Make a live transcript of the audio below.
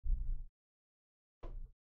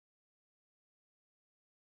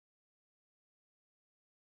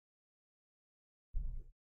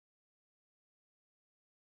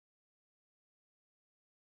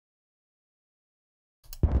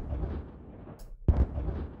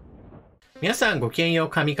皆さんごきげんよう、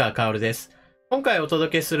上川薫です。今回お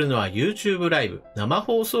届けするのは YouTube ライブ生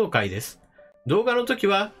放送回です。動画の時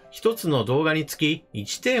は一つの動画につき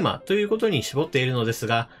1テーマということに絞っているのです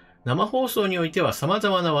が、生放送においては様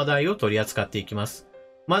々な話題を取り扱っていきます。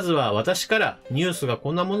まずは私からニュースが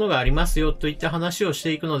こんなものがありますよといった話をし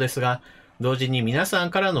ていくのですが、同時に皆さん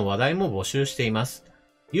からの話題も募集しています。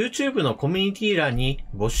YouTube のコミュニティ欄に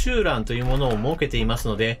募集欄というものを設けています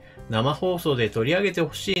ので、生放送で取り上げて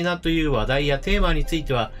ほしいなという話題やテーマについ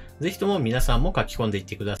ては、ぜひとも皆さんも書き込んでいっ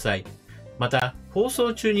てください。また、放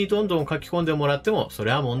送中にどんどん書き込んでもらっても、そ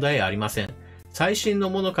れは問題ありません。最新の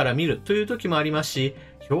ものから見るという時もありますし、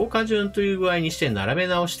評価順という具合にして並べ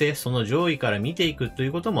直して、その上位から見ていくとい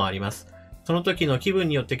うこともあります。その時の気分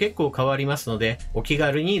によって結構変わりますので、お気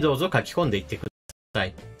軽にどうぞ書き込んでいってくださ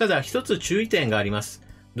い。ただ、一つ注意点があります。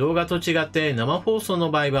動画と違って生放送の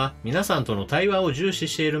場合は皆さんとの対話を重視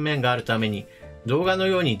している面があるために、動画の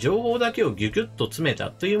ように情報だけをギュギュッと詰め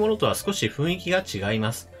たというものとは少し雰囲気が違い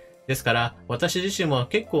ます。ですから、私自身も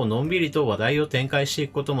結構のんびりと話題を展開してい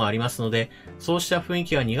くこともありますので、そうした雰囲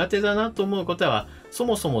気が苦手だなと思う方は、そ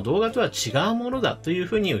もそも動画とは違うものだという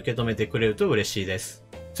ふうに受け止めてくれると嬉しいです。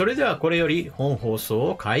それではこれより本放送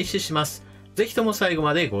を開始します。ぜひとも最後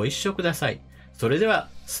までご一緒ください。それでは、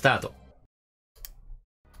スタート。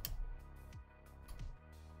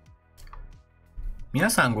皆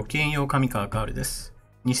さんごきげんよう、上川薫です。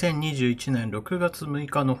2021年6月6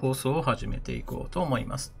日の放送を始めていこうと思い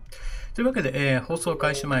ます。というわけで、放送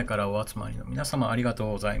開始前からお集まりの皆様ありがと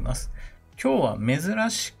うございます。今日は珍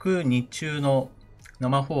しく日中の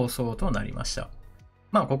生放送となりました。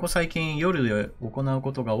ここ最近夜で行う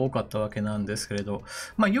ことが多かったわけなんですけれど、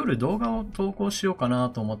夜動画を投稿しようかな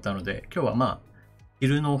と思ったので、今日は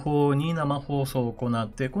昼の方に生放送を行っ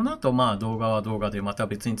て、この後動画は動画でまた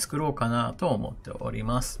別に作ろうかなと思っており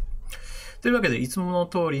ます。というわけでいつもの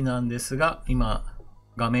通りなんですが、今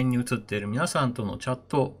画面に映っている皆さんとのチャッ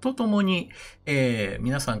トとともに、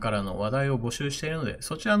皆さんからの話題を募集しているので、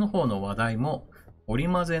そちらの方の話題も織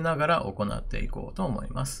り交ぜながら行っていこうと思い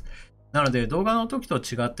ます。なので動画の時と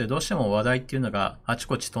違ってどうしても話題っていうのがあち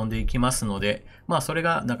こち飛んでいきますので、それ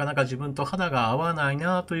がなかなか自分と肌が合わない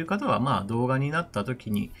なという方は、動画になった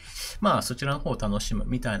時に、そちらの方を楽しむ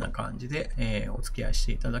みたいな感じで、お付き合いし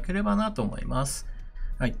ていただければなと思います。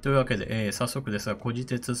はい。というわけで、早速ですが、こじ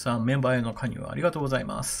てつさんメンバーへの加入ありがとうござい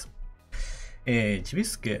ます。ちび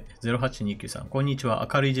すけ0829さん、こんにちは。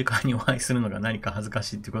明るい時間にお会いするのが何か恥ずか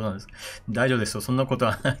しいっていうことなんです。大丈夫ですよ。そんなこと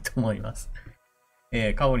はないと思います。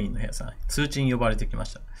かおりんの部屋さん、通知に呼ばれてきま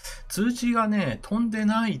した。通知がね、飛んで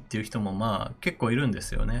ないっていう人も結構いるんで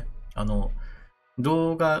すよね。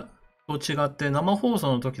動画と違って生放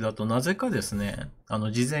送の時だとなぜかですね、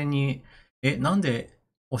事前に、なんで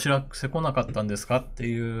お知らせ来なかったんですかって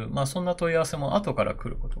いう、そんな問い合わせも後から来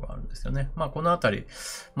ることがあるんですよね。このあたり、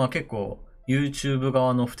結構 YouTube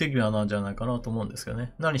側の不手際なんじゃないかなと思うんですけど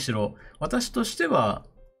ね。何しろ、私としては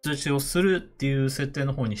通知をするっていう設定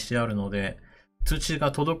の方にしてあるので、通知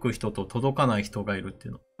が届く人と届かない人がいるってい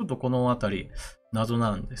うの、ちょっとこのあたり謎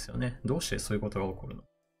なんですよね。どうしてそういうことが起こるのっ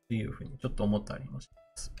ていうふうにちょっと思ったりもしま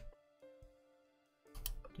す。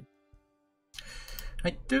は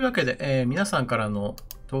い。というわけで、皆さんからの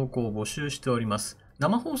投稿を募集しております。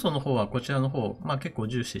生放送の方はこちらの方、結構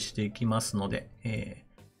重視していきますので、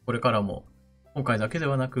これからも今回だけで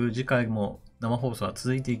はなく次回も生放送は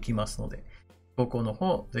続いていきますので、投稿の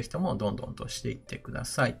方、ぜひともどんどんとしていってくだ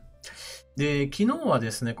さい。で、昨日はで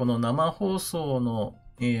すね、この生放送の、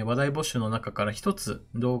話題募集の中から一つ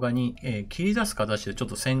動画に、切り出す形でちょっ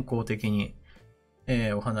と先行的に、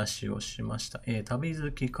お話をしました。旅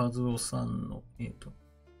月和夫さんの、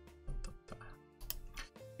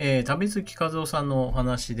旅月和夫さんのお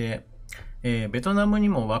話で、ベトナムに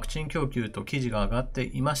もワクチン供給と記事が上がって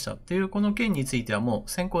いましたっていうこの件についてはもう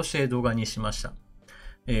先行して動画にしました。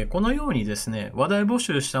このようにですね、話題募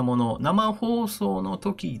集したものを生放送の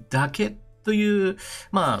時だけという、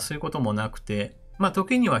そういうこともなくて、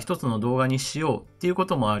時には一つの動画にしようっていうこ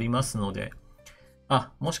ともありますので、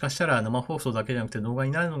もしかしたら生放送だけじゃなくて動画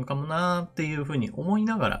になるのかもなーっていうふうに思い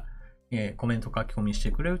ながら、コメント書き込みし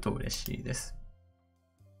てくれると嬉しいです。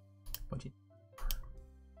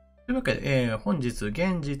というわけで、本日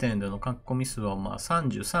現時点での書き込み数は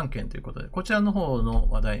33件ということで、こちらの方の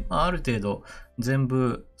話題、ある程度全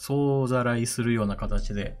部総ざらいするような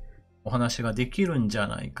形でお話ができるんじゃ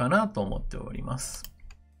ないかなと思っております。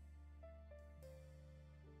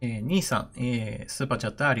兄さん、スーパーチ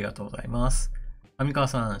ャットありがとうございます。上川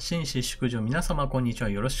さん、紳士淑女、皆様こんにちは。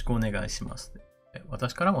よろしくお願いします。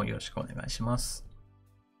私からもよろしくお願いします。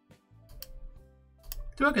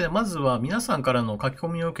というわけで、まずは皆さんからの書き込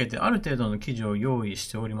みを受けて、ある程度の記事を用意し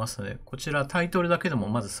ておりますので、こちらタイトルだけでも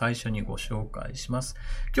まず最初にご紹介します。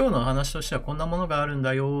今日の話としてはこんなものがあるん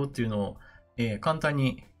だよっていうのを、簡単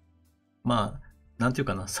に、なんていう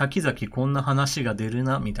かな、先々こんな話が出る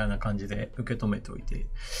な、みたいな感じで受け止めておいて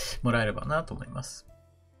もらえればなと思います。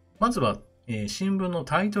まずは、新聞の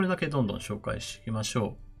タイトルだけどんどん紹介していきまし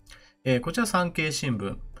ょう。こちら産経新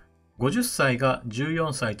聞。50歳が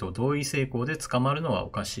14歳と同意性交で捕まるのはお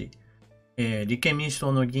かしい。立憲民主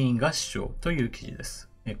党の議員が主張という記事です。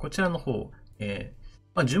こちらの方、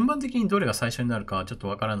順番的にどれが最初になるかはちょっと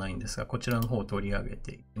わからないんですが、こちらの方を取り上げ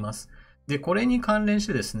ていきます。で、これに関連し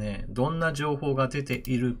てですね、どんな情報が出て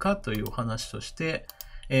いるかというお話として、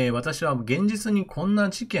私は現実にこんな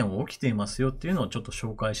事件起きていますよっていうのをちょっと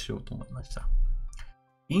紹介しようと思いました。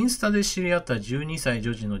インスタで知り合った12歳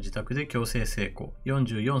女児の自宅で強制性交、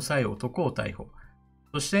44歳男を逮捕。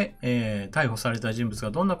そして、逮捕された人物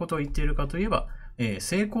がどんなことを言っているかといえば、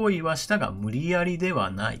性行為はしたが無理やりで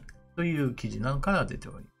はないという記事なんかが出て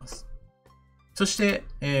おります。そして、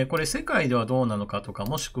これ世界ではどうなのかとか、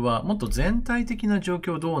もしくはもっと全体的な状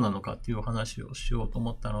況どうなのかっていう話をしようと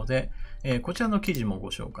思ったので、こちらの記事も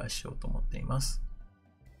ご紹介しようと思っています。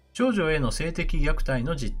少女への性的虐待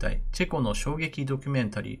の実態、チェコの衝撃ドキュメン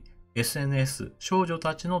タリー、SNS、少女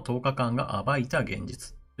たちの10日間が暴いた現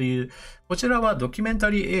実という、こちらはドキュメンタ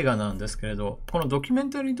リー映画なんですけれど、このドキュメン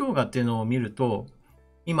タリー動画っていうのを見ると、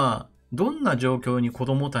今、どんな状況に子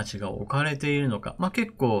供たちが置かれているのか、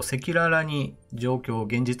結構赤裸々に状況、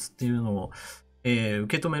現実っていうのを、受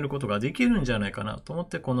け止めることができるんじゃないかなと思っ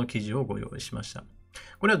てこの記事をご用意しました。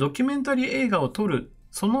これはドキュメンタリー映画を撮る、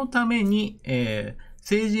そのために、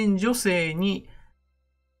成人女性に、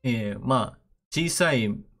小さ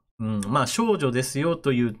い、少女ですよ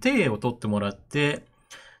という体を取ってもらって、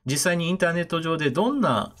実際にインターネット上でどん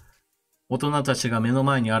な大人たちが目の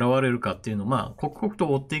前に現れるかっていうのを、刻々と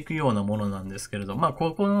追っていくようなものなんですけれど、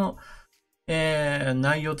ここの、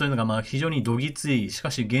内容というのが、非常にどぎつい、しか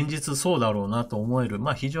し現実そうだろうなと思える、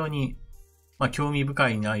非常に、興味深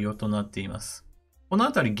い内容となっています。この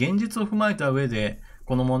あたり現実を踏まえた上で、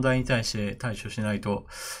この問題に対して対処しないと、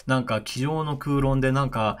机上の空論で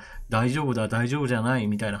大丈夫だ、大丈夫じゃない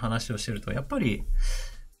みたいな話をしてると、やっぱり、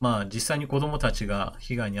実際に子供たちが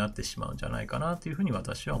被害に遭ってしまうんじゃないかなというふうに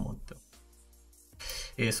私は思っており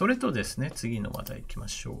ます。それとですね、次の話題行きま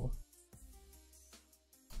しょ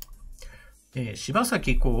う。柴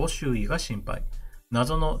咲コウを周囲が心配。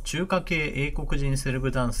謎の中華系英国人セレ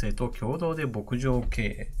ブ男性と共同で牧場経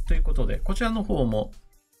営ということで、こちらの方も、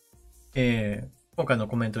今回の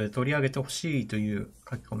コメントで取り上げてほしいという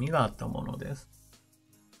書き込みがあったものです。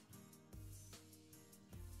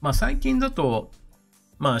最近だと、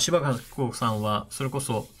柴咲コウさんは、それこ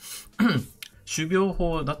そ、種苗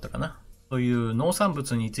法だったかな。そういう農産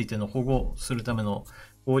物についての保護するための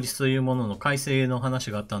法律というものの改正の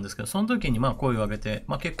話があったんですけど、その時に声を上げて、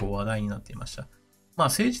結構話題になっていました。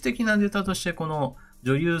政治的なネタとして、この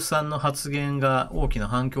女優さんの発言が大きな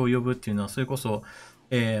反響を呼ぶっていうのは、それこそ、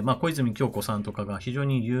小泉京子さんとかが非常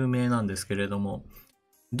に有名なんですけれども、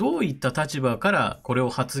どういった立場からこれを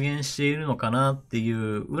発言しているのかなってい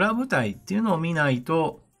う裏舞台っていうのを見ない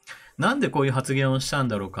と、なんでこういう発言をしたん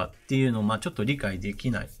だろうかっていうのをちょっと理解でき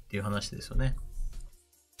ないっていう話ですよね。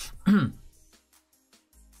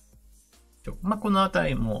このあた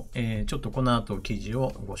りも、ちょっとこの後記事を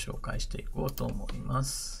ご紹介していこうと思いま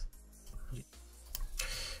す。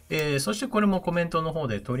そしてこれもコメントの方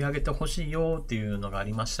で取り上げてほしいよっていうのがあ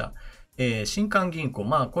りました。新韓銀行。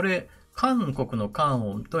これ、韓国の韓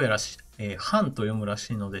をどうやら韓と読むらし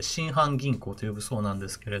いので、新韓銀行と呼ぶそうなんで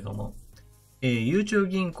すけれども、ゆうちょ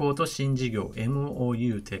銀行と新事業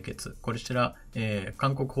MOU 締結。こちら、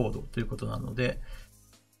韓国報道ということなので、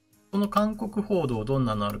この韓国報道どん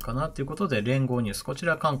なのあるかなということで、聯合ニュース。こち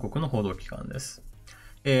ら韓国の報道機関です。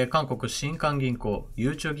韓国新韓銀行、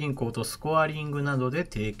ゆうちょ銀行とスコアリングなどで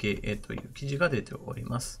提携へという記事が出ており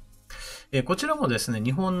ます。こちらもですね、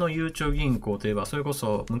日本のゆうちょ銀行といえば、それこ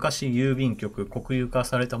そ昔郵便局、国有化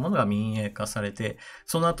されたものが民営化されて、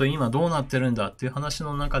その後今どうなってるんだっていう話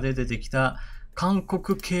の中で出てきた、韓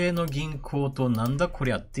国系の銀行となんだこ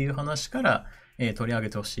りゃっていう話から、取り上げ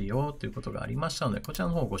てほしいよということがありましたので、こちら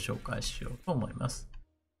の方をご紹介しようと思います。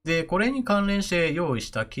で、これに関連して用意し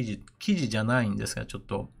た記事じゃないんですが、ちょっ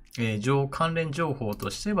と、関連情報と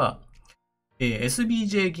しては、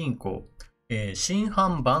SBJ 銀行、新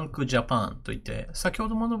韓バンクジャパンといって、先ほ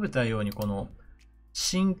ども述べたように、この、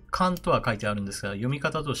新韓とは書いてあるんですが、読み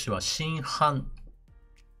方としては、新韓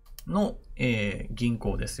の、銀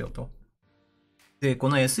行ですよと。で、こ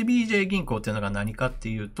の SBJ 銀行っていうのが何かって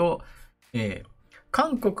いうと、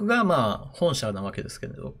韓国がまあ本社なわけですけ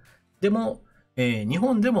れど、でも、日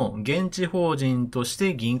本でも現地法人とし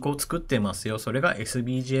て銀行を作ってますよ。それが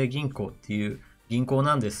SBJ 銀行っていう銀行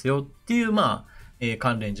なんですよっていう、まあ、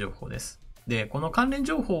関連情報です。で、この関連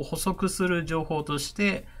情報を補足する情報とし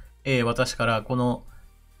て、私からこの、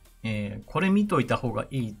これ見といた方が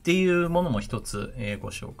いいっていうものも一つ、ご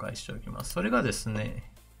紹介しておきます。それがです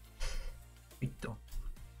ね、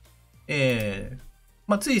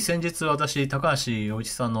まあ、つい先日私、高橋洋一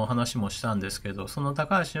さんの話もしたんですけど、その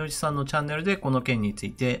高橋洋一さんのチャンネルでこの件につ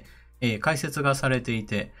いて、解説がされてい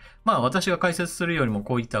て、まあ私が解説するよりも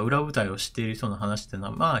こういった裏舞台を知っている人の話っていうの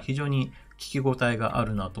は、まあ非常に聞き応えがあ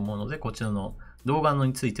るなと思うので、こちらの動画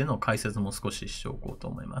についての解説も少ししておこうと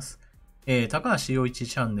思います。高橋洋一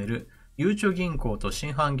チャンネル、ゆうちょ銀行と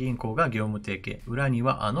新阪銀行が業務提携、裏に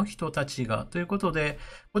はあの人たちがということで、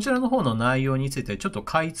こちらの方の内容についてちょっと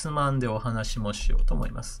かいつまんでお話もしようと思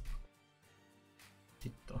います。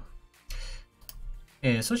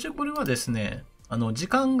そしてこれはですね、時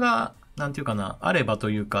間が、なんていうかな、あればと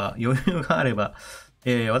いうか、余裕があれば、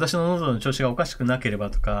私の喉の調子がおかしくなけれ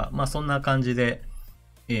ばとか、まあそんな感じで、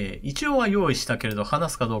一応は用意したけれど、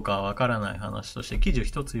話すかどうかはわからない話として記事を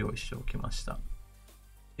一つ用意しておきました。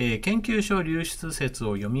研究所流出説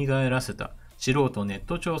を蘇らせた素人ネッ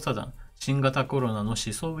ト調査団、新型コロナの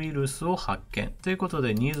始祖ウイルスを発見ということ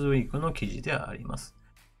で、ニューズウィークの記事であります。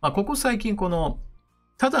まあ、ここ最近この、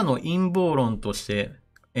ただの陰謀論として、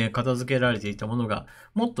片付けられていたものが、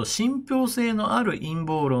もっと信憑性のある陰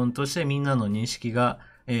謀論としてみんなの認識が、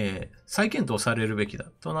再検討されるべきだ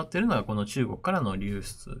となっているのがこの中国からの流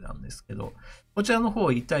出なんですけど、こちらの方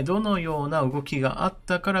一体どのような動きがあっ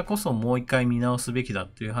たからこそもう一回見直すべきだ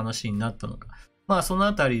という話になったのか、まあその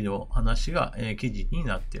あたりの話が、記事に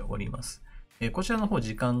なっております。こちらの方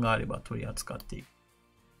時間があれば取り扱っていく。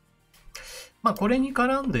まあこれに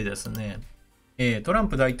絡んでですね、トラン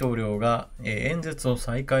プ大統領が演説を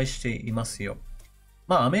再開していますよ。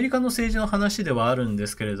まあアメリカの政治の話ではあるんで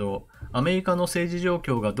すけれど、アメリカの政治状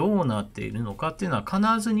況がどうなっているのかっていうのは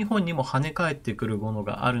必ず日本にも跳ね返ってくるもの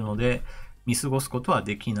があるので、見過ごすことは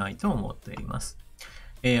できないと思っています。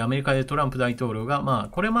アメリカでトランプ大統領が、まあ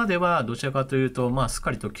これまではどちらかというと、まあすっ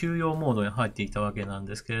かりと休養モードに入っていたわけなん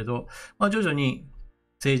ですけれど、まあ徐々に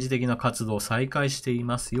政治的な活動を再開してい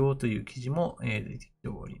ますよという記事も出てきて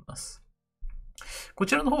おります。こ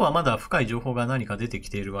ちらの方はまだ深い情報が何か出てき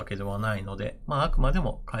ているわけではないので、まああくまで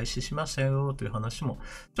も開始しましたよという話も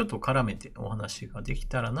ちょっと絡めてお話ができ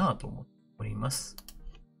たらなと思っております。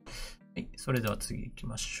はい、それでは次行き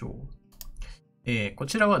ましょう。こ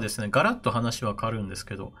ちらはですね、ガラッと話は変わるんです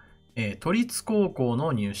けど、都立高校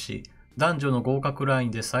の入試、男女の合格ライ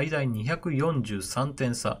ンで最大243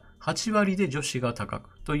点差、8割で女子が高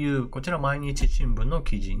くという、こちら毎日新聞の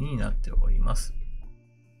記事になっております。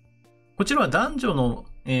こちらは男女の、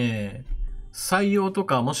採用と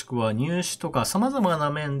かもしくは入試とか様々な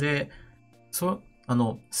面で、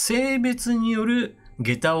性別による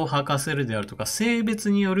下駄を履かせるであるとか、性別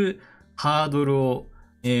によるハードルを、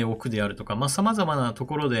置くであるとか、まあ、様々なと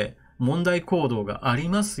ころで問題行動があり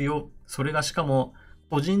ますよ。それがしかも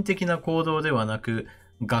個人的な行動ではなく、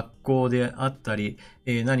学校であったり、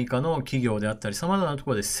何かの企業であったり、様々なと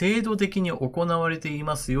ころで制度的に行われてい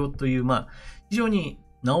ますよという、まあ、非常に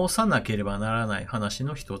直さなければならない話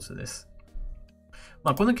の一つです。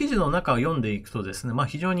まあ、この記事の中を読んでいくとですね、まあ、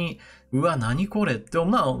非常に、うわ、何これって、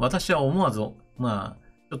まあ、私は思わず、まあ、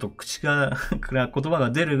ちょっと口から言葉が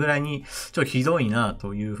出るぐらいに、ちょっとひどいな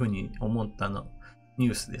というふうに思ったニ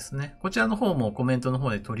ュースですね。こちらの方もコメントの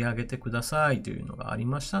方で取り上げてくださいというのがあり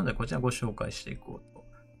ましたので、こちらご紹介していこうと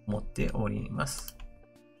思っております。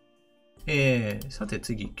さて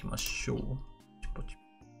次行きましょう。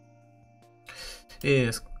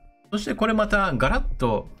そしてこれまたガラッ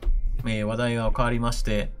と、話題が変わりまし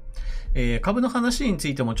て、株の話につ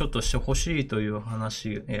いてもちょっとしてほしいという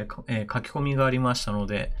話、書き込みがありましたの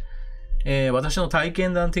で、私の体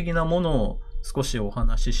験談的なものを少しお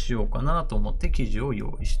話ししようかなと思って記事を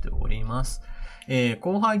用意しております。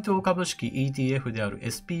高配当株式 ETF である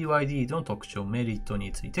SPYD の特徴、メリット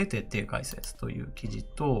について徹底解説という記事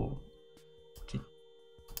と、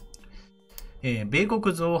米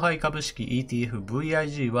国増配株式 ETF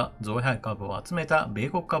VIG は増配株を集めた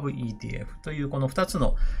米国株 ETF というこの2つ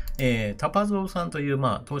の、タパゾウさんという、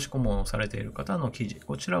まあ、投資顧問をされている方の記事、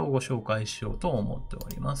こちらをご紹介しようと思ってお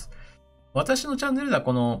ります。私のチャンネルでは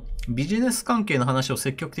このビジネス関係の話を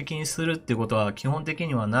積極的にするっていうことは基本的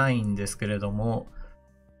にはないんですけれども、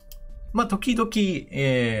まあ時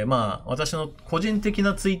々、まあ私の個人的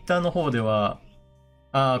なツイッターの方では、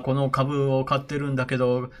この株を買ってるんだけ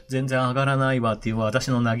ど全然上がらないわっていう私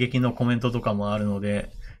の嘆きのコメントとかもあるの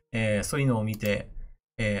で、そういうのを見て、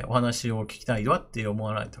お話を聞きたいわって思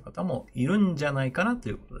われた方もいるんじゃないかなと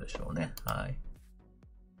いうことでしょうね。はい。よ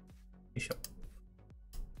いしょ。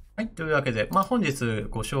はい。というわけで、本日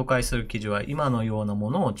ご紹介する記事は今のような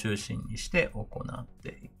ものを中心にして行っ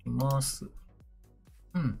ていきます。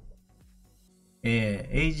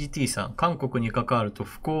AGT さん、韓国に関わると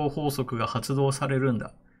不幸法則が発動されるん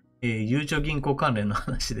だ。ゆうちょ銀行関連の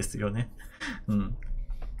話ですよね。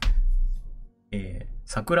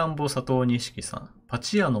さくらんぼ佐藤錦さん、パ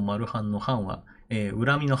チ屋のマルハンのハンは、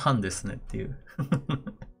恨みのハンですねっていう。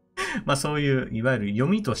そういう、いわゆる読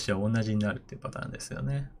みとしては同じになるっていうパターンですよ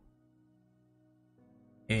ね。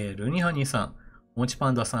ルニハニさん、もちパ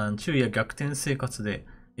ンダさん、昼夜逆転生活で、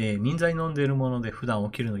民剤飲んでいるもので普段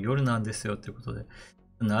起きるの夜なんですよということで。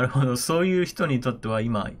なるほど。そういう人にとっては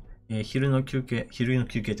今、昼の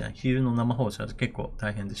生放送は結構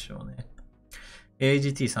大変でしょうね。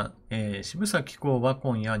AGT さん、渋崎公は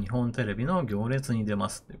今夜日本テレビの行列に出ま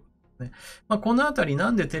すということですね。このあたりな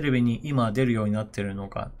んでテレビに今出るようになっているの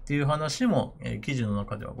かっていう話も、記事の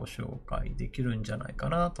中ではご紹介できるんじゃないか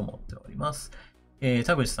なと思っております。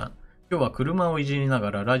田口さん、今日は車をいじりな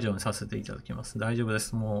がらラジオにさせていただきます。大丈夫で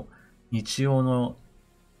す。もう日曜の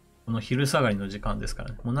この昼下がりの時間ですか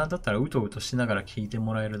らね。もうなんだったらうとうとしながら聞いて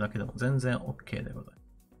もらえるだけでも全然 OK でございま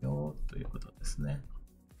すよ。ということですね。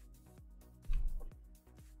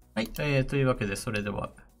はい。というわけで、それで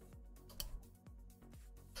は。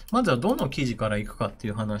まずはどの記事から行くかって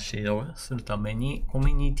いう話をするために、コ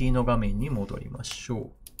ミュニティの画面に戻りまし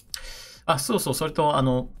ょう。そうそう。それと、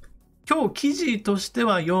今日記事として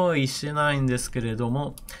は用意してないんですけれど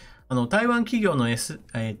も、台湾企業の、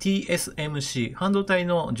TSMC、半導体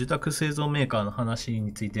の受託製造メーカーの話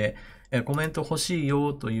について、コメント欲しい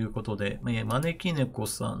よということで、招き猫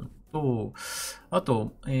さんと、あ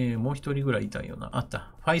と、もう一人ぐらいいたような、フ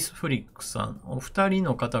ァイスフリックさん、お二人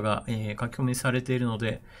の方が、書き込みされているの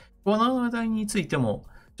で、この話題についても、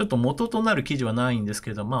ちょっと元となる記事はないんです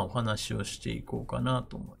けど、お話をしていこうかな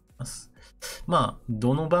と思います。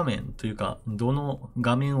どの場面というか、どの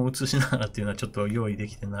画面を映しながらっていうのはちょっと用意で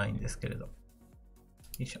きてないんですけれど。よ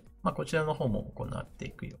いしょ。こちらの方も行って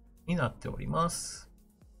いくようになっております。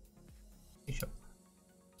よいしょ。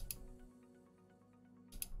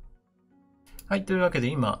はい。というわけで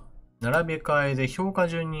今、並べ替えで評価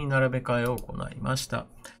順に並べ替えを行いました。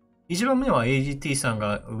1番目は AGT さん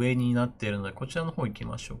が上になっているので、こちらの方行き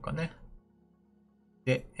ましょうかね。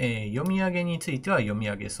で、読み上げについては読み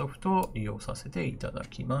上げソフトを利用させていただ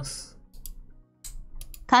きます。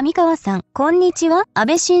上川さん、こんにちは。安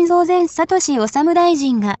倍晋三前里治大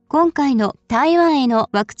臣が今回の台湾への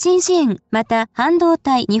ワクチン支援、また半導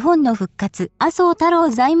体日本の復活、麻生太郎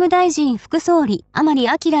財務大臣副総理、甘利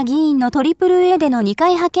明議員の AAA での2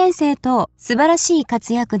回派遣制等、素晴らしい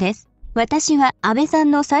活躍です。私は安倍さん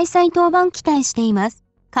の再々登板期待しています。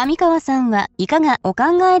上川さんはいかがお考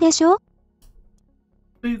えでしょう？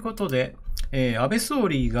ということで、安倍総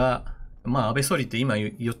理が、安倍総理って今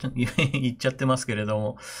言っちゃってますけれど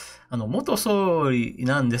も、元総理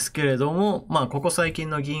なんですけれども、ここ最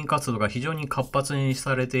近の議員活動が非常に活発に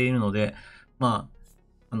されているので、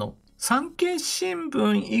産経新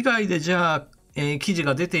聞以外でじゃあ、記事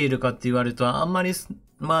が出ているかって言われるとあんまり、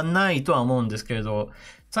ないとは思うんですけれど、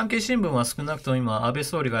産経新聞は少なくとも今、安倍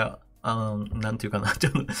総理が、なんていうかな、安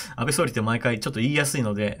倍総理って毎回ちょっと言いやすい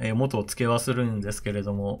ので、元を付け忘れるんですけれ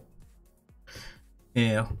ども、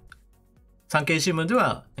産経新聞で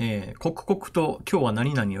は、刻々と今日は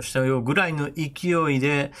何々をしたよぐらいの勢い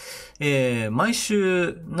で、毎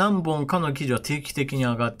週何本かの記事は定期的に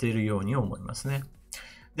上がっているように思いますね。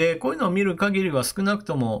で、こういうのを見る限りは少なく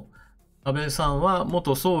とも安倍さんは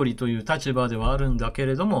元総理という立場ではあるんだけ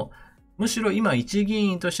れども、むしろ今一議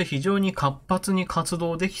員として非常に活発に活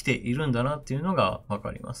動できているんだなっていうのがわ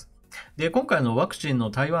かります。で、今回のワクチン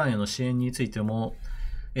の台湾への支援についても、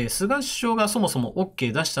菅首相がそもそも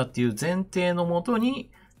OK 出したっていう前提のもと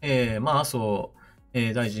に、麻生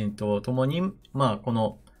大臣と共に、こ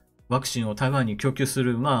のワクチンを台湾に供給す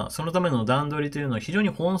る、そのための段取りというのを非常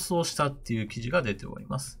に奔走したっていう記事が出ており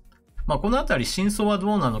ます。このあたり真相は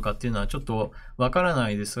どうなのかっていうのはちょっとわからな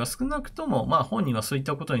いですが、少なくとも、本人はそういっ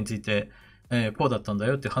たことについて、こうだったんだ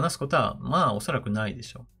よって話すことは、おそらくないで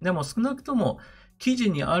しょう。でも少なくとも、記事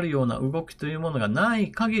にあるような動きというものがな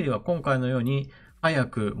い限りは、今回のように、早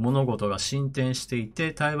く物事が進展してい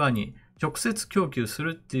て、台湾に直接供給す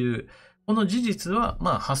るっていう、この事実は、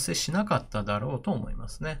発生しなかっただろうと思いま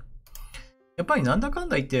すね。やっぱりなんだかん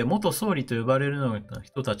だ言って元総理と呼ばれるような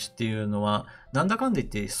人たちっていうのはなんだかんだ言っ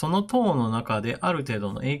てその党の中である程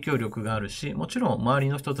度の影響力があるし、もちろん周り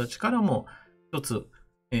の人たちからも一つ、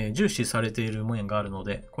重視されている面があるの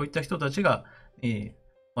で、こういった人たちが、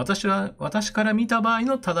私から見た場合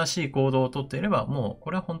の正しい行動をとっていれば、もう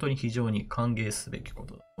これは本当に非常に歓迎すべきこ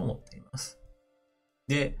とだと思っています。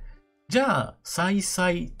で、じゃあ、再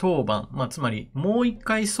々登板、つまりもう一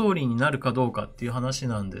回総理になるかどうかっていう話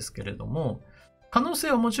なんですけれども、可能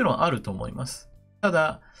性はもちろんあると思います。た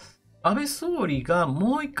だ、安倍総理が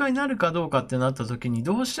もう一回なるかどうかってなった時に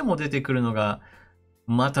どうしても出てくるのが、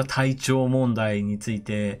また体調問題につい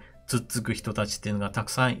てつっつく人たちっていうのがたく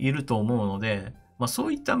さんいると思うので、そ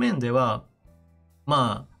ういった面では、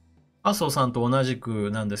麻生さんと同じく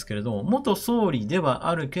なんですけれども、元総理では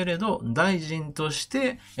あるけれど、大臣とし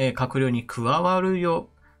て閣僚に加わるよ。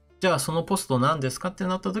じゃあそのポスト何ですかって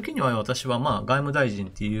なった時には、私は外務大臣っ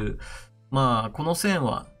ていう、この線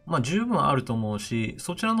は十分あると思うし、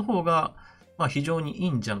そちらの方が非常にいい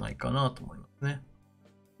んじゃないかなと思いますね。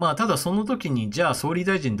ただその時に、じゃあ総理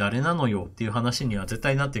大臣誰なのよっていう話には絶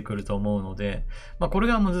対なってくると思うので、これ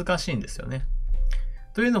が難しいんですよね。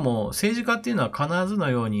というのも、政治家っていうのは必ずの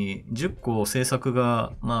ように10個政策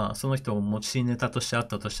が、その人を持ちネタとしてあっ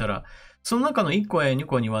たとしたら、その中の1個や2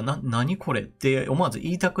個には何これって思わず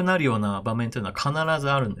言いたくなるような場面というのは必ず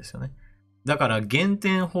あるんですよね。だから減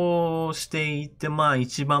点法していって、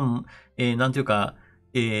一番、なんていうか、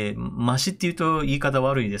マシって言うと言い方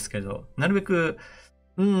悪いですけど、なるべく、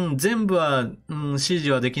全部は、支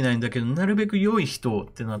持はできないんだけど、なるべく良い人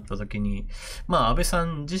ってなった時に、安倍さ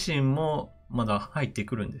ん自身もまだ入って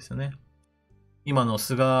くるんですよね。今の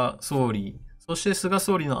菅総理、そして菅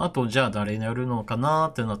総理の後、じゃあ誰にやるのかな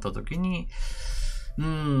ってなった時に、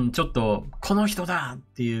ちょっと、この人だっ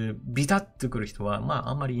ていうビタッとくる人は、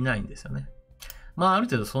あんまりいないんですよね。ある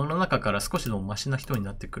程度その中から少しでもマシな人に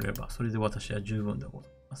なってくれれば、それで私は十分でござ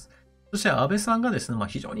います。そして安倍さんがですね、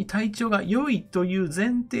非常に体調が良いという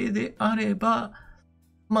前提であれば、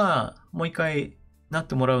もう一回なっ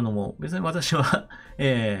てもらうのも別に私は、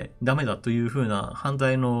ダメだというふうな反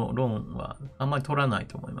対の論はあんまり取らない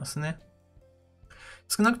と思いますね。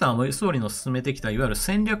少なくとも安倍総理の進めてきたいわゆる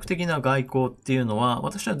戦略的な外交っていうのは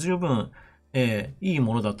私は十分、いい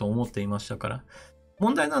ものだと思っていましたから。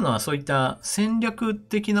問題なのはそういった戦略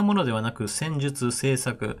的なものではなく戦術、政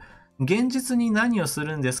策、現実に何をす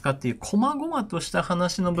るんですかっていう細々とした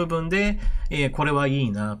話の部分で、これはい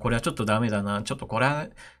いな、これはちょっとダメだな、ちょっとこれは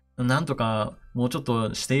なんとかもうちょっ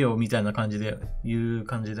としてよみたいな感じで、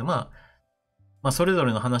それぞ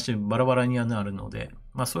れの話バラバラにはなるので、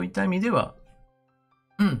そういった意味では、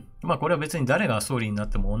これは別に誰が総理になっ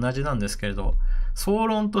ても同じなんですけれど、総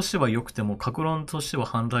論としては良くても、各論としては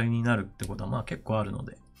反対になるってことは結構あるの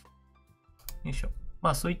で。よいしょ。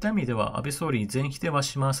そういった意味では安倍総理全否定は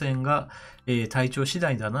しませんが、体調次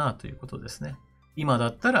第だなということですね。今だ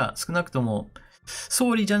ったら少なくとも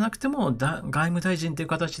総理じゃなくても外務大臣という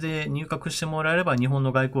形で入閣してもらえれば日本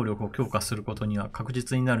の外交力を強化することには確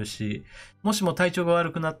実になるし、もしも体調が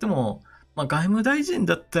悪くなっても、外務大臣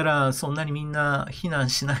だったらそんなにみんな非難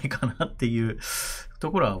しないかなっていう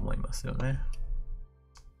ところは思いますよね。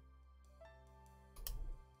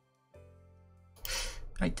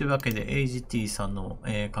はい。というわけで、AGT さんの、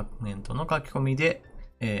コメントの書き込みで、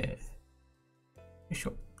よいし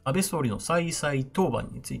ょ。安倍総理の再々登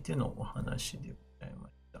板についてのお話でございま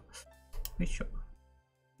した。よいしょ。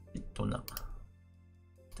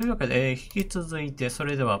というわけで、引き続いて、そ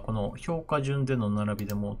れではこの評価順での並び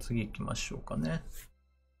でもう次行きましょうかね。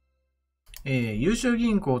ゆうちょ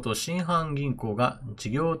銀行と新阪銀行が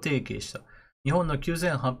事業提携した。日本の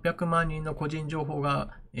9800万人の個人情報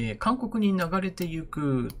が、韓国に流れてい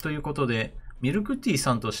くということで、ミルクティー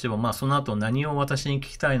さんとしては、その後何を私に聞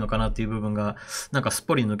きたいのかなっていう部分が、すっ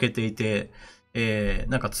ぽり抜けていて、ツイ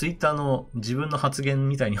ッターの自分の発言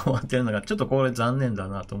みたいに終わってるのが、ちょっとこれ残念だ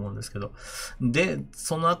なと思うんですけど、で、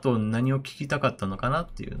その後何を聞きたかったのかな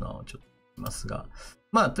っていうのはちょっと言いますが、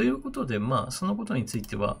ということで、そのことについ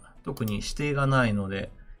ては特に指定がないの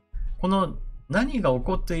で、この何が起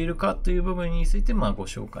こっているかという部分についてご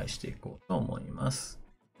紹介していこうと思います。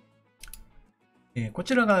こ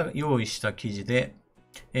ちらが用意した記事で、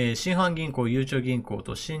新阪銀行、ゆうちょ銀行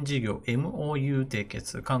と新事業 MOU 締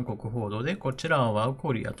結、韓国報道でこちらはワウ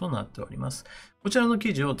コリアとなっております。こちらの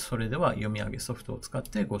記事をそれでは読み上げソフトを使っ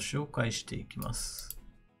てご紹介していきます。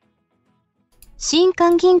新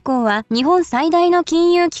韓銀行は日本最大の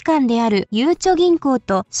金融機関であるゆうちょ銀行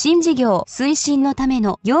と新事業推進のため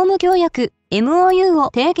の業務協約 MOU を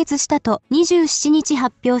締結したと27日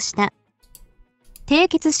発表した。締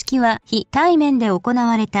結式は非対面で行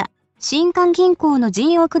われた。新韓銀行の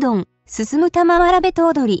ジンオクドン、進む玉わらべと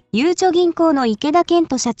踊り、ゆうちょ銀行の池田健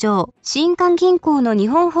人社長、新韓銀行の日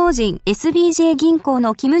本法人 SBJ 銀行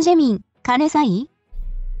のキム・ジェミン、金才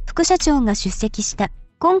副社長が出席した。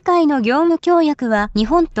今回の業務協約は日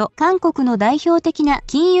本と韓国の代表的な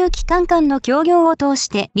金融機関間の協業を通し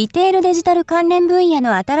てリテールデジタル関連分野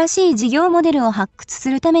の新しい事業モデルを発掘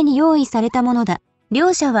するために用意されたものだ。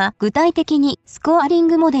両社は具体的にスコアリン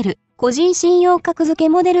グモデル、個人信用格付け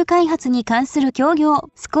モデル開発に関する協業、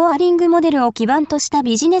スコアリングモデルを基盤とした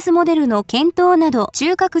ビジネスモデルの検討など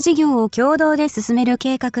中核事業を共同で進める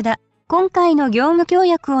計画だ。今回の業務協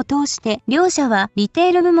約を通して両社はリテ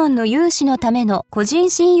ール部門の融資のための個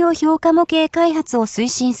人信用評価模型開発を推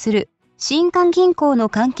進する。新韓銀行の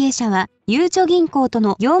関係者は、ゆうちょ銀行と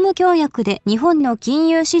の業務協約で日本の金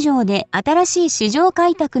融市場で新しい市場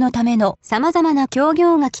開拓のための様々な協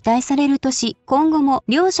業が期待されるとし、今後も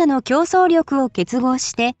両社の競争力を結合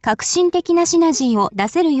して革新的なシナジーを出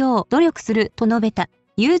せるよう努力すると述べた。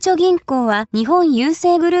ゆうちょ銀行は日本郵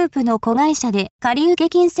政グループの子会社で借受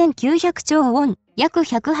金1900兆ウォン、約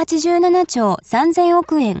187兆3000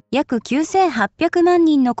億円、約9800万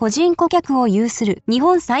人の個人顧客を有する日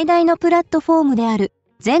本最大のプラットフォームである。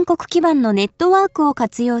全国基盤のネットワークを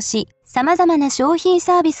活用し、様々な商品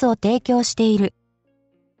サービスを提供している。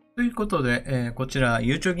ということで、こちら、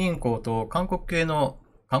ゆうちょ銀行と韓国系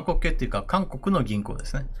っていうか韓国の銀行で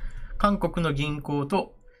すね。韓国の銀行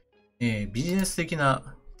と、ビジネス的な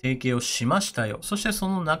提携をしましたよ。そしてそ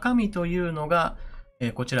の中身というのが、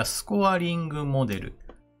こちらスコアリングモデル、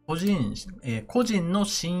個人の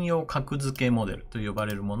信用格付けモデルと呼ば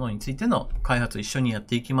れるものについての開発を一緒にやっ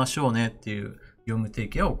ていきましょうねっていう業務提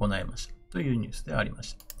携を行いましたというニュースでありま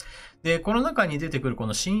した。で、この中に出てくるこ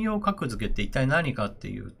の信用格付けって一体何かって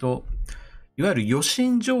いうと、いわゆる予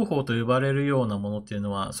診情報と呼ばれるようなものっていう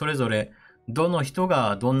のは、それぞれどの人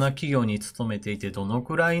がどんな企業に勤めていてどの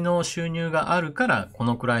くらいの収入があるからこ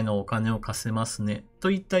のくらいのお金を貸せますねと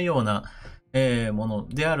いったようなもの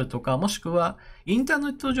であるとか、もしくはインターネ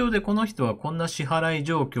ット上でこの人はこんな支払い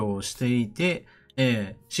状況をしていて、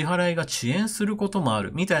支払いが遅延することもあ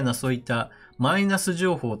るみたいなそういったマイナス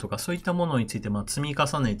情報とかそういったものについて積み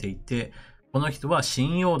重ねていって、この人は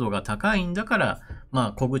信用度が高いんだから、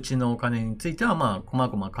小口のお金については細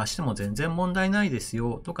々貸しても全然問題ないです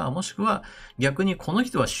よとか、もしくは逆にこの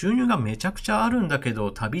人は収入がめちゃくちゃあるんだけ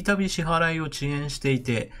ど、たびたび支払いを遅延してい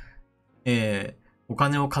て、お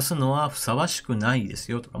金を貸すのはふさわしくないで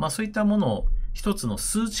すよとか、そういったものを一つの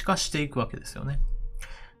数値化していくわけですよね。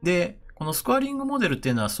で、このスコアリングモデルって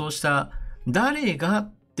いうのはそうした誰が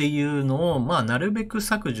っていうのをなるべく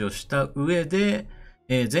削除した上で、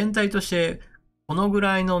全体としてこのぐ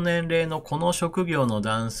らいの年齢のこの職業の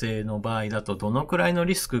男性の場合だとどのくらいの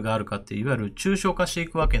リスクがあるかっていわゆる抽象化してい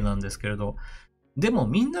くわけなんですけれど、でも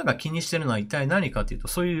みんなが気にしてるのは一体何かっていうと、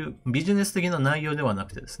そういうビジネス的な内容ではな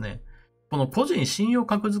くてですね、この個人信用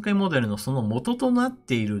格付けモデルのその元となっ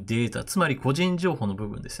ているデータ、つまり個人情報の部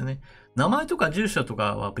分ですよね。名前とか住所と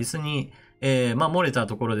かは別に、漏れた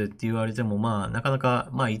ところでって言われても、なかなか、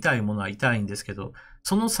痛いものは痛いんですけど、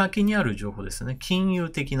その先にある情報ですね。金融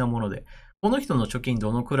的なもので。この人の貯金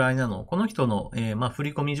どのくらいなの？この人の、振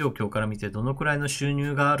込状況から見てどのくらいの収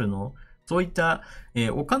入があるの？そういった、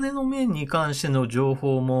お金の面に関しての情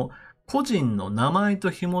報も、個人の名前と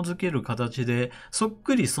紐づける形で、そっ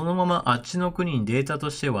くりそのままあっちの国にデータと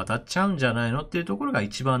して渡っちゃうんじゃないのっていうところが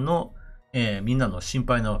一番の、みんなの心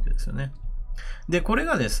配なわけですよね。で、これ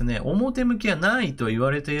がですね、表向きはないと言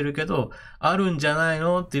われているけど、あるんじゃない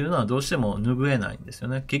のっていうのはどうしても拭えないんですよ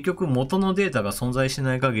ね。結局元のデータが存在し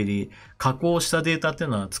ない限り、加工したデータっていう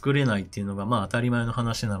のは作れないっていうのが当たり前の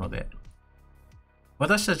話なので、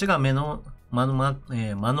私たちが目の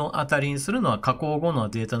当たりにするのは加工後の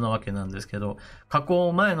データなわけなんですけど、加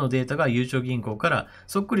工前のデータがゆうちょ銀行から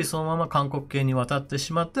そっくりそのまま韓国系に渡って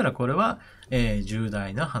しまったら、これは、重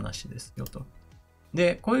大な話ですよと。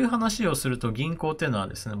で、こういう話をすると銀行っていうのは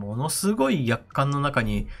ですね、ものすごい約款の中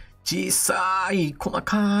に小さい細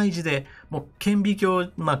かい字で、もう顕微鏡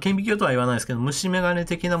とは言わないですけど、虫眼鏡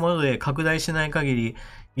的なもので拡大しない限り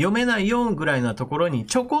読めないよぐらいなところに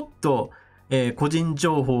ちょこっと、個人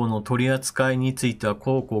情報の取り扱いについては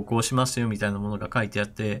こうしますよみたいなものが書いてあっ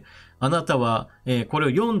て、あなたは、これを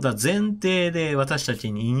読んだ前提で私た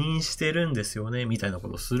ちに委任してるんですよねみたいなこ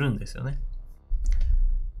とをするんですよね。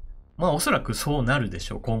おそらくそうなるで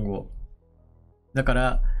しょう、今後。だか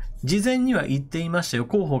ら、事前には言っていましたよ、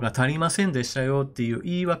候補が足りませんでしたよっていう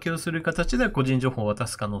言い訳をする形で個人情報を渡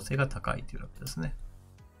す可能性が高いというわけですね。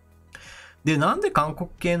で、なんで韓国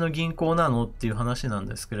系の銀行なのっていう話なん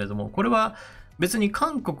ですけれども、これは別に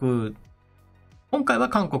今回は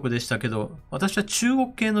韓国でしたけど、私は中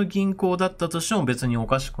国系の銀行だったとしても別にお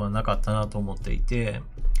かしくはなかったなと思っていて、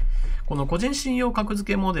この個人信用格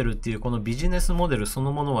付けモデルっていうこのビジネスモデルそ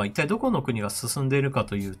のものは一体どこの国が進んでいるか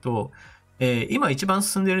というと、今一番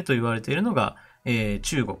進んでいると言われているのが、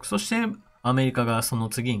中国、そしてアメリカがその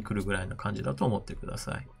次に来るぐらいの感じだと思ってくだ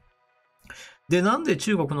さい。で、なんで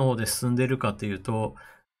中国の方で進んでいるかというと、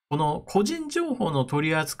この個人情報の取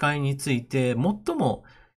り扱いについて最も、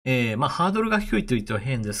ハードルが低いと言っては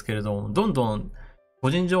変ですけれども、どんどん個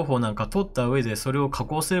人情報なんか取った上でそれを加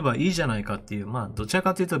工すればいいじゃないかっていう、どちら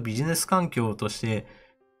かというとビジネス環境として、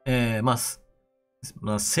整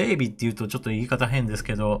備っていうとちょっと言い方変です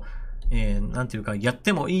けど、なんていうか、やっ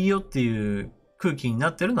てもいいよっていう空気にな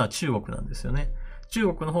ってるのは中国なんですよね。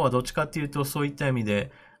中国の方はどっちかっていうとそういった意味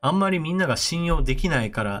で、あんまりみんなが信用できない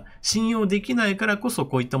からこそ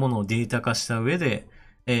こういったものをデータ化した上で、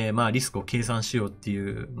リスクを計算しようって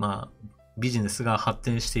いう、ビジネスが発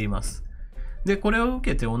展しています。で、これを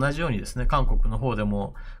受けて同じようにですね、韓国の方で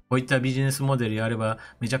も、こういったビジネスモデルやれば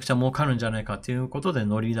めちゃくちゃ儲かるんじゃないかっていうことで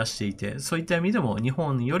乗り出していて、そういった意味でも日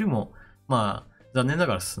本よりも、残念な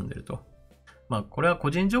がら進んでいると。これは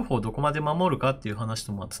個人情報をどこまで守るかっていう話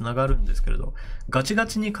ともつながるんですけれど、ガチガ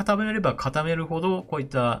チに固めれば固めるほど、こういっ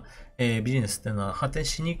た、ビジネスっていうのは発展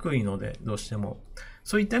しにくいので、どうしても。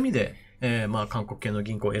そういった意味で、韓国系の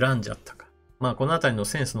銀行を選んじゃったか。このあたりの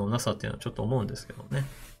センスのなさっていうのはちょっと思うんですけどね。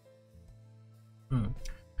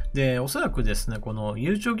で、おそらくですね、この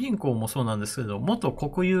ゆうちょ銀行もそうなんですけど、元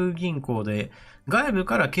国有銀行で、外部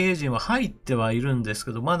から経営陣は入ってはいるんです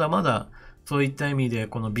けど、まだまだそういった意味で、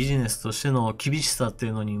このビジネスとしての厳しさってい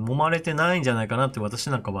うのに揉まれてないんじゃないかなって私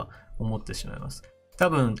なんかは思ってしまいます。多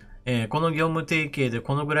分、この業務提携で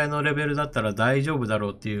このぐらいのレベルだったら大丈夫だろ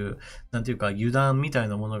うっていう、なんていうか油断みたい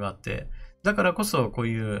なものがあって、だからこそこう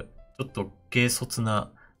いうちょっと軽率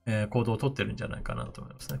な行動をとってるんじゃないかなと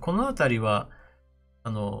思いますね。このあたりは、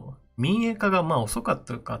民営化が遅かっ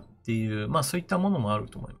たかっていう、そういったものもある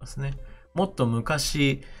と思いますね。もっと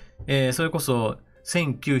昔、それこそ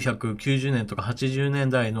1990年とか80年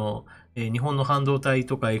代の、日本の半導体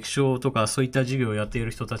とか液晶とかそういった事業をやっている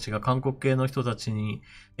人たちが韓国系の人たちに、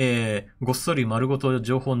ごっそり丸ごと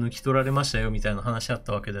情報を抜き取られましたよみたいな話あっ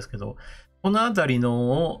たわけですけど、このあたり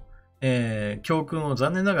の教訓を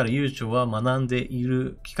残念ながら悠長は学んでい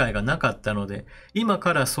る機会がなかったので、今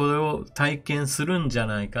からそれを体験するんじゃ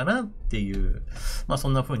ないかなっていう、そ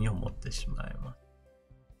んな風に思ってしまいます。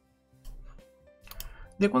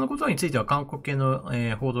で、このことについては韓国系の、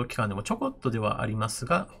報道機関でもちょこっとではあります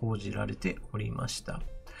が、報じられておりました。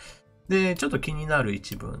で、ちょっと気になる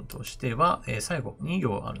一文としては、最後2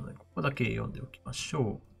行あるので、ここだけ読んでおきまし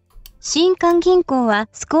ょう。新韓銀行は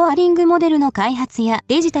スコアリングモデルの開発や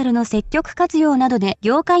デジタルの積極活用などで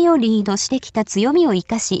業界をリードしてきた強みを生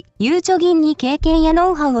かし、ゆうちょ銀に経験や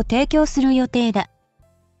ノウハウを提供する予定だ。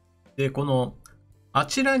で、このあ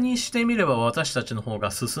ちらにしてみれば私たちの方が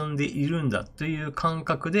進んでいるんだという感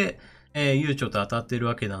覚で、ゆうちょと当たっている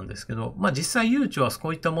わけなんですけど、実際ゆうちょはこ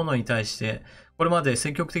ういったものに対して、これまで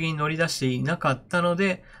積極的に乗り出していなかったの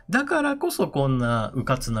で、だからこそこんな迂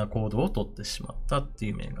闊な行動をとってしまったって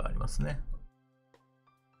いう面がありますね。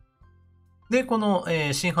で、この、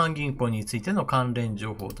新阪銀行についての関連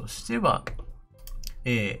情報としては、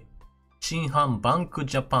新阪バンク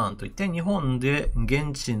ジャパンといって日本で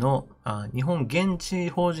日本現地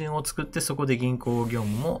法人を作ってそこで銀行業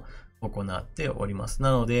務も行っております。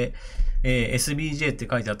なので、SBJ って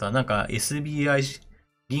書いてあったらなんか SBI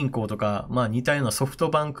銀行とか、似たようなソフト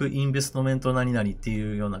バンクインベストメント何々って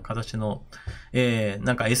いうような形の、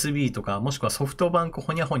なんか SB とかもしくはソフトバンク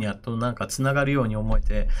ほにゃほにゃとなんかつながるように思え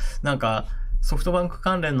て、なんかソフトバンク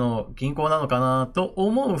関連の銀行なのかなと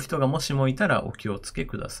思う人がもしもいたらお気をつけ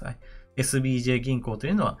ください。SBJ 銀行と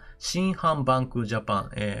いうのは新阪バンクジャパ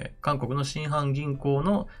ン、韓国の新阪銀行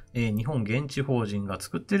の、日本現地法人が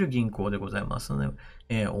作っている銀行でございますの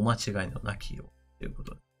で、お間違いのなきようというこ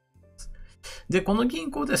とです。で、この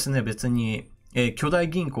銀行ですね、別に、巨大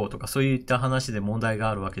銀行とかそういった話で問題が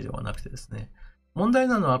あるわけではなくてですね、問題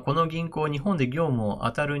なのはこの銀行、日本で業務を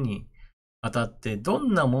当たるにあたってど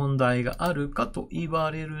んな問題があるかと言わ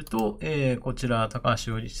れると、こちら高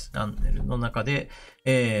橋洋一チャンネルの中で、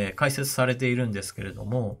解説されているんですけれど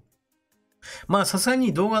も、さすが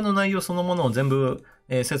に動画の内容そのものを全部、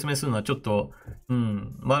説明するのはちょっと、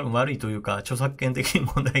悪いというか著作権的に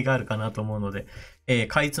問題があるかなと思うので、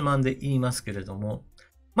かいつまんで言いますけれども、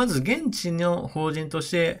まず現地の法人とし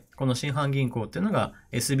てこの新阪銀行っていうのが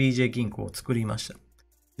SBJ 銀行を作りました。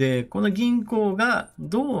で、この銀行が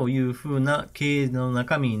どういうふうな経営の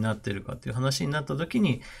中身になっているかという話になったとき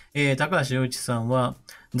に、高橋洋一さんは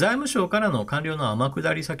財務省からの官僚の天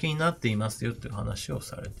下り先になっていますよという話を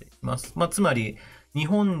されています。つまり、日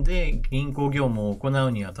本で銀行業務を行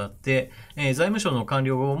うにあたって、財務省の官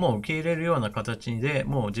僚をもう受け入れるような形で、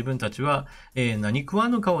もう自分たちは、何食わ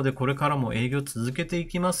ぬ顔でこれからも営業続けてい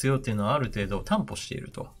きますよっていうのはある程度担保している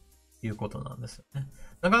と。いうことなんですよね。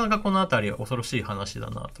なかなかこのあたりは恐ろしい話だ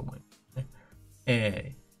なと思います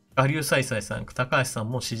ね。我流再々さん、高橋さん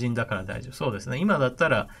も詩人だから大丈夫。そうですね。今だった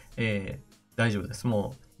ら、大丈夫です。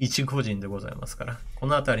もう一個人でございますから、こ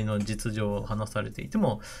のあたりの実情を話されていて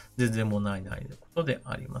も全然問題ないことで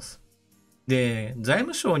あります。で、財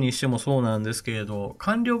務省にしてもそうなんですけれど、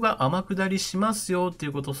官僚が天下りしますよってい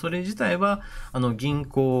うこと、それ自体は、銀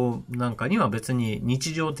行なんかには別に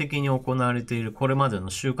日常的に行われているこれまでの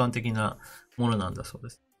習慣的なものなんだそうで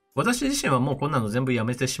す。私自身はもうこんなの全部や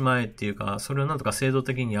めてしまえっていうか、それをなんとか制度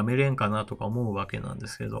的にやめれんかなとか思うわけなんで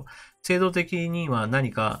すけど、制度的には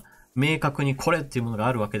何か明確にこれっていうものが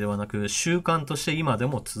あるわけではなく、習慣として今で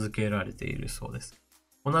も続けられているそうです。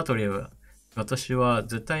このあたりは私は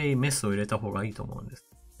絶対メスを入れた方がいいと思うんです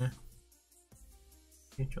ね。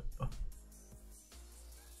ちょっと。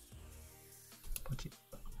ポチッと。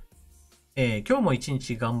今日も一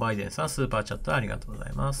日頑張りでさん、スーパーチャットありがとうござ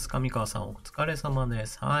います。上川さんお疲れ様で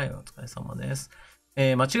す。はい、お疲れ様です。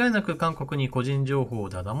間違いなく韓国に個人情報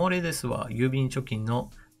ダダ漏れですわ。郵便貯金の、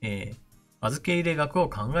預け入れ額を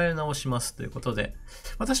考え直しますということで、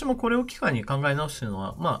私もこれを機会に考え直すの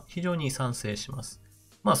は、非常に賛成します。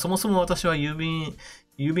そもそも私は郵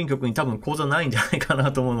便局に多分口座ないんじゃないか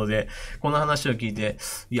なと思うので、この話を聞いて、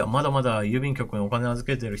いや、まだまだ郵便局にお金預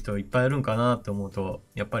けてる人いっぱいいるんかなと思うと、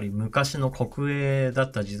やっぱり昔の国営だ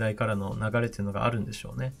った時代からの流れっていうのがあるんでし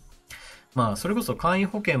ょうね。それこそ簡易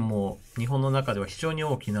保険も日本の中では非常に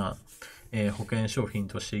大きな、保険商品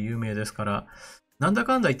として有名ですから、なんだ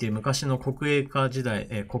かんだ言って昔の国営時代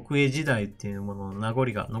っていうものの名残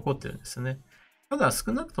が残ってるんですね。ただ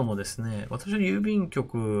少なくともですね、私は郵便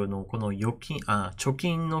局のこの貯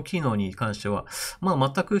金の機能に関しては、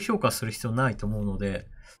全く評価する必要ないと思うので、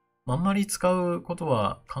あんまり使うこと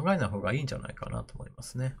は考えない方がいいんじゃないかなと思いま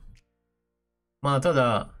すね。た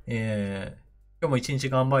だ、今日も一日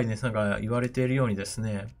頑張りですが言われているようにです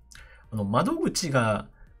ね、窓口が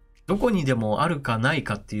どこにでもあるかない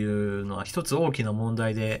かっていうのは一つ大きな問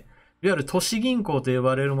題で、いわゆる都市銀行と呼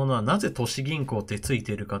ばれるものはなぜ都市銀行ってつい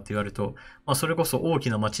ているかって言われると、それこそ大き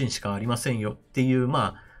な町にしかありませんよっていう、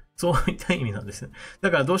そういった意味なんですね。だ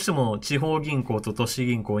からどうしても地方銀行と都市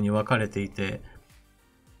銀行に分かれていて、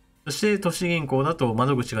そして都市銀行だと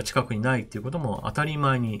窓口が近くにないっていうことも当たり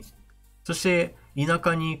前に、そして田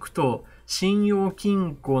舎に行くと信用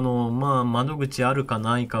金庫の窓口あるか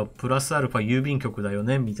ないかプラスアルファ郵便局だよ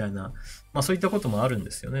ねみたいな、そういったこともあるんで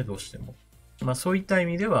すよね、どうしても。そういった意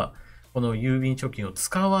味ではこの郵便貯金を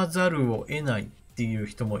使わざるを得ないっていう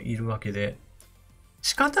人もいるわけで、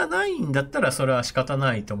仕方ないんだったらそれは仕方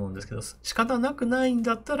ないと思うんですけど、仕方なくないん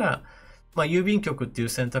だったら、郵便局っていう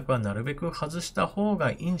選択はなるべく外した方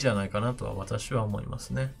がいいんじゃないかなとは私は思います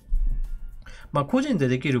ね。個人で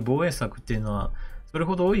できる防衛策っていうのはそれ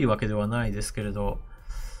ほど多いわけではないですけれど、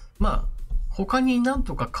他になん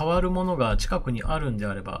とか変わるものが近くにあるんで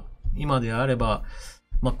あれば、今であれば、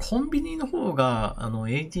コンビニの方が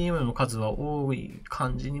ATM の数は多い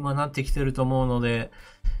感じにはなってきてると思うので、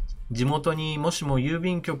地元にもしも郵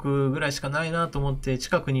便局ぐらいしかないなと思って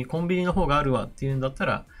近くにコンビニの方があるわっていうんだった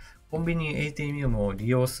ら、コンビニ ATM を利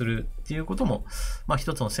用するっていうことも、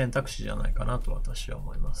一つの選択肢じゃないかなと私は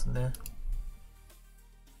思いますね。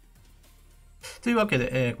というわけ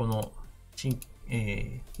で、この、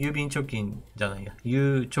郵便貯金じゃないや、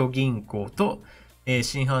ゆうちょ銀行と、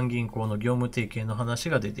新阪銀行の業務提携の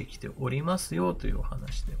話が出てきておりますよというお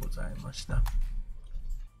話でございました。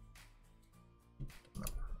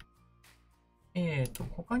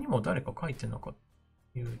他にも誰か書いてなかっ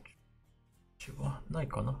た YouTube はない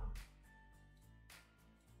かな。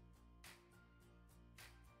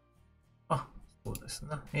そうです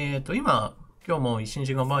ね。今日も一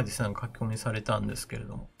日が前で書き込みされたんですけれ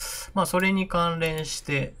ども、それに関連し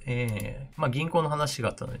て、銀行の話が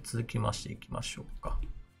あったので続きましていきましょうか。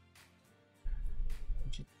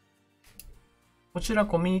こちら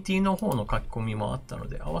コミュニティの方の書き込みもあったの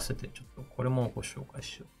で、合わせてちょっとこれもご紹介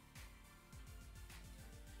しよ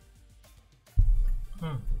う。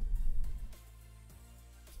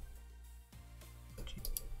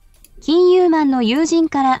金融マンの友人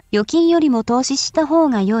から預金よりも投資した方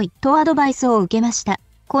が良いとアドバイスを受けました。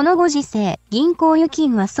このご時世、銀行預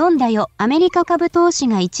金は損だよ。アメリカ株投資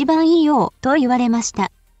が一番いいよと言われまし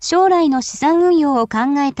た。将来の資産運用を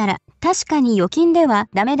考えたら、確かに預金では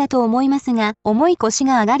ダメだと思いますが、重い腰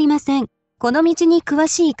が上がりません。この道に詳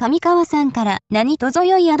しい上川さんから何卒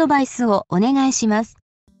良いアドバイスをお願いします。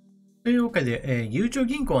というわけで、ゆうちょ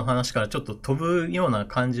銀行の話からちょっと飛ぶような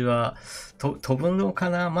感じは、飛ぶのか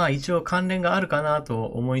な？一応関連があるかなと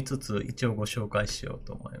思いつつ、一応ご紹介しよう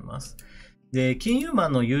と思います。で、金融マ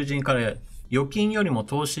ンの友人から預金よりも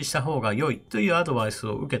投資した方が良いというアドバイス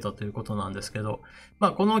を受けたということなんですけど、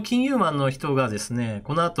この金融マンの人がですね、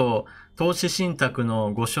この後、投資信託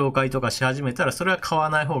のご紹介とかし始めたら、それは買わ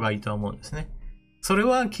ない方がいいとは思うんですね。それ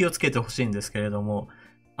は気をつけてほしいんですけれども、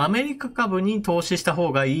アメリカ株に投資した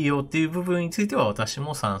方がいいよっていう部分については私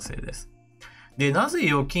も賛成です。で、なぜ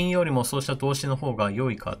預金よりもそうした投資の方が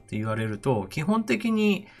良いかって言われると、基本的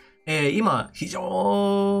に、今非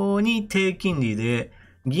常に低金利で、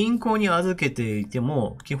銀行に預けていて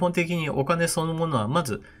も、基本的にお金そのものはま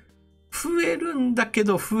ず増えるんだけ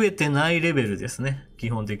ど増えてないレベルですね。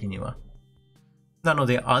基本的には。なの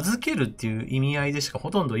で、預けるっていう意味合いでしか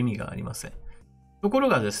ほとんど意味がありません。ところ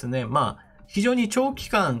がですね、非常に長期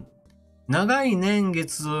間、長い年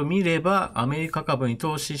月を見れば、アメリカ株に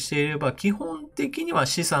投資していれば、基本的には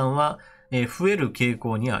資産は増える傾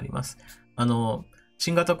向にあります。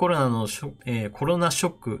新型コロナのコロナショ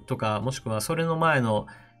ックとか、もしくはそれの前の、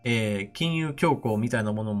金融恐慌みたい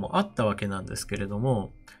なものもあったわけなんですけれど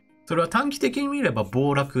も、それは短期的に見れば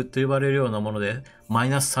暴落と呼ばれるようなもので、マイ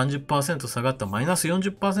ナス 30% 下がった、マイナス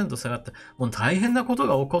 40% 下がった、もう大変なこと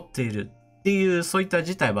が起こっているっていう、そういった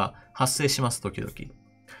事態は発生します、時々。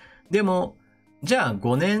でも、じゃあ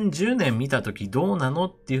5年、10年見たときどうなの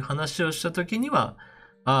っていう話をしたときには、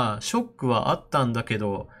ショックはあったんだけ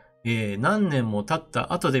ど、何年も経っ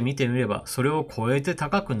た後で見てみれば、それを超えて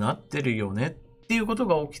高くなってるよねっていうこと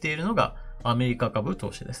が起きているのがアメリカ株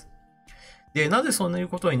投資です。で、なぜそんな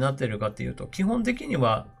ことになっているかっていうと、基本的に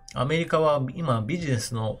はアメリカは今ビジネ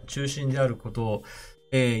スの中心であることを、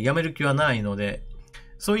やめる気はないので、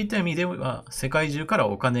そういった意味では世界中から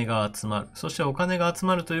お金が集まる。そしてお金が集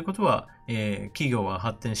まるということは、企業が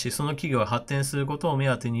発展し、その企業が発展することを目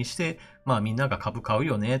当てにして、みんなが株買う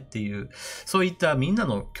よねっていう、そういったみんな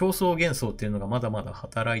の競争幻想っていうのがまだまだ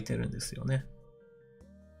働いてるんですよね。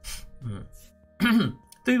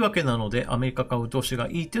というわけなので、アメリカ株投資が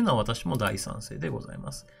いいっていうのは私も大賛成でござい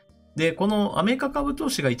ます。で、このアメリカ株投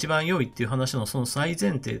資が一番良いっていう話のその最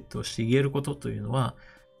前提として言えることというのは、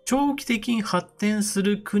長期的に発展す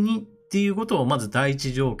る国っていうことをまず第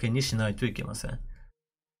一条件にしないといけません。よ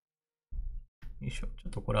いしょ。ちょ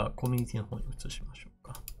っとこれはコミュニティの方に移しましょう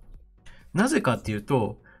か。なぜかっていう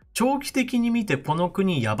と、長期的に見てこの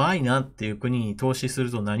国やばいなっていう国に投資する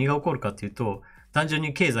と何が起こるかっていうと、単純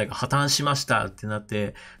に経済が破綻しましたってなっ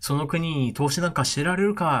て、その国に投資なんかしてられ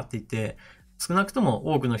るかって言って、少なくと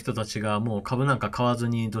も多くの人たちがもう株なんか買わず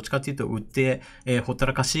に、どっちかっていうと売って、ほった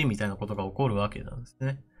らかしみたいなことが起こるわけなんです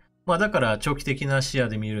ね。だから長期的な視野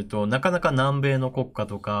で見ると、なかなか南米の国家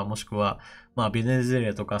とか、もしくは、ベネズエ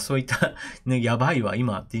ラとか、そういったね、やばいわ、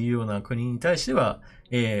今っていうような国に対しては、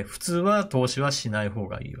普通は投資はしない方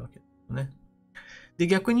がいいわけですね。で、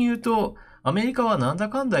逆に言うと、アメリカはなんだ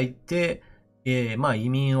かんだ言って、移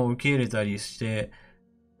民を受け入れたりして、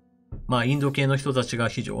インド系の人たちが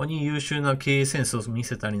非常に優秀な経営センスを見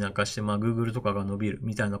せたりなんかして、Google とかが伸びる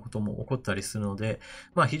みたいなことも起こったりするので、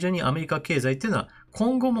非常にアメリカ経済っていうのは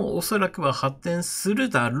今後もおそらくは発展する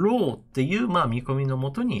だろうっていう、見込みの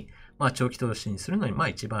もとに、長期投資にするの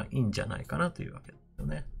に、一番いいんじゃないかなというわけですよ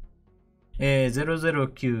ね。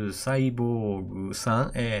009サイボーグさ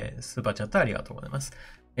ん、スーパーチャットありがとうございます。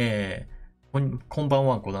こんばん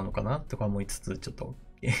はんこなのかなとか思いつつ、ちょっと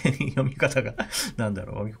読み方がよ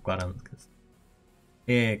くわからんですけ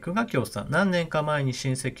ど。久我京さん、何年か前に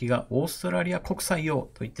親戚がオーストラリア国債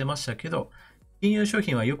をと言ってましたけど、金融商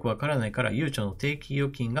品はよくわからないから、ゆうちょの定期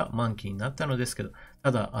預金が満期になったのですけど、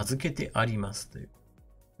ただ預けてありますという。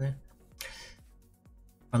ね。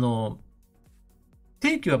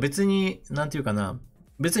定期は別に、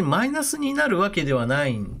別にマイナスになるわけではな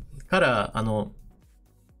いから、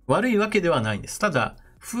悪いわけではないんです。ただ、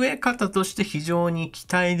増え方として非常に期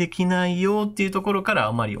待できないよっていうところから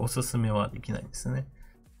あまりおすすめはできないんですね。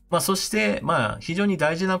そして、非常に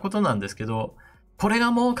大事なことなんですけど、これが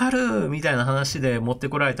儲かるみたいな話で持って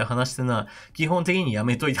こられた話っていうのは、基本的にや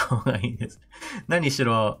めといた方がいいです。何し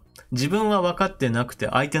ろ、自分は分かってなくて、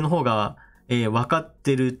相手の方が、分かっ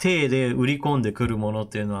てる体で売り込んでくるものっ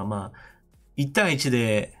ていうのは、1対1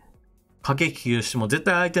で駆け引きしても絶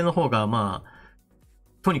対相手の方が、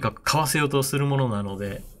とにかく買わせようとするものなの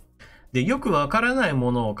で、よくわからない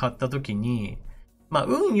ものを買ったときに、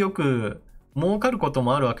運よく儲かること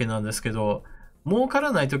もあるわけなんですけど、儲か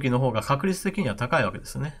らないときの方が確率的には高いわけで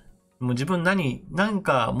すね。もう自分なん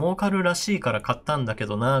か儲かるらしいから買ったんだけ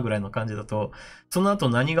どな、ぐらいの感じだと、その後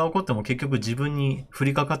何が起こっても結局自分に降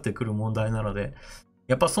りかかってくる問題なので、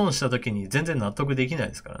やっぱ損したときに全然納得できない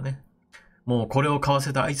ですからね。もうこれを買わ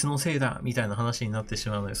せたあいつのせいだみたいな話になってし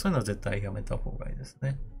まうので、そういうのは絶対やめた方がいいです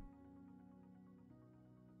ね。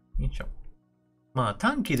よいしょ。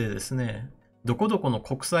短期でですね、どこどこの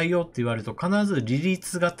国債よって言われると必ず利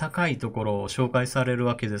率が高いところを紹介される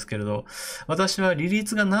わけですけれど、私は利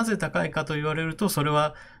率がなぜ高いかと言われると、それ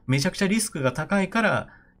はめちゃくちゃリスクが高いから、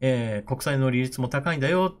国債の利率も高いんだ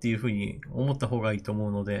よっていうふうに思った方がいいと思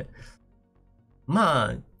うので、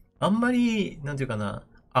まあ、あんまり、なんていうかな、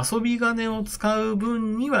遊び金を使う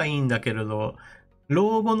分にはいいんだけれど、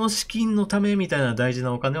老後の資金のためみたいな大事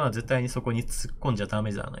なお金は絶対にそこに突っ込んじゃダ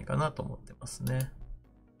メじゃないかなと思ってますね。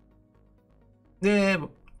で、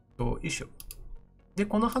よいしょ。で、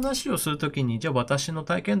この話をするときに、じゃあ私の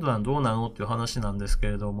体験談はどうなのっていう話なんですけ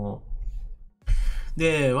れども、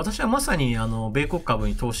で、私はまさに米国株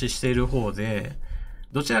に投資している方で、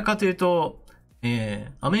どちらかというと、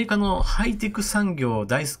アメリカのハイテク産業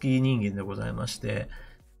大好き人間でございまして、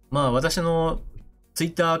まあ私のツイ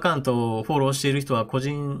ッターアカウントをフォローしている人は個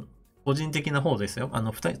人的な方ですよ。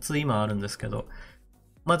2つ今あるんですけど、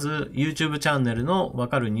まず YouTube チャンネルのわ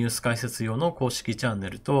かるニュース解説用の公式チャンネ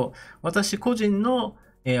ルと、私個人の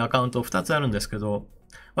アカウント2つあるんですけど、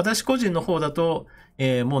私個人の方だと、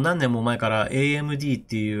もう何年も前から AMD っ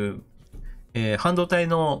ていう、半導体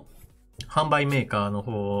の販売メーカーの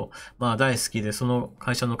方を、まあ大好きで、その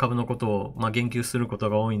会社の株のことを、まあ、言及すること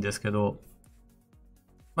が多いんですけど、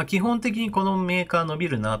まあ基本的にこのメーカー伸び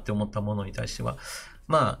るなって思ったものに対しては、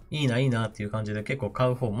まあいいなっていう感じで結構買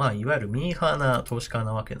う方、まあいわゆるミーハーな投資家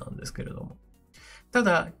なわけなんですけれども。た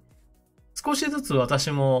だ、少しずつ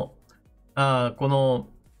私も、この、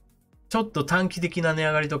ちょっと短期的な値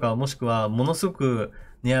上がりとか、もしくはものすごく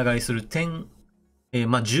値上がりする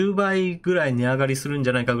まあ10倍ぐらい値上がりするんじ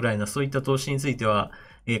ゃないかぐらいな、そういった投資については、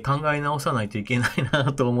考え直さないといけない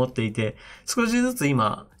なと思っていて、少しずつ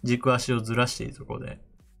今、軸足をずらしているところで。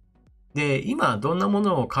で、今、どんなも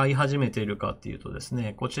のを買い始めているかっていうとです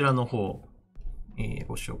ね、こちらの方、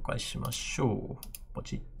ご紹介しましょう。ポ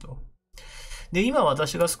チッと。で、今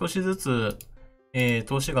私が少しずつ、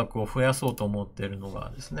投資額を増やそうと思っているの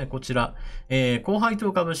がですね、こちら、高配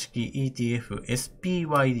当株式 ETF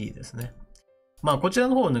SPYD ですね。まあ、こちら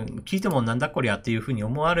の方ね、聞いてもなんだこりゃっていうふうに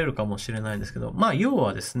思われるかもしれないんですけど、まあ、要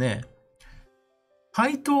はですね、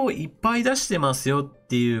配当をいっぱい出してますよっ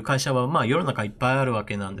ていう会社は、まあ、世の中いっぱいあるわ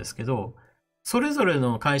けなんですけど、それぞれ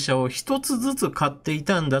の会社を一つずつ買ってい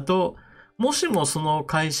たんだと、もしもその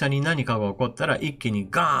会社に何かが起こったら一気に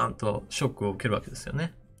ガーンとショックを受けるわけですよ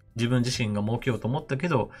ね。自分自身が儲けようと思ったけ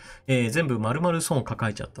ど、全部丸々損を抱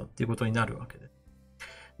えちゃったっていうことになるわけです。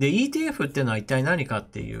で、ETF っていうのは一体何かっ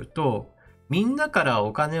ていうと、みんなから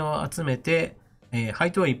お金を集めて、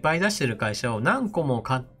配当をいっぱい出してる会社を何個も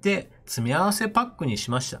買って詰め合わせパックに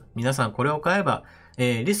しました。皆さんこれを買えば、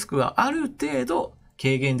リスクはある程度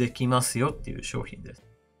軽減できますよっていう商品です。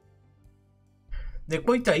で、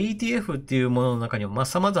こういった ETF っていうものの中には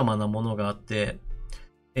様々なものがあって、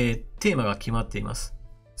テーマが決まっています。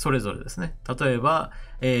それぞれですね。例えば、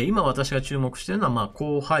今私が注目しているのは、まあ、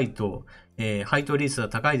高配当、配当率が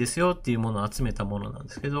高いですよっていうものを集めたものなんで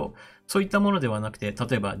すけど、そういったものではなくて、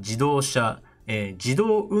例えば自動車、自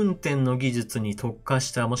動運転の技術に特化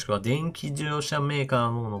した、もしくは電気自動車メーカ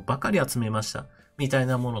ーのものばかり集めました。みたい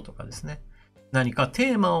なものとかですね。何か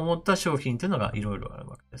テーマを持った商品っていうのがいろいろある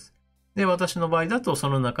わけです。で、私の場合だとそ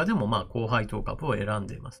の中でもまあ高配当株を選ん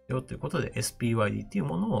でいますよということで SPYD っていう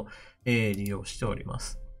ものを、利用しておりま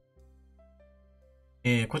す。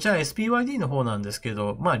こちら SPYD の方なんですけ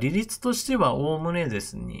ど、まあ利率としてはおおむねで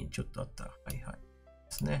すね、ちょっとあったら、で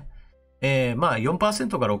すね。まあ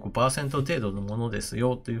 4% から 6% 程度のものです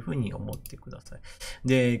よというふうに思ってください。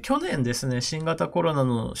で、去年ですね、新型コロナ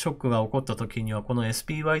のショックが起こった時には、この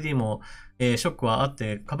SPYD も、ショックはあっ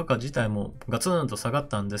て、株価自体もガツンと下がっ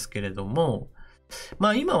たんですけれども、ま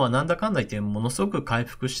あ今はなんだかんだ言ってものすごく回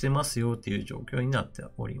復してますよという状況になって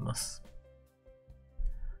おります。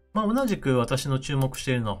まあ同じく私の注目し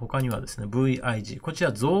ているのは他にはですね、VIG。こち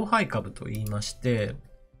ら増配株と言いまして、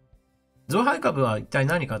増配株は一体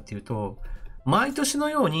何かっていうと、毎年の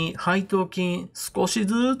ように配当金少し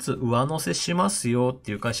ずつ上乗せしますよっ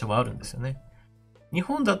ていう会社はあるんですよね。日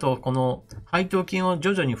本だとこの配当金を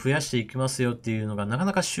徐々に増やしていきますよっていうのがなか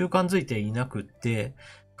なか習慣づいていなくって、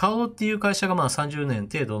花王っていう会社がまあ30年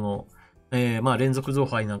程度の、まあ連続増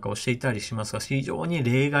配なんかをしていたりしますが、非常に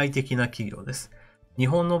例外的な企業です。日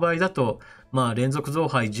本の場合だと、まあ連続増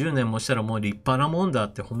配10年もしたらもう立派なもんだ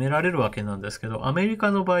って褒められるわけなんですけど、アメリ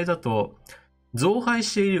カの場合だと、増配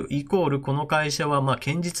しているイコールこの会社はまあ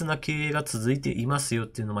堅実な経営が続いていますよっ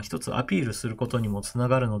ていうのを一つアピールすることにもつな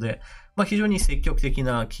がるので、まあ非常に積極的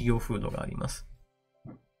な企業風土があります。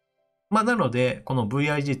まあなので、この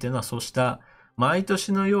VIG っていうのはそうした毎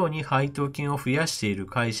年のように配当金を増やしている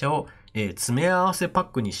会社を、詰め合わせパッ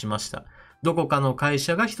クにしました。どこかの会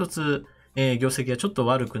社が一つ業績がちょっと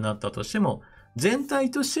悪くなったとしても、全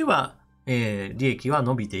体としては、利益は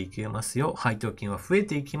伸びていきますよ。配当金は増え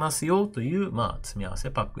ていきますよ。という、積み合わ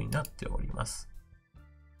せパックになっております。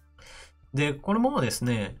で、これもです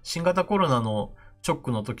ね、新型コロナのショッ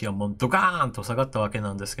クの時はもうドカーンと下がったわけ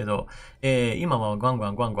なんですけど、今はガン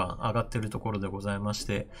ガン上がってるところでございまし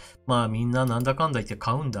て、みんななんだかんだ言って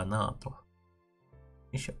買うんだなと。よ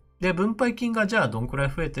いしょ。で、分配金がじゃあどんくらい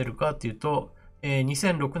増えてるかっていうと、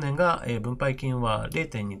2006年が、分配金は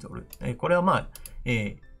 0.2 ドル。これは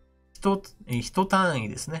一単位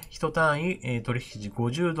ですね。一単位、取引時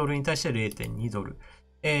50ドルに対して 0.2 ドル。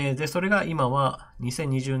で、それが今は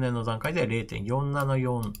2020年の段階で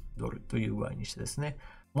 0.474 ドルという具合にしてですね。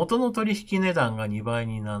元の取引値段が2倍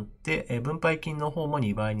になって、分配金の方も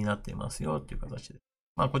2倍になっていますよという形で。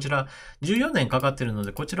こちら14年かかっているの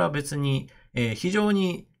で、こちらは別に、非常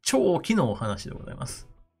に長期のお話でございます。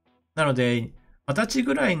なので、20歳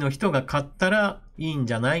ぐらいの人が買ったらいいん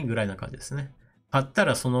じゃないぐらいな感じですね。買った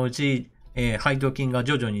らそのうち、配当金が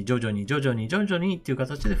徐々にっていう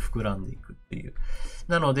形で膨らんでいくっていう。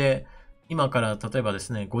なので、今から例えばで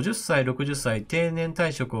すね、50歳、60歳定年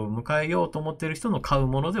退職を迎えようと思っている人の買う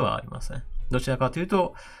ものではありません。どちらかという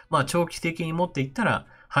と、長期的に持っていったら、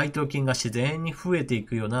配当金が自然に増えてい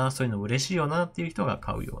くような、そういうの嬉しいよなっていう人が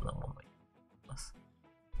買うようなものになります。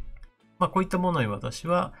こういったものに私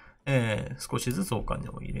は、少しずつお金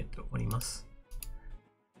を入れております。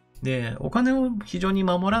で、お金を非常に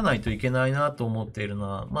守らないといけないなと思っているの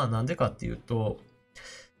は、なんでかっていうと、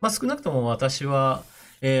少なくとも私は、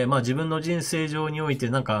自分の人生上において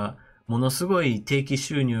ものすごい定期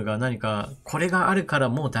収入が何か、これがあるから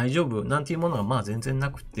もう大丈夫なんていうものが全然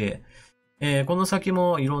なくて、この先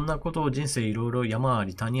もいろんなことを人生いろいろ山あ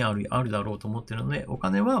り谷ありあるだろうと思っているので、お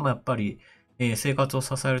金はやっぱり、生活を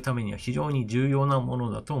支えるためには非常に重要なも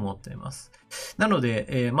のだと思っています。なの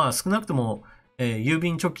で、少なくとも、郵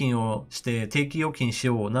便貯金をして定期預金し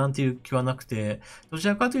ようなんていう気はなくて、どち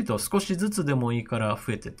らかというと少しずつでもいいから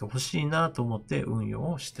増えていってほしいなと思って運用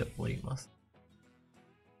をしております。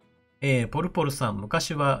ポルポルさん、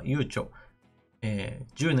昔はゆうちょ、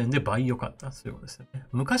10年で倍良かった。そういうことですよね。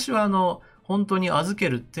昔は本当に預け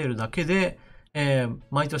てるだけで、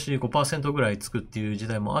毎年 5% ぐらいつくっていう時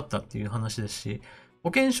代もあったっていう話ですし、保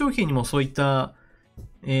険商品にもそういった、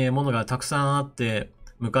ものがたくさんあって、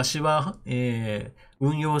昔は、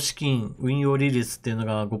運用資金、運用利率っていうの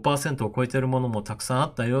が 5% を超えてるものもたくさんあ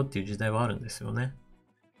ったよっていう時代はあるんですよね。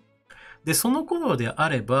で、その頃であ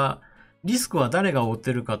れば、リスクは誰が負っ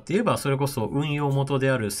てるかって言えば、それこそ運用元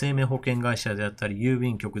である生命保険会社であったり、郵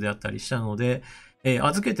便局であったりしたので、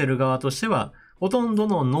預けてる側としては、ほとんど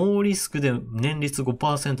のノーリスクで年率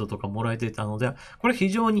 5% とかもらえていたので、これ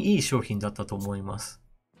非常にいい商品だったと思います。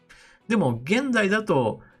でも、現代だ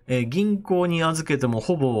と、銀行に預けても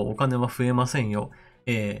ほぼお金は増えませんよ。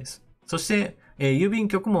そして、郵便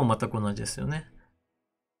局も全く同じですよね。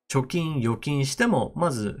貯金、預金しても、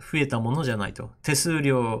まず増えたものじゃないと。手数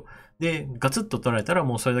料でガツッと取られたら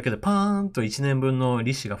もうそれだけでパーンと1年分の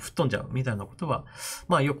利子が吹っ飛んじゃうみたいなことは、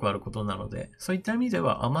よくあることなので、そういった意味で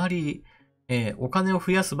はあまり、お金を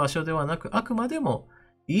増やす場所ではなく、あくまでも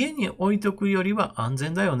家に置いとくよりは安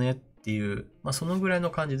全だよねっていう、そのぐらいの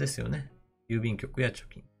感じですよね。郵便局や貯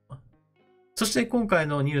金。そして今回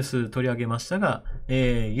のニュース取り上げましたが、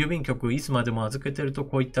郵便局いつまでも預けてると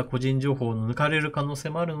こういった個人情報を抜かれる可能性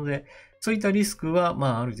もあるので、そういったリスクは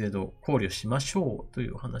ある程度考慮しましょうとい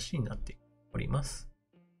う話になっております。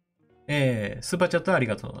スーパーチャットあり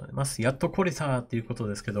がとうございます。やっと来れたっていうこと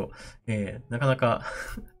ですけど、なかなか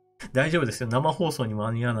大丈夫ですよ。生放送に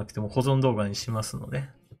間に合わなくても保存動画にしますので。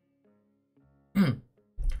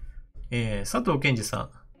佐藤健二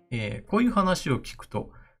さん、こういう話を聞く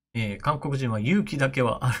と、韓国人は勇気だけ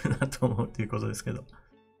はあるなと思うということですけど。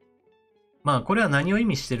これは何を意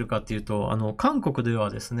味しているかっていうと、韓国では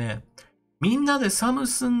ですね、みんなでサム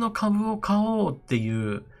スンの株を買おうってい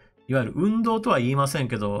う、いわゆる運動とは言いません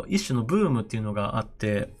けど、一種のブームっていうのがあっ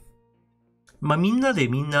て、みん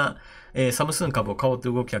な、サムスン株を買おうと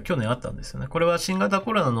いう動きは去年あったんですよね。これは新型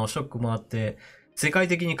コロナのショックもあって、世界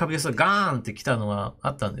的に株安がガーンって来たのはあ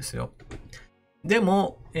ったんですよ。で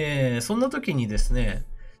も、そんな時にですね、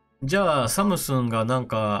じゃあ、サムスンが業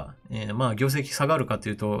績下がるかと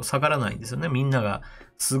いうと下がらないんですよね。みんなが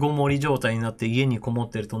巣ごもり状態になって家にこもっ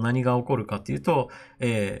てると何が起こるかというと、コ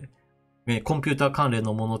ンピューター関連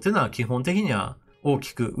のものっていうのは基本的には大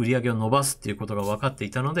きく売り上げを伸ばすっていうことが分かって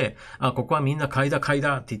いたので、ここはみんな買いだっ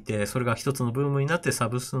て言って、それが一つのブームになってサ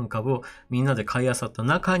ムスン株をみんなで買い漁った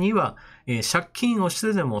中には、借金をし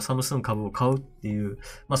てでもサムスン株を買うっていう、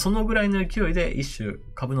そのぐらいの勢いで一種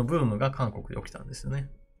株のブームが韓国で起きたんですよね。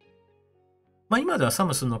まあ今ではサ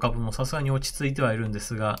ムスンの株もさすがに落ち着いてはいるんで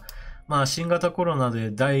すが、まあ新型コロナで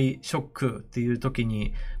大ショックっていう時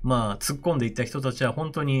に、まあ突っ込んでいった人たちは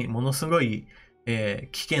本当にものすごい、危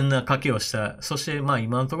険な賭けをした。そしてまあ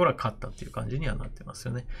今のところは勝ったっていう感じにはなってます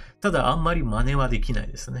よね。ただあんまり真似はできない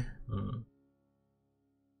ですね。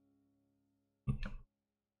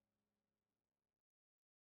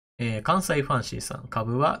関西ファンシーさん、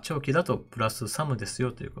株は長期だとプラスサムです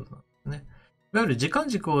よということなんですね。いわゆる時間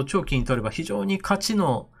軸を長期に取れば非常に勝ち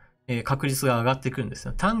の確率が上がっていくんです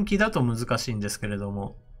よ。短期だと難しいんですけれど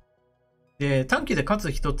も。で、短期で勝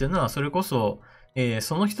つ人っていうのはそれこそ、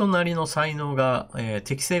その人なりの才能が、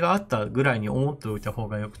適性があったぐらいに思っておいた方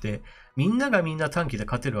がよくて、みんながみんな短期で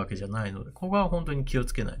勝てるわけじゃないので、ここは本当に気を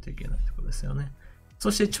つけないといけないということですよね。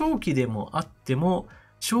そして長期でもあっても、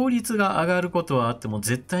勝率が上がることはあっても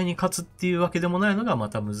絶対に勝つっていうわけでもないのがま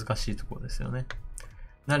た難しいところですよね。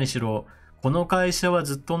何しろ、この会社は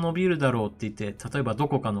ずっと伸びるだろうって言って、例えばど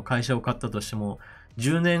こかの会社を買ったとしても、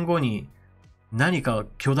10年後に何か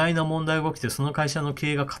巨大な問題が起きてその会社の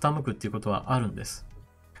経営が傾くっていうことはあるんです。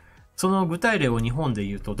その具体例を日本で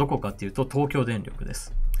言うとどこかっていうと東京電力で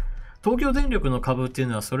す。東京電力の株っていう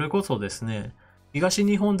のはそれこそですね、東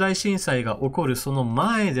日本大震災が起こるその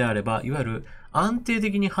前であれば、いわゆる安定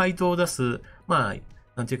的に配当を出す、まあ、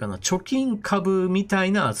なんていうかな、貯金株みた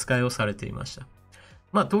いな扱いをされていました。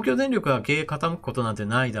まあ、東京電力が経営傾くことなんて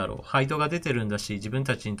ないだろう。配当が出てるんだし、自分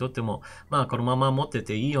たちにとっても、まあ、このまま持って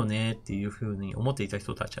ていいよねっていうふうに思っていた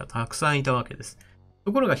人たちはたくさんいたわけです。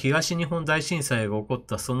ところが東日本大震災が起こっ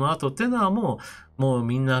たその後っていうのはもう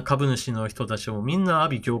みんな株主の人たちもみんな阿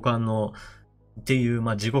鼻叫喚のっていう、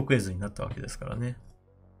まあ、地獄絵図になったわけですからね。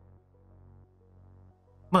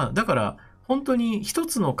まあ、だから、本当に一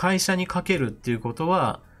つの会社にかけるっていうこと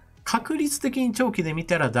は、確率的に長期で見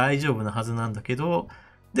たら大丈夫なはずなんだけど、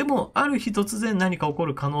でも、ある日突然何か起こ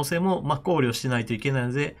る可能性も、まあ、考慮しないといけない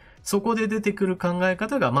ので、そこで出てくる考え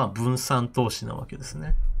方が、まあ、分散投資なわけです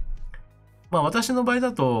ね。まあ、私の場合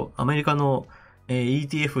だと、アメリカの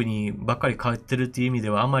ETF にばっかり買ってるっていう意味で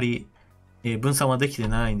は、あんまり分散はできて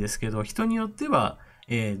ないんですけど、人によっては、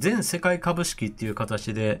全世界株式っていう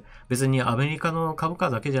形で、別にアメリカの株価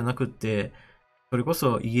だけじゃなくって、それこ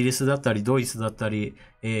そイギリスだったり、ドイツだったり、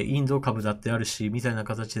インド株だってあるし、みたいな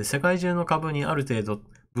形で世界中の株にある程度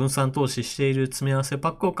分散投資している詰め合わせパ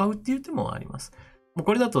ックを買うっていう手もあります。もう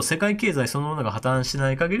これだと世界経済そのものが破綻し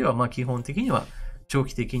ない限りは、まあ基本的には長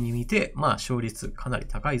期的に見て、まあ勝率かなり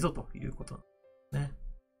高いぞということね。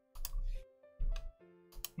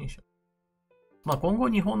よいしょ。まあ今後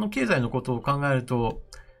日本の経済のことを考えると、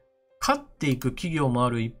勝っていく企業もあ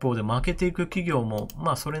る一方で負けていく企業も、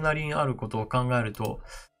まあそれなりにあることを考えると、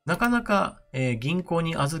なかなか、銀行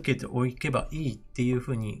に預けておけばいいっていう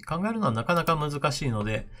ふうに考えるのはなかなか難しいの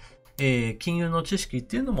で、金融の知識っ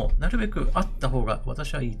ていうのもなるべくあった方が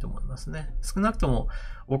私はいいと思いますね。少なくとも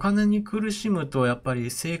お金に苦しむとやっぱり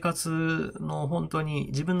生活の本当に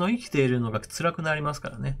自分の生きているのが辛くなりますか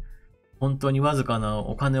らね。本当にわずかな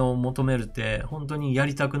お金を求めるって本当にや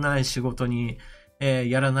りたくない仕事に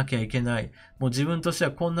やらなきゃいけない。もう自分として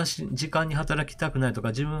はこんな時間に働きたくないとか、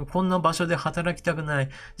自分こんな場所で働きたくない。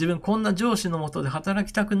自分こんな上司の下で働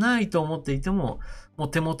きたくないと思っていても、も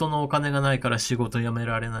う手元のお金がないから仕事辞め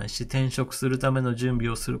られないし、転職するための準備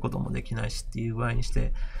をすることもできないしっていう場合にし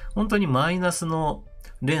て、本当にマイナスの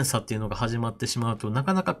連鎖っていうのが始まってしまうと、な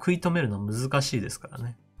かなか食い止めるのは難しいですから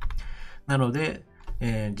ね。なので、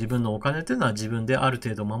自分のお金っていうのは自分である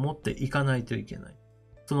程度守っていかないといけない。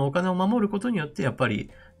そのお金を守ることによって、やっぱり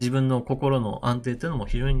自分の心の安定というのも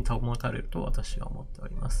非常に保たれると私は思ってお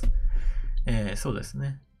ります。そうです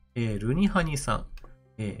ね。ルニハニさん、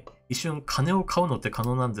一瞬金を買うのって可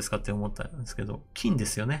能なんですかって思ったんですけど、金で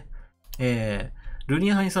すよね。ル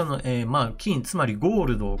ニハニさんの、まあ金、つまりゴー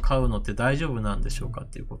ルドを買うのって大丈夫なんでしょうかっ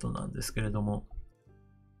ていうことなんですけれども、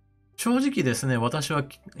正直ですね、私は、ゴ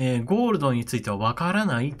ールドについてはわから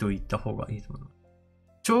ないと言った方がいいと思います。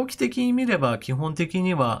長期的に見れば基本的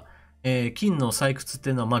には、金の採掘って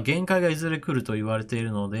いうのは、まあ、限界がいずれ来ると言われてい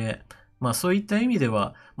るので、まあ、そういった意味で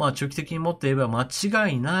は、まあ、長期的に持っていれば間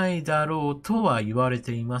違いないだろうとは言われ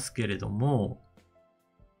ていますけれども、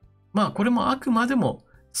まあ、これもあくまでも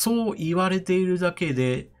そう言われているだけ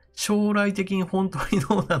で、将来的に本当に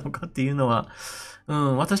どうなのかっていうのは、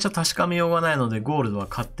私は確かめようがないので、ゴールドは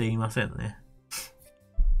買っていませんね。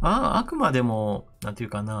あくまでも、なんていう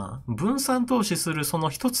かな、分散投資するその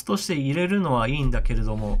一つとして入れるのはいいんだけれ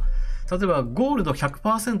ども、例えばゴールド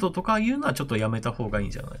 100% とかいうのはちょっとやめた方がいい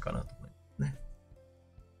んじゃないかなと思いますね。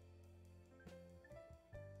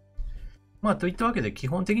まあ、といったわけで基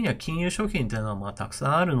本的には金融商品というのはまあたくさ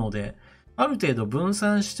んあるので、ある程度分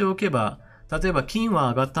散しておけば、例えば金は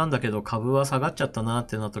上がったんだけど株は下がっちゃったなっ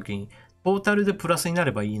てなった時に、トータルでプラスにな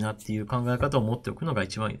ればいいなっていう考え方を持っておくのが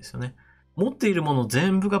一番いいですよね。持っているもの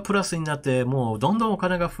全部がプラスになって、もうどんどんお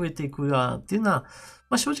金が増えていくわっていうのは、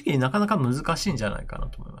正直なかなか難しいんじゃないかな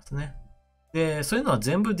と思いますね。で、そういうのは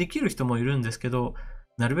全部できる人もいるんですけど、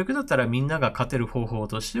なるべくだったらみんなが勝てる方法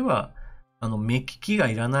としては、目利きが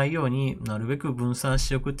いらないようになるべく分散し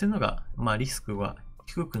ておくっていうのが、リスクが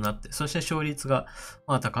低くなって、そして勝率が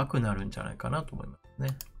高くなるんじゃないかなと思います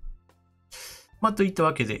ね。といった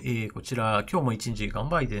わけで、こちら、今日も一日頑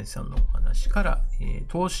張りでんさんのお話から、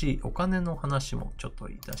投資、お金の話もちょっと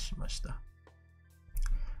いたしました。よ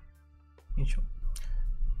いしょ。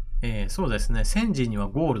そうですね。戦時には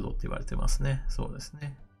ゴールドって言われてますね。そうです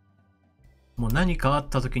ね。もう何かあっ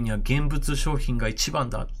た時には現物商品が一番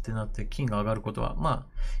だってなって金が上がることは、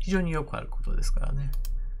非常によくあることですからね。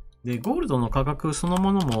で、ゴールドの価格その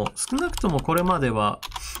ものも少なくともこれまでは、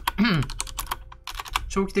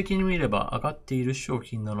長期的に見れば上がっている商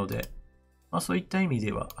品なので、そういった意味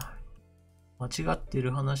では間違ってい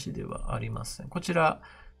る話ではありません。こちら、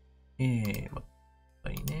金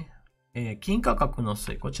価格の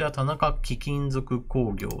推移、こちら田中貴金属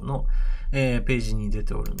工業の、ページに出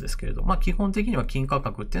ておるんですけれど、基本的には金価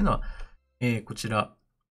格っていうのは、こちら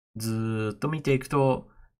ずーっと見ていくと、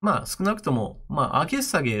少なくとも、上げ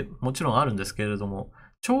下げもちろんあるんですけれども、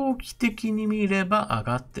長期的に見れば上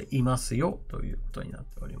がっていますよということになっ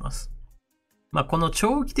ております。この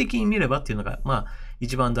長期的に見ればっていうのが、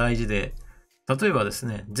一番大事で、例えばです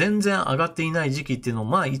ね、全然上がっていない時期っていうの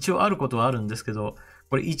も、一応あることはあるんですけど、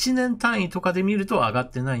これ1年単位とかで見ると上がっ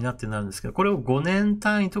てないなってなるんですけど、これを5年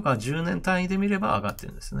単位とか10年単位で見れば上がって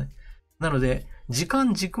るんですね。なので、時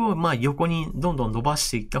間軸を横にどんどん伸ば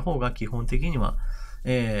していった方が基本的には、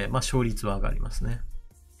勝率は上がりますね。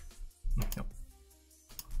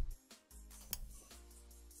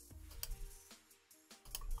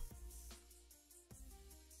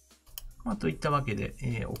といったわけ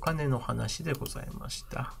で、お金の話でございまし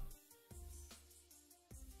た。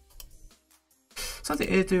さ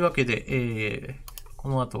て、というわけで、こ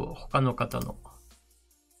の後他の方の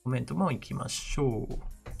コメントも行きましょう。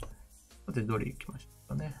さて、どれ行きましょう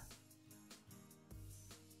かね。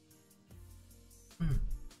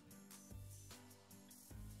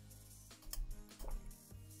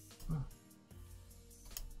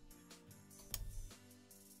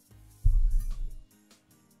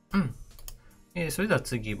それでは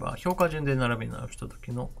次は評価順で並び直した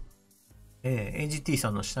時の、AGT さ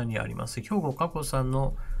んの下にあります兵庫加古さん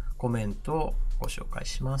のコメントをご紹介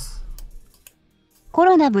します。コ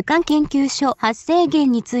ロナ武漢研究所発生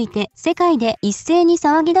源について世界で一斉に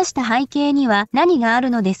騒ぎ出した背景には何がある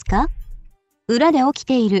のですか？裏で起き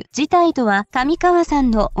ている事態とは上川さ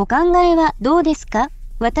んのお考えはどうですか？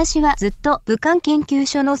私はずっと武漢研究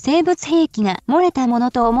所の生物兵器が漏れたも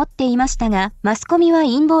のと思っていましたが、マスコミは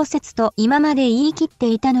陰謀説と今まで言い切って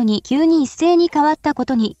いたのに急に一斉に変わったこ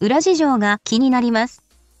とに裏事情が気になります。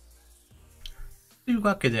という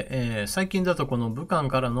わけで、最近だとこの武漢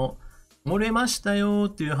からの漏れましたよ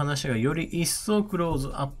っていう話がより一層クロー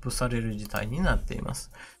ズアップされる事態になっていま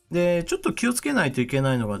す。で、ちょっと気をつけないといけ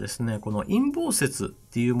ないのがですね、この陰謀説っ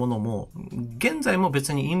ていうものも、現在も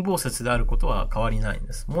別に陰謀説であることは変わりないん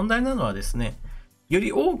です。問題なのはですね、よ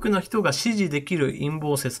り多くの人が支持できる陰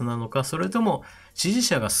謀説なのか、それとも支持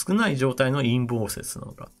者が少ない状態の陰謀説な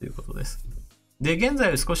のかということです。で、現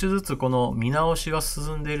在少しずつこの見直しが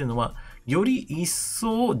進んでいるのは、より一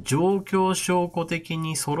層状況証拠的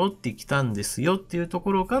に揃ってきたんですよっていうと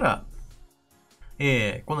ころから、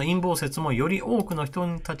この陰謀説もより多くの人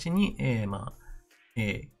たちに、な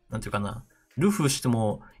んていうかな、流布して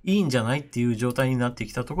もいいんじゃないっていう状態になって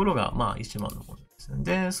きたところが、一番のものですね。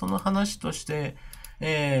で、その話として、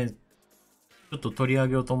ちょっと取り上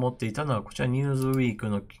げようと思っていたのは、こちらニューズウィーク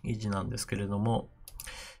の記事なんですけれども、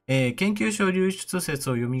研究所流出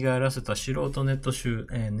説を蘇らせた素人ネットネ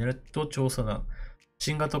ット調査団、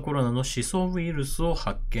新型コロナの思想ウイルスを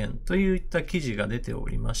発見といった記事が出てお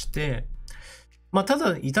りまして、た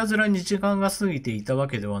だ、いたずらに時間が過ぎていたわ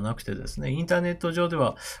けではなくてですね、インターネット上で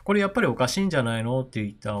は、これやっぱりおかしいんじゃないのって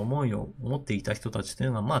いった思いを持っていた人たちとい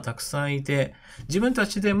うのが、たくさんいて、自分た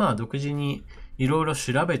ちで独自にいろいろ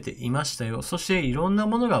調べていましたよ。そしていろんな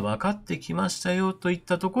ものが分かってきましたよといっ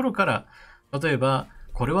たところから、例えば、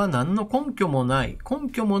これは何の根拠もない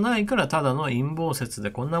からただの陰謀説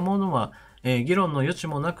で、こんなものは、議論の余地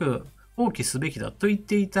もなく、放棄すべきだと言っ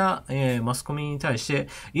ていた、マスコミに対して、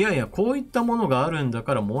いやいや、こういったものがあるんだ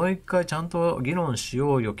からもう一回ちゃんと議論し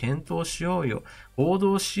ようよ、検討しようよ、報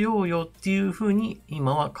道しようよっていうふうに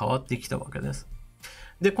今は変わってきたわけです。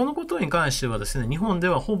で、このことに関してはですね、日本で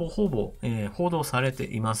はほぼ報道されて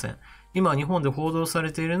いません。今、日本で報道さ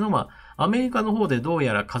れているのは、アメリカの方でどう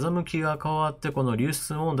やら風向きが変わって、この流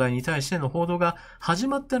出問題に対しての報道が始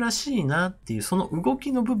まったらしいなっていう、その動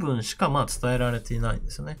きの部分しか伝えられていないん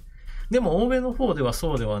ですよね。でも、欧米の方では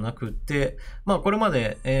そうではなくって、これま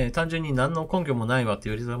で、単純に何の根拠もないわって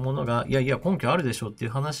言われたものが、いやいや、根拠あるでしょってい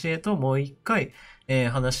う話へと、もう一回、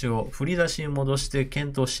話を振り出しに戻して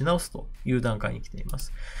検討し直すという段階に来ていま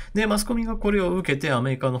す。で、マスコミがこれを受けてア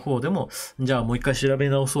メリカの方でも、じゃあもう一回調べ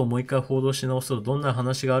直そう、もう一回報道し直そう、どんな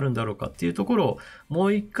話があるんだろうかっていうところを、も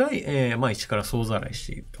う一回、一から総ざらいし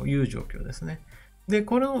ているという状況ですね。で、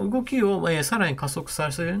この動きを、さらに加速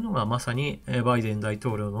させるのがまさに、バイデン大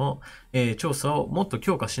統領の、調査をもっと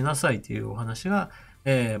強化しなさいというお話が、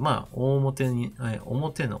表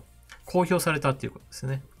の公表されたっていうことです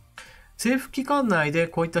ね。政府機関内で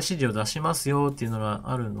こういった指示を出しますよっていうのが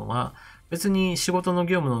あるのは、別に仕事の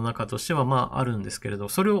業務の中としてはあるんですけれど、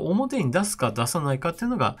それを表に出すか出さないかってい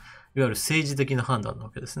うのが、いわゆる政治的な判断な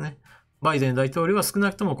わけですね。バイデン大統領は少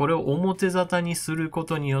なくともこれを表沙汰にするこ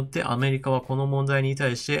とによってアメリカはこの問題に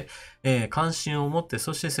対して、関心を持って、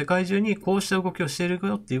そして世界中にこうした動きをしている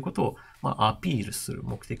よっていうことを、アピールする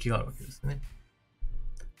目的があるわけですね。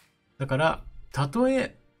だから、たと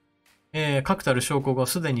え確たる証拠が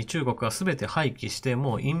すでに中国が全て廃棄して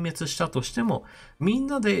もう隠滅したとしても、みん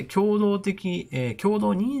なで共同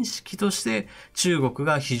認識として中国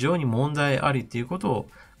が非常に問題ありということを、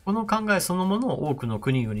この考えそのものを多くの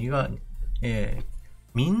国々が、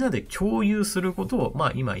みんなで共有すること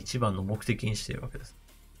を、今一番の目的にしているわけです。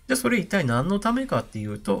じゃあそれ一体何のためかってい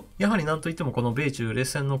うと、やはり何といってもこの米中冷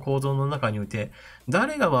戦の構造の中において、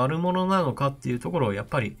誰が悪者なのかっていうところをやっ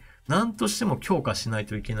ぱり何としても強化しない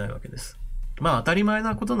といけないわけです。当たり前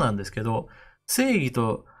なことなんですけど、正義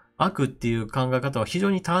と悪っていう考え方は非常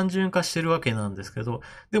に単純化してるわけなんですけど、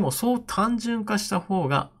でもそう単純化した方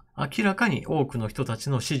が明らかに多くの人たち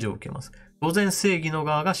の支持を受けます。当然正義の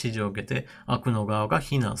側が支持を受けて、悪の側が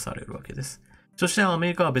非難されるわけです。そしてアメ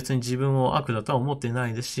リカは別に自分を悪だとは思っていな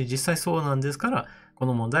いですし、実際そうなんですから、こ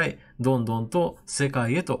の問題、どんどんと世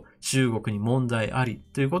界へと中国に問題あり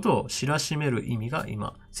ということを知らしめる意味が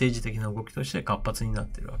今、政治的な動きとして活発になっ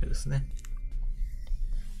ているわけですね。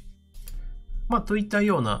といった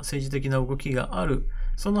ような政治的な動きがある、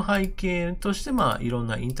その背景として、いろん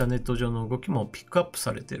なインターネット上の動きもピックアップ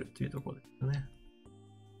されているというところですね。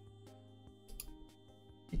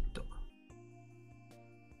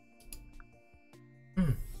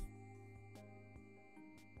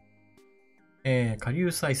下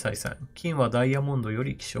流さん。金はダイヤモンドよ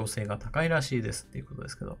り希少性が高いらしいですっていうことで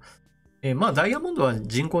すけど。ダイヤモンドは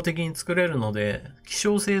人工的に作れるので、希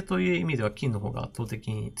少性という意味では金の方が圧倒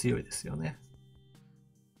的に強いですよね。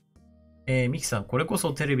ミキさん、これこ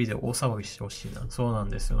そテレビで大騒ぎしてほしいな。そうなん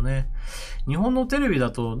ですよね。日本のテレビ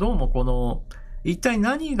だとどうも一体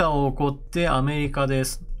何が起こってアメリカで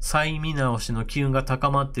再見直しの機運が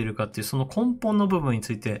高まっているかっていうその根本の部分に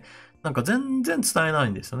ついて全然伝えな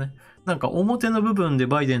いんですよね。表の部分で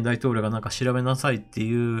バイデン大統領が調べなさいって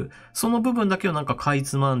いう、その部分だけをかい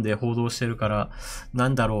つまんで報道してるから、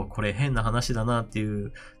これ変な話だなってい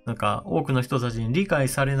う、多くの人たちに理解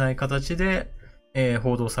されない形で、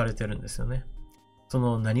報道されてるんですよね。そ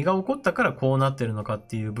の何が起こったからこうなってるのかっ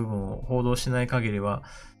ていう部分を報道しない限りは、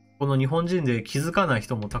この日本人で気づかない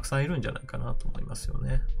人もたくさんいるんじゃないかなと思いますよ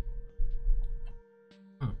ね。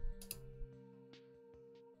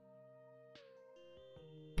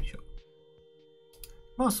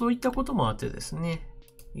そういったこともあってですね。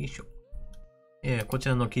よいしょ。こち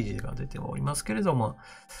らの記事が出ておりますけれども、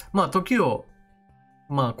時を、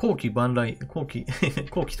後期到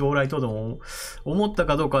来とでも思った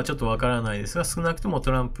かどうかはちょっとわからないですが、少なくとも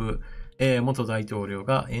トランプ、元大統領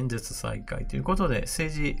が演説再開ということで、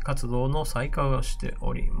政治活動の再開をして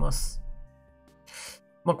おります。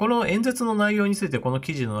この演説の内容についてこの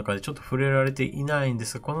記事の中でちょっと触れられていないんで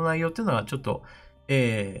すが、この内容っていうのはちょっと、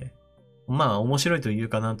面白いという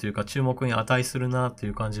かなんというか注目に値するなとい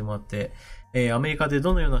う感じもあって、アメリカで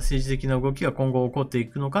どのような政治的な動きが今後起こってい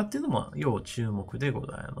くのかっていうのも要注目でご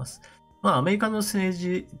ざいます。アメリカの政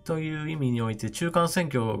治という意味において中間選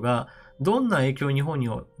挙がどんな影響を日本に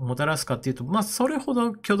もたらすかっていうと、それほ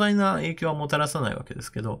ど巨大な影響はもたらさないわけで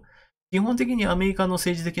すけど、基本的にアメリカの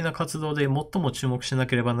政治的な活動で最も注目しな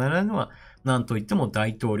ければならないのは何といっても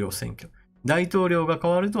大統領選挙。大統領が変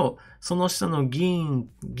わると、その下の議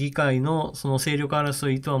会のその勢力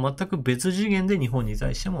争いとは全く別次元で日本に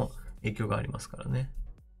対しても影響がありますからね。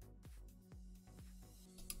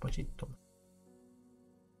ポチッと。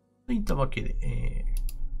といったわけで、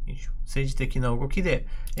政治的な動きで、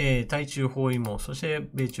対中包囲網、そして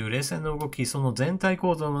米中冷戦の動き、その全体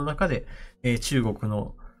構造の中で、中国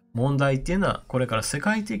の問題っていうのは、これから世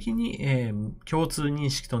界的に、共通認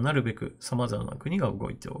識となるべく、様々な国が動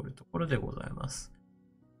いておるところでございます。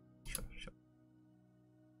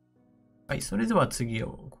はい、それでは次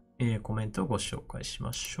を、コメントをご紹介し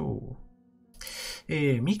ましょ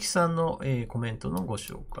う。ミキさんの、コメントのご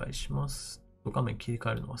紹介します。画面切り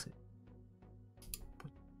替えるの忘れ。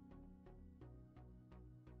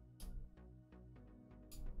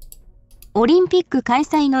オリンピック開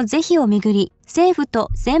催の是非をめぐり、政府と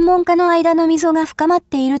専門家の間の溝が深まっ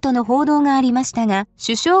ているとの報道がありましたが、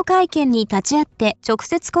首相会見に立ち会って直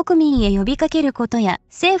接国民へ呼びかけることや、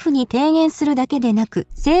政府に提言するだけでなく、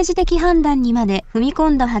政治的判断にまで踏み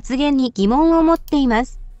込んだ発言に疑問を持っていま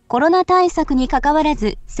す。コロナ対策に関わら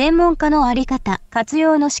ず、専門家のあり方、活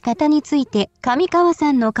用の仕方について、上川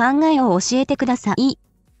さんの考えを教えてください。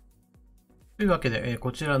というわけで、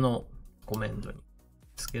こちらのコメントに。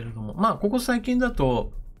ですけれども、ここ最近だ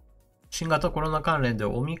と、新型コロナ関連で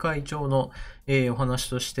尾身会長の、お話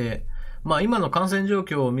として、今の感染状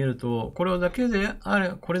況を見ると、これだけ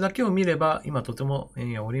を見れば、今とても、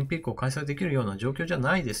オリンピックを開催できるような状況じゃ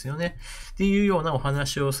ないですよね。っていうようなお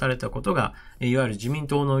話をされたことが、いわゆる自民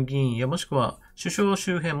党の議員やもしくは首相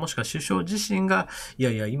周辺もしくは首相自身が、い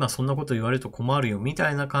やいや、今そんなこと言われると困るよみ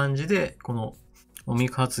たいな感じで、この尾身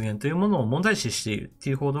発言というものを問題視しているっ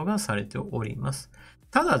ていう報道がされております。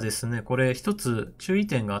ただですね、これ一つ注意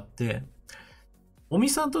点があって、尾身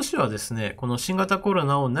さんとしてはですね、この新型コロ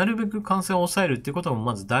ナをなるべく感染を抑えるっていうことを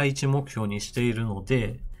まず第一目標にしているの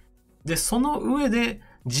で、その上で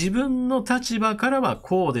自分の立場からは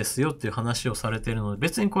こうですよっていう話をされているので、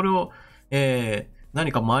別にこれを、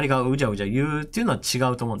何か周りがうじゃうじゃ言うっていうのは違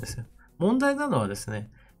うと思うんですよ。問題なのはです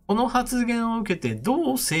ね、この発言を受けてど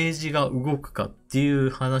う政治が動くかっていう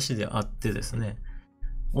話であってですね、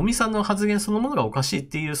尾身さんの発言そのものがおかしいっ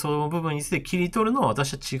ていうその部分について切り取るのは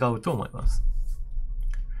私は違うと思います。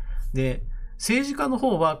で、政治家の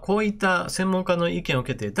方はこういった専門家の意見を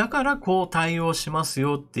受けて、だからこう対応します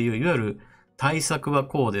よっていう、いわゆる対策は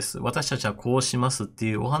こうです。私たちはこうしますって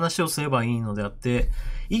いうお話をすればいいのであって、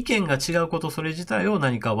意見が違うことそれ自体を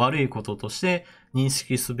何か悪いこととして認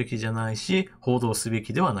識すべきじゃないし、報道すべ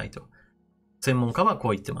きではないと。専門家はこ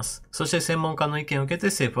う言ってます。そして専門家の意見を受けて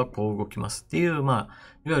政府はこう動きますっていう、いわ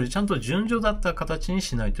ゆるちゃんと順序だった形に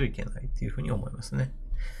しないといけないっていうふうに思いますね。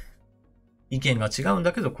意見が違うん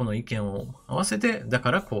だけど、この意見を合わせて、だ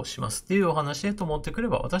からこうしますっていうお話へと持ってくれ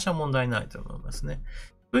ば私は問題ないと思いますね。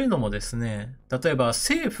というのもですね、例えば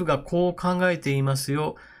政府がこう考えています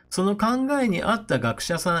よ。その考えに合った学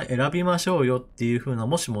者さん選びましょうよっていうふうな、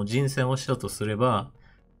もしも人選をしたとすれば、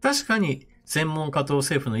確かに専門家と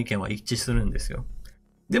政府の意見は一致するんですよ。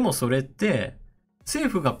でもそれって、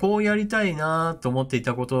政府がこうやりたいなと思ってい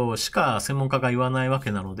たことしか専門家が言わないわ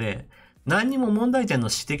けなので、何にも問題点の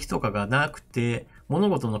指摘とかがなくて、物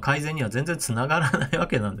事の改善には全然つながらないわ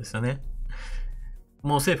けなんですよね。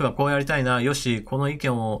もう政府がこうやりたいな、よし、この意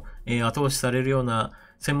見を後押しされるような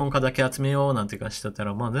専門家だけ集めようなんて感じだった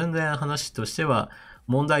ら、全然話としては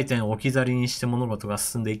問題点を置き去りにして物事が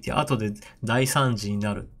進んでいって、後で大惨事に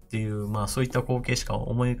なるっていう、そういった光景しか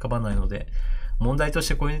思い浮かばないので、問題とし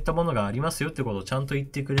てこういったものがありますよってことをちゃんと言っ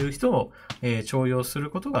てくれる人を、重用す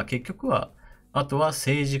ることが結局は、あとは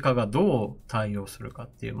政治家がどう対応するかっ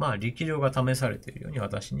ていう、力量が試されているように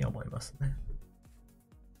私には思いますね。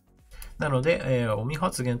なので、尾身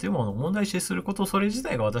発言というものを問題視すること、それ自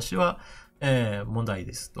体が私は、問題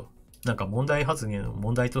ですと。なんか問題発言を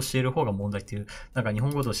問題としている方が問題っていう、なんか日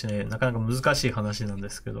本語として、なかなか難しい話なんで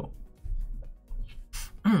すけど。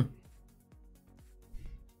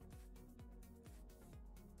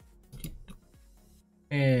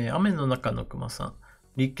雨の中の熊さん。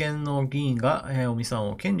立憲の議員が、尾身さ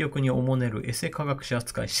んを権力におもねるエセ科学者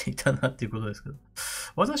扱いしていたなっていうことですけど。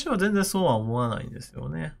私は全然そうは思わないんですよ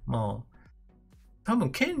ね。多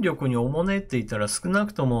分権力におもねって言ったら少な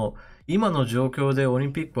くとも今の状況でオリ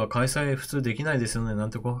ンピックは開催普通できないですよねな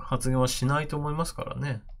んて発言はしないと思いますから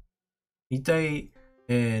ね。一体、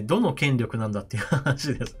どの権力なんだっていう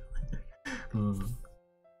話ですよね。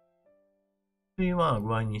という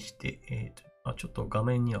具合にして、ちょっと画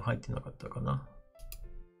面には入ってなかったかな。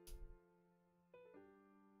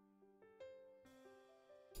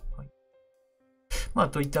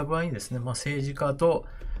といった具合にですね、政治家と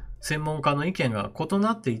専門家の意見が異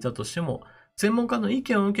なっていたとしても、専門家の意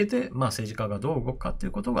見を受けて、政治家がどう動くかとい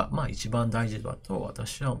うことが、一番大事だと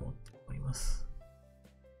私は思っております。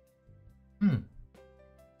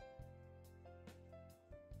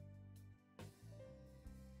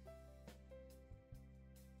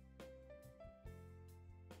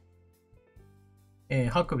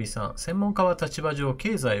ハクビさん、専門家は立場上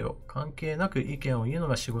経済を関係なく意見を言うの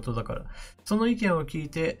が仕事だから、その意見を聞い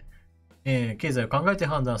て、経済を考えて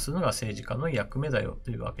判断するのが政治家の役目だよ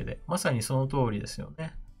というわけで、まさにその通りですよ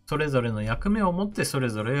ね。それぞれの役目を持ってそれ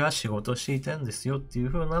ぞれが仕事をしていたんですよってい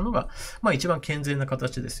う風なのが、一番健全な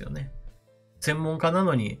形ですよね。専門家な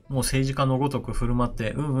のに、もう政治家のごとく振る舞っ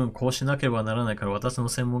て、こうしなければならないから、私の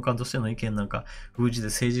専門家としての意見なんか、封じて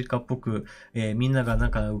政治家っぽく、みんながな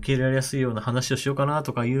んか受け入れられやすいような話をしようかな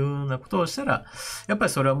とかいうようなことをしたら、やっぱ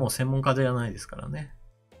りそれはもう専門家ではないですからね。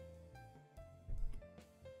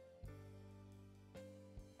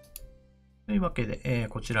というわけで、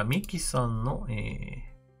こちら、ミキさんの、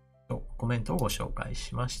コメントをご紹介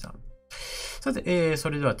しました。さて、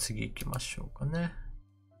それでは次行きましょうかね。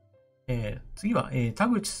次は、田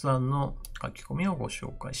口さんの書き込みをご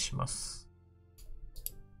紹介します。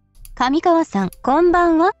上川さん、こんば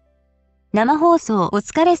んは。生放送お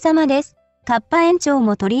疲れ様です。カッパ園長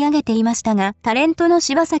も取り上げていましたが、タレントの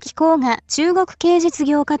柴咲コウが中国系実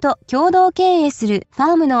業家と共同経営するフ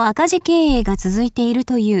ァームの赤字経営が続いている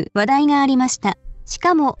という話題がありました。し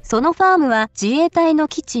かも、そのファームは自衛隊の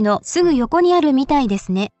基地のすぐ横にあるみたいで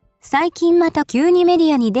すね。最近また急にメデ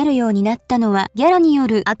ィアに出るようになったのはギャラによ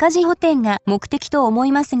る赤字補填が目的と思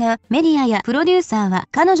いますが、メディアやプロデューサーは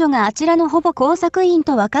彼女があちらのほぼ工作員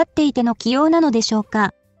と分かっていての起用なのでしょう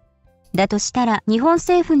か。だとしたら日本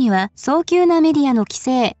政府には早急なメディアの規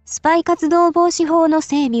制、スパイ活動防止法の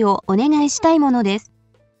整備をお願いしたいものです。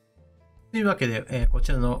というわけで、こ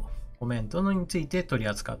ちらのコメントについて取り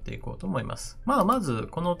扱っていこうと思います。まず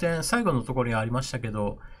この点、最後のところにありましたけ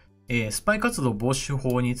ど、スパイ活動防止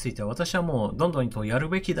法については私はもうどんどんとやる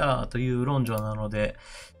べきだという論調なので、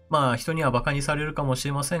人には馬鹿にされるかもし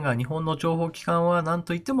れませんが、日本の情報機関は何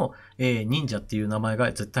と言っても、忍者っていう名前が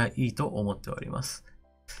絶対いいと思っております。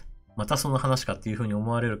またその話かっていうふうに思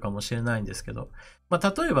われるかもしれないんですけど、例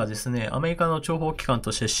えばですね、アメリカの諜報機関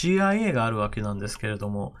として CIA があるわけなんですけれど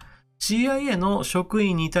も、CIA の職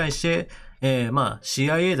員に対して、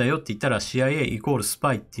CIA だよって言ったら CIA イコールス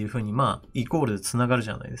パイっていうふうにイコールで繋がるじ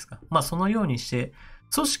ゃないですか。そのようにして、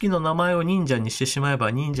組織の名前を忍者にしてしまえば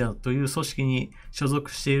忍者という組織に所属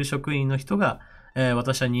している職員の人が、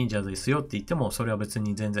私は忍者ですよって言っても、それは別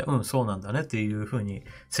に全然、そうなんだねっていうふうに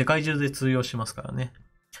世界中で通用しますからね。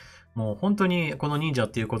もう本当にこの忍者っ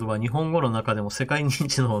ていう言葉は日本語の中でも世界認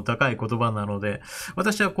知の高い言葉なので、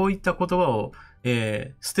私はこういった言葉を、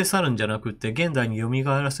捨て去るんじゃなくって現代に蘇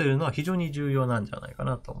らせるのは非常に重要なんじゃないか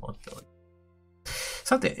なと思っております。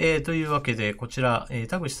さて、というわけでこちら、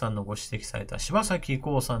田口さんのご指摘された柴咲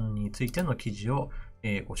コウさんについての記事を、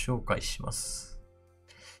ご紹介します。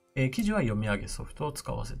記事は読み上げソフトを使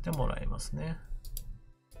わせてもらいますね。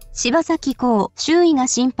柴咲コウ、周囲が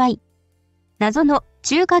心配。謎の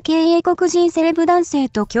中華経営黒人セレブ男性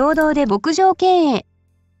と共同で牧場経営。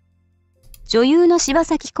女優の柴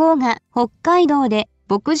咲コウが北海道で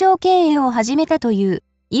牧場経営を始めたという、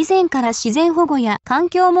以前から自然保護や環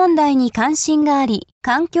境問題に関心があり、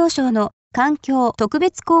環境省の環境特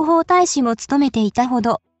別広報大使も務めていたほ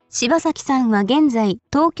ど、柴咲さんは現在、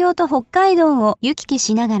東京と北海道を行き来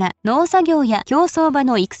しながら農作業や競走馬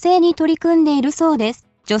の育成に取り組んでいるそうです。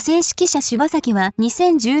女性指揮者柴咲は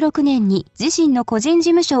2016年に自身の個人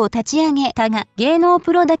事務所を立ち上げたが、芸能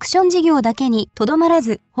プロダクション事業だけにとどまら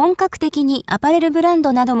ず、本格的にアパレルブラン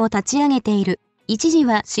ドなども立ち上げている。一時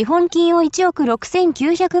は資本金を1億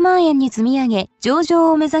6900万円に積み上げ、上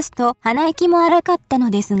場を目指すと鼻息も荒かった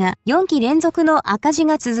のですが、4期連続の赤字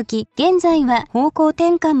が続き、現在は方向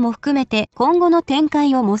転換も含めて今後の展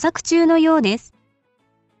開を模索中のようです。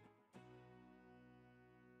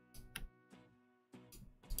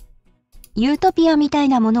ユートピアみたい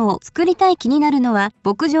なものを作りたい気になるのは、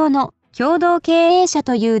牧場の共同経営者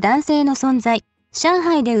という男性の存在。上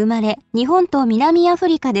海で生まれ、日本と南アフ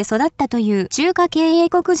リカで育ったという中華経営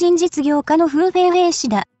黒人実業家のフー・フェイフェイ氏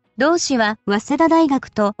だ。同氏は、早稲田大学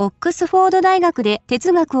とオックスフォード大学で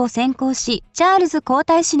哲学を専攻し、チャールズ皇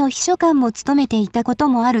太子の秘書官も務めていたこと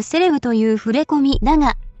もあるセレブという触れ込みだ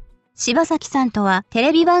が、柴咲さんとはテ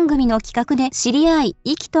レビ番組の企画で知り合い、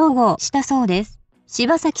意気投合したそうです。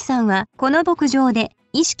柴咲さんは、この牧場で、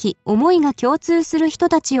意識、思いが共通する人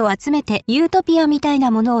たちを集めてユートピアみたい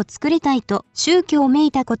なものを作りたいと宗教め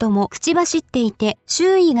いたことも口走っていて、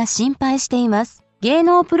周囲が心配しています。芸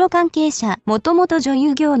能プロ関係者、もともと女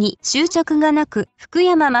優業に執着がなく、福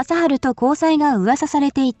山雅治と交際が噂さ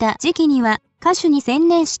れていた時期には、歌手に専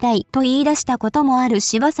念したいと言い出したこともある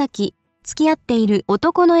柴咲。付き合っている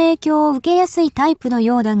男の影響を受けやすいタイプの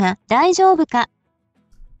ようだが、大丈夫か？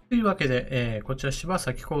というわけで、こちら柴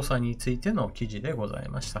咲コウさんについての記事でござい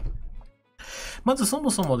ました。まずそ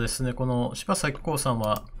もそもですね、この柴咲コウさん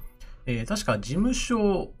は、確か事務所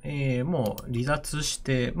を、もう離脱し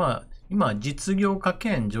て、今、実業家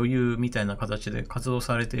兼女優みたいな形で活動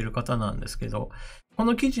されている方なんですけど、こ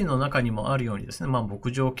の記事の中にもあるようにですね、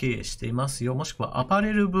牧場経営していますよ、もしくはアパ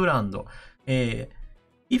レルブランド、衣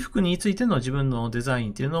服についての自分のデザイ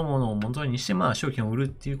ンっていうのものを元にして、商品を売るっ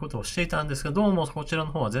ていうことをしていたんですが、どうもこちら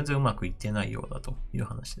の方は全然うまくいってないようだという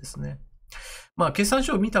話ですね。決算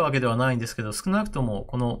書を見たわけではないんですけど、少なくとも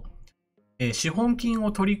この資本金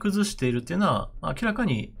を取り崩しているっていうのは、明らか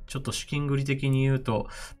にちょっと資金繰り的に言うと、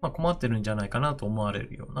困ってるんじゃないかなと思われ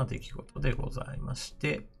るような出来事でございまし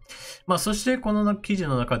て、そしてこの記事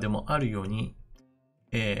の中でもあるように、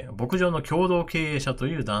牧場の共同経営者と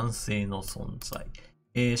いう男性の存在、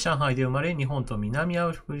上海で生まれ日本と南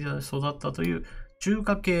アフリカで育ったという中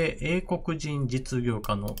華系英国人実業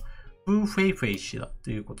家のブーフェイフェイ氏だと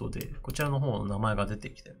いうことで、こちらの方の名前が出て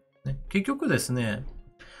きてるんですね。結局ですね、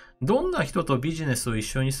どんな人とビジネスを一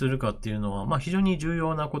緒にするかっていうのは、非常に重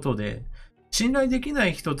要なことで、信頼できな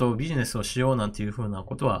い人とビジネスをしようなんていうふうな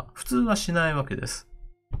ことは普通はしないわけです。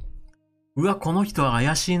うわ、この人は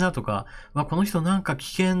怪しいなとか、この人なんか危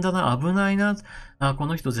険だな、危ないな、こ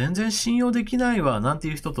の人全然信用できないわ、なんて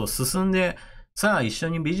いう人と進んで、さあ一緒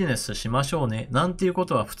にビジネスしましょうね、なんていうこ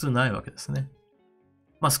とは普通ないわけですね。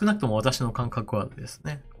少なくとも私の感覚はです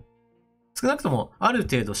ね。少なくともある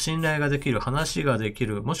程度信頼ができる、話ができ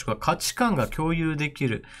る、もしくは価値観が共有でき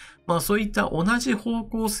る、そういった同じ方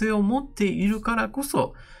向性を持っているからこ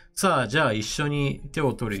そ、さあ、じゃあ一緒に手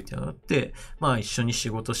を取るってなって、一緒に仕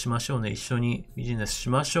事しましょうね、一緒にビジネスし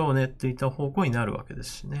ましょうねっていった方向になるわけで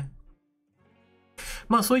すしね。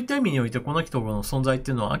そういった意味においてこの人の存在っ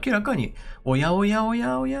ていうのは明らかにおやおやお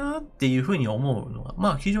やおやっていうふうに思うの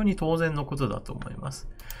が、非常に当然のことだと思います。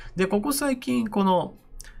で、ここ最近この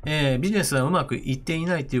ビジネスがうまくいってい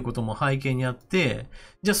ないっていうことも背景にあって、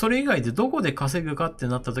じゃあそれ以外でどこで稼ぐかって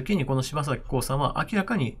なった時に、この柴咲コウさんは明ら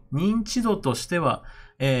かに認知度としては、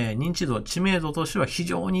認知度、知名度としては非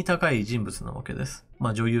常に高い人物なわけです。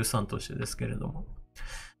女優さんとしてですけれども。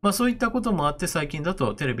そういったこともあって最近だ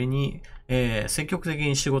とテレビに、積極的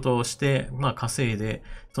に仕事をして、稼いで、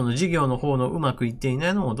その事業の方のうまくいっていな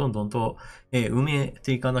いのをどんどんと、埋め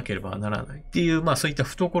ていかなければならないっていう、そういった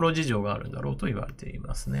懐事情があるんだろうと言われてい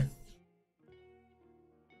ますね。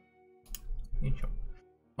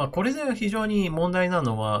これで非常に問題な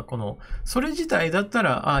のは、それ自体だった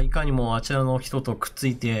ら、いかにもあちらの人とくっつ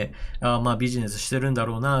いて、ビジネスしてるんだ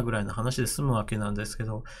ろうな、ぐらいの話で済むわけなんですけ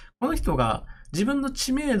ど、この人が自分の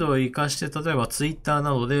知名度を生かして、例えばツイッター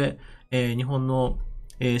などで、日本の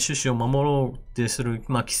趣旨を守ろうってする、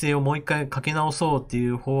規制をもう一回かけ直そうってい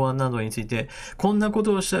う法案などについて、こんなこ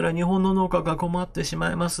とをしたら日本の農家が困ってし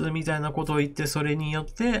まいます、みたいなことを言って、それによっ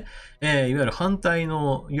て、いわゆる反対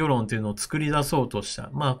の世論っていうのを作り出そうとし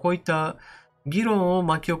た。こういった議論を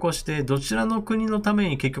巻き起こして、どちらの国のため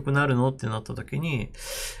に結局なるのってなった時に、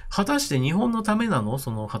果たして日本のためなの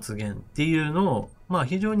その発言っていうのを、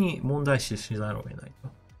非常に問題視しざるを得ない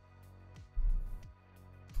と。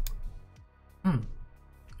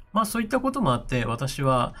そういったこともあって、私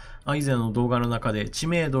は以前の動画の中で知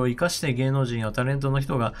名度を生かして芸能人やタレントの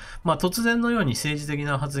人が、突然のように政治的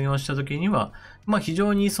な発言をしたときには、非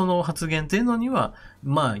常にその発言っていうのには、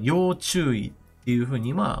要注意っていうふう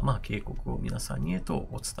に、警告を皆さんにお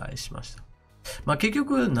伝えしました。結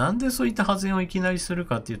局、なんでそういった発言をいきなりする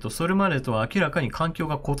かっていうと、それまでとは明らかに環境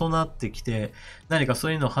が異なってきて、何かそ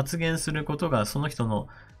ういうのを発言することが、その人の、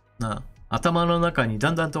頭の中にだ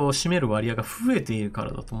んだんと占める割合が増えているか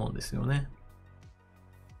らだと思うんですよね。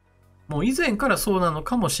もう以前からそうなの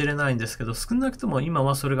かもしれないんですけど、少なくとも今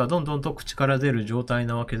はそれがどんどんと口から出る状態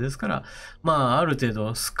なわけですから、ある程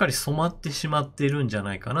度すっかり染まってしまっているんじゃ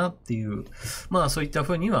ないかなっていう、そういった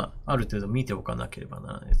ふうにはある程度見ておかなければ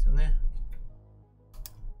ならないですよね。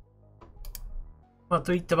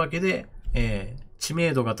といったわけで、知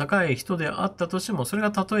名度が高い人であったとしても、それ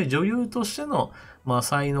がたとえ女優としての、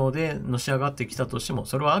才能でのし上がってきたとしても、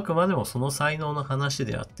それはあくまでもその才能の話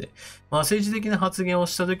であって、政治的な発言を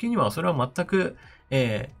したときには、それは全く、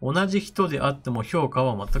同じ人であっても評価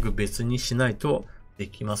は全く別にしないとで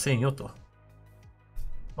きませんよと。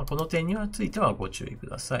この点についてはご注意く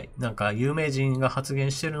ださい。なんか有名人が発言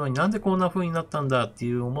してるのになんでこんな風になったんだって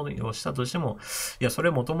いう思いをしたとしても、いや、それ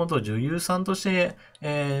もともと女優さんとして、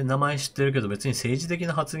名前知ってるけど別に政治的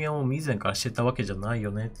な発言を以前からしてたわけじゃないよ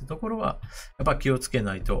ねってところは、やっぱ気をつけ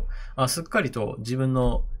ないと、すっかりと自分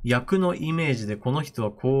の役のイメージでこの人は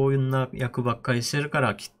こういうな役ばっかりしてるか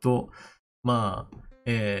らきっと、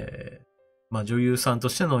女優さんと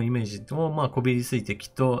してのイメージも、こびりついてき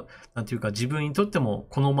っと、なんていうか自分にとっても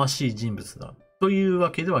好ましい人物だという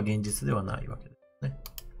わけでは現実ではないわけですね。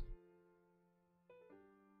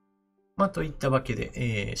といったわけ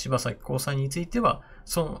で、柴咲コウさんについては、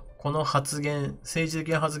この発言、政治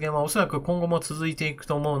的な発言はおそらく今後も続いていく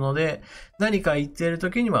と思うので、何か言っている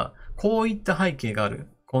ときには、こういった背景がある。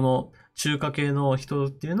この中華系の人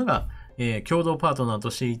っていうのが、共同パートナー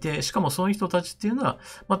としていて、しかもその人たちっていうのは、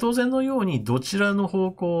当然のようにどちらの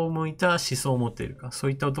方向を向いた思想を持っているか、そ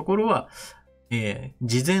ういったところは、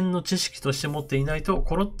事前の知識として持っていないと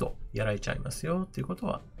コロッとやられちゃいますよということ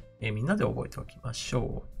は、みんなで覚えておきまし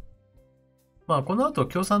ょう。この後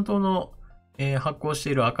共産党の、発行し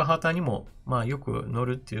ている赤旗にも、よく載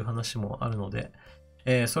るっていう話もあるので、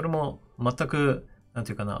それも全く、なん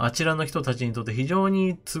ていうかな、あちらの人たちにとって非常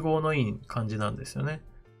に都合のいい感じなんですよね。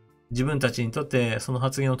自分たちにとってその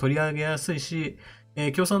発言を取り上げやすいし、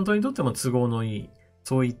共産党にとっても都合のいい、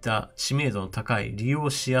そういった知名度の高い、利用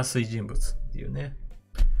しやすい人物っていうね。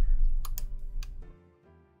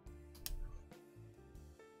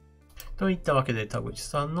といったわけで、田口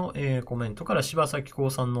さんの、コメントから柴咲コ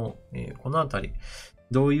ウさんの、このあたり、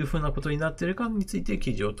どういうふうなことになっているかについて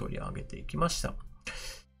記事を取り上げていきました。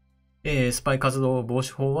スパイ活動防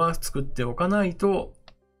止法は作っておかないと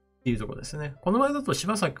っていうところですね。この場合だと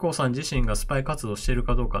柴咲コウさん自身がスパイ活動をしている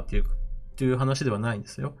かどうかっていう話ではないんで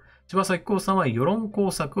すよ。柴咲コウさんは世論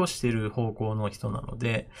工作をしている方向の人なの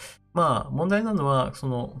で、問題なのは、そ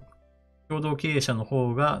の、共同経営者の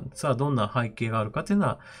方が、さあどんな背景があるかっていうの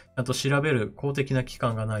は、ちゃんと調べる公的な機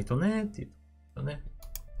関がないとね、っていうことね。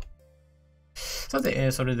さ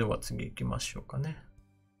て、それでは次行きましょうかね。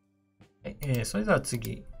それでは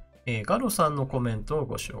次、ガロさんのコメントを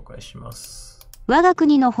ご紹介します。我が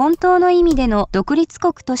国の本当の意味での独立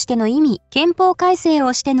国としての意味、憲法改正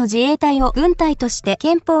をしての自衛隊を軍隊として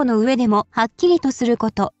憲法の上でもはっきりとする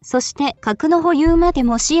こと、そして核の保有まで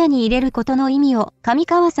も視野に入れることの意味を上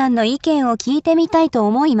川さんの意見を聞いてみたいと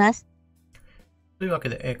思います。というわけ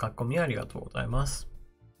で、書き込みありがとうございます。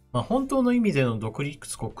本当の意味での独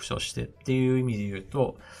立国としてっていう意味で言う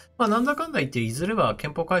と、なんだかんだ言っていずれは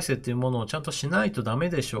憲法改正っていうものをちゃんとしないとダメ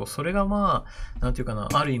でしょう。それがなんていうかな、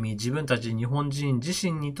ある意味自分たち日本人自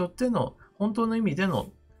身にとっての本当の意味での、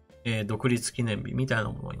独立記念日みたい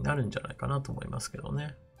なものになるんじゃないかなと思いますけど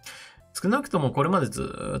ね。少なくともこれまで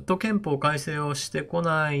ずっと憲法改正をしてこ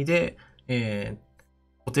ないで、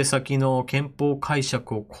小手先の憲法解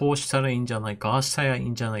釈をこうしたらいいんじゃないか、ああしたらいい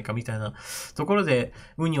んじゃないかみたいなところで、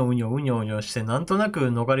うにょうにょして、なんとなく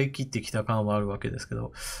逃れ切ってきた感はあるわけですけ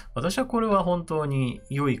ど、私はこれは本当に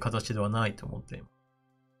良い形ではないと思ってい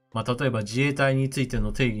ます。例えば自衛隊について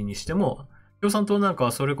の定義にしても、共産党なんか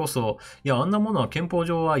はそれこそ、いや、あんなものは憲法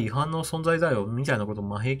上は違反の存在だよ、みたいなこと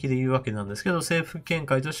も平気で言うわけなんですけど、政府見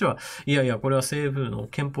解としては、いやいや、これは政府の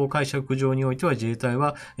憲法解釈上においては自衛隊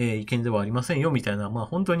は、違憲ではありませんよ、みたいな、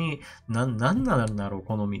本当に、なんなんだろう、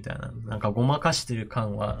このみたいな、なんかごまかしてる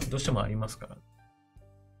感はどうしてもありますから。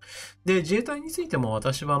で、自衛隊についても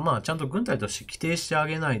私はちゃんと軍隊として規定してあ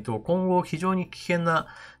げないと、今後非常に危険な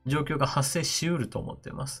状況が発生し得ると思って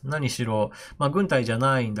います。何しろ、軍隊じゃ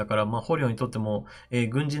ないんだから、捕虜にとっても、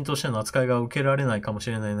軍人としての扱いが受けられないかもし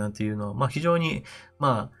れないなんていうのは、非常に、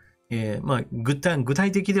具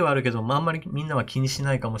体的ではあるけど、あんまりみんなは気にし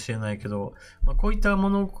ないかもしれないけど、こういった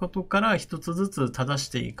ことから一つずつ正し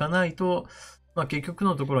ていかないと、結局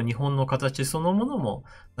のところ日本の形そのものも、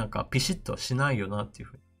なんかピシッとしないよなっていう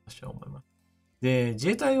ふうに私は思います。で、自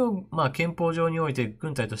衛隊を、憲法上において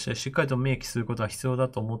軍隊としてしっかりと明記することは必要だ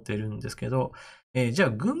と思っているんですけど、じゃあ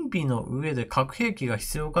軍備の上で核兵器が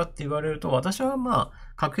必要かって言われると、私は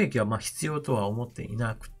核兵器は必要とは思ってい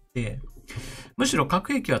なくて、むしろ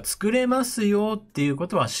核兵器は作れますよっていうこ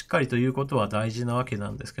とはしっかりということは大事なわけな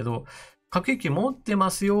んですけど、核兵器持ってま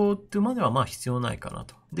すよっていうまでは必要ないかな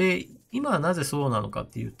と。で、今はなぜそうなのかっ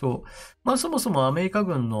ていうと、そもそもアメリカ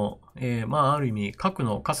軍の、ある意味核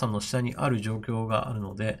の傘の下にある状況がある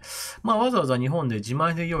ので、わざわざ日本で自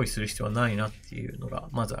前で用意する必要はないなっていうのが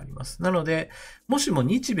まずあります。なので、もしも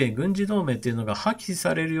日米軍事同盟っていうのが破棄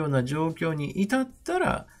されるような状況に至った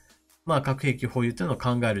ら、核兵器保有っていうのを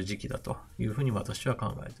考える時期だというふうに私は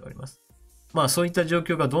考えております。そういった状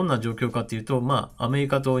況がどんな状況かっていうと、アメリ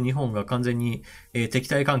カと日本が完全に、敵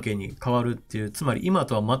対関係に変わるっていう、つまり今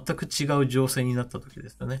とは全く違う情勢になった時で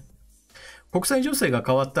すよね。国際情勢が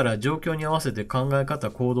変わったら状況に合わせて考え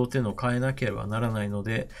方、行動っていうのを変えなければならないの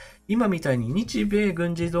で、今みたいに日米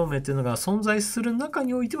軍事同盟っていうのが存在する中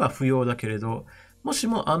においては不要だけれど、もし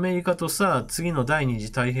もアメリカと次の第二次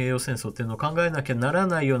太平洋戦争っていうのを考えなきゃなら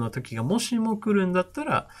ないような時がもしも来るんだった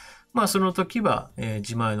ら、その時は、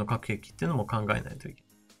自前の核兵器っていうのも考えないといけ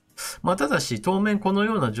ない。ただし、当面この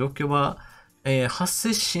ような状況は、発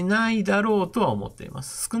生しないだろうとは思っていま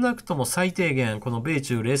す。少なくとも最低限、この米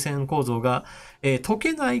中冷戦構造が、解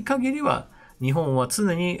けない限りは、日本は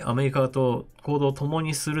常にアメリカと行動を共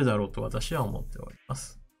にするだろうと私は思っておりま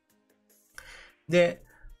す。で、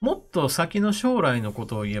もっと先の将来のこ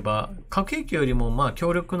とを言えば、核兵器よりも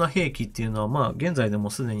強力な兵器っていうのは現在でも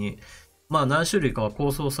すでに何種類かは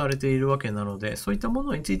構想されているわけなので、そういったも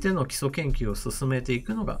のについての基礎研究を進めてい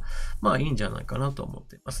くのがいいんじゃないかなと思っ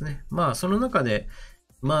ていますね。その中で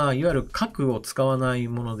いわゆる核を使わない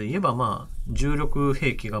もので言えば重力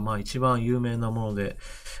兵器が一番有名なもので、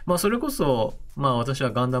それこそ私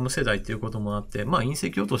はガンダム世代っていうこともあって、隕石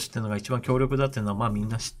落としっていうのが一番強力だっていうのはみん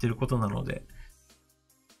な知ってることなので、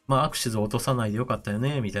アクシズを落とさないでよかったよ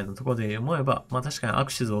ね、みたいなところで思えば、確かにア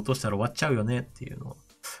クシズを落としたら終わっちゃうよねっていうの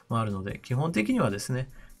もあるので、基本的にはです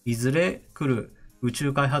ね、いずれ来る宇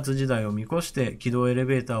宙開発時代を見越して軌道エレ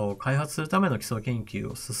ベーターを開発するための基礎研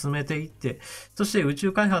究を進めていって、そして宇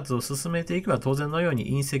宙開発を進めていけば当然のよう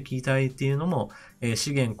に隕石体っていうのも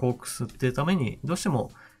資源鉱窟っていうためにどうして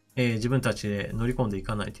も自分たちで乗り込んでい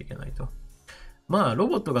かないといけないと。ロ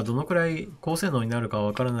ボットがどのくらい高性能になるかは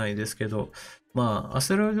わからないですけど、アス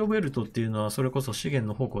テロイドベルトっていうのはそれこそ資源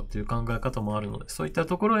の宝庫っていう考え方もあるので、そういった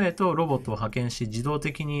ところへとロボットを派遣し、自動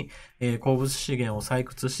的に鉱物資源を採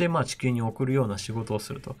掘して、地球に送るような仕事を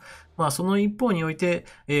すると。その一方において、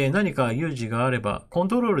何か有事があれば、コン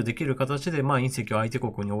トロールできる形で、隕石を相手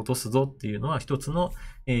国に落とすぞっていうのは一つの、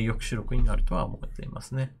抑止力になるとは思っていま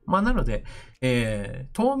すね。なので、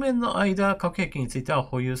当面の間、核兵器については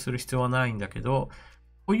保有する必要はないんだけど、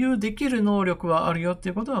保有できる能力はあるよって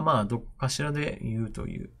いうことは、どこかしらで言うと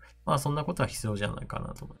いう、そんなことは必要じゃないか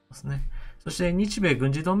なと思いますね。そして日米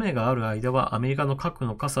軍事同盟がある間は、アメリカの核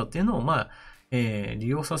の傘っていうのを、利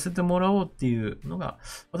用させてもらおうっていうのが、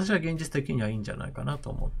私は現実的にはいいんじゃないかな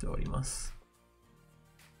と思っております。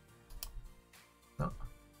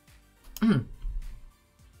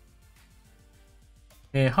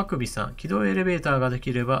ハクビさん、軌道エレベーターがで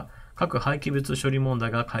きれば、各廃棄物処理問題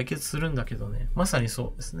が解決するんだけどね。まさに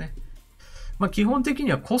そうですね。基本的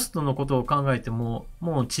にはコストのことを考えても、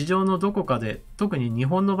もう地上のどこかで、特に日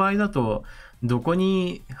本の場合だと、どこ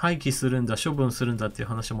に廃棄するんだ、処分するんだっていう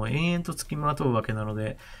話も延々と付きまとうわけなの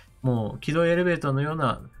で、もう軌道エレベーターのよう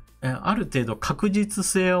な、ある程度確実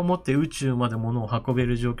性を持って宇宙まで物を運べ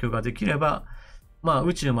る状況ができれば、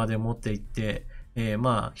宇宙まで持って行って、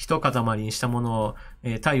一塊にしたものを、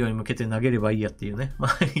太陽に向けて投げればいいやっていうね。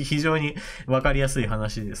非常にわかりやすい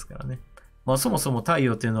話ですからね。そもそも太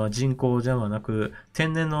陽っていうのは人工ではなく、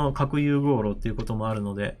天然の核融合炉っていうこともある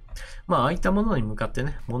ので、ああいったものに向かって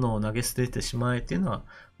ね、物を投げ捨ててしまえっていうのは、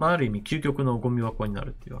ある意味究極のゴミ箱になる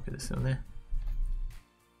っていうわけですよね。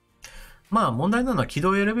問題なのは軌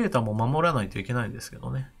道エレベーターも守らないといけないんですけ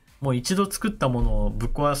どね。もう一度作ったものをぶっ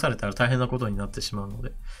壊されたら大変なことになってしまうの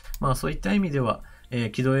で、そういった意味では、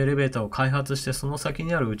軌道エレベーターを開発してその先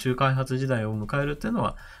にある宇宙開発時代を迎えるっていうの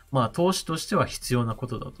は、投資としては必要なこ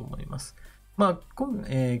とだと思います。今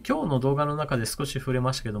日の動画の中で少し触れ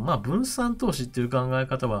ましたけど、分散投資っていう考え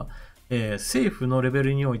方は、政府のレベ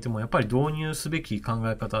ルにおいてもやっぱり導入すべき考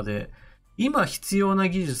え方で、今必要な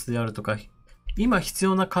技術であるとか、今必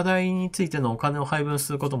要な課題についてのお金を配分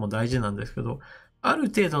することも大事なんですけど、ある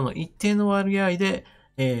程度の一定の割合で、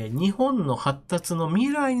日本の発達の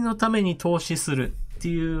未来のために投資するって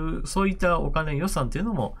いう、そういったお金予算っていう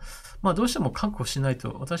のも、どうしても確保しない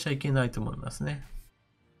と私はいけないと思いますね。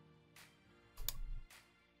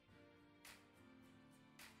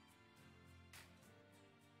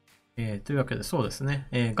というわけでそうですね、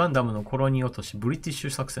ガンダムのコロニー落とし、ブリティッシュ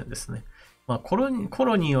作戦ですね。コロニ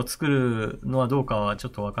ーを作るのはどうかはちょ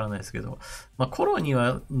っとわからないですけど、コロニ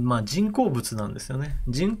ーは、人工物なんですよね。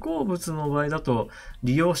人工物の場合だと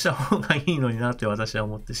利用した方がいいのになって私は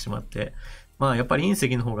思ってしまって、やっぱり隕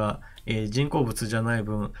石の方が、人工物じゃない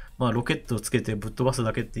分、ロケットをつけてぶっ飛ばす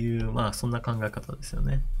だけっていう、そんな考え方ですよ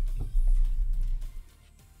ね。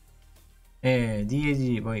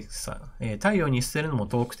DAG バイクさん、太陽に捨てるのも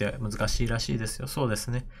遠くて難しいらしいですよ。そうです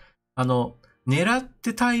ね。狙っ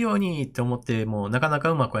て太陽にって思ってもなかな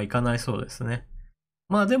かうまくはいかないそうですね。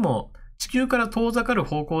でも、地球から遠ざかる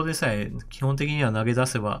方向でさえ基本的には投げ出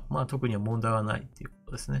せば、特には問題はないっていうこ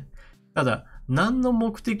とですね。ただ、何の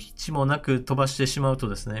目的地もなく飛ばしてしまうと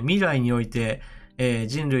ですね、未来において、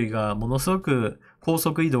人類がものすごく高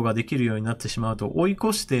速移動ができるようになってしまうと追い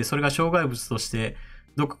越して、それが障害物として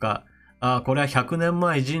どこかこれは100年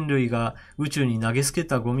前人類が宇宙に投げつけ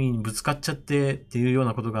たゴミにぶつかっちゃってっていうよう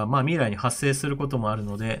なことが、未来に発生することもある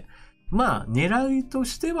ので、狙いと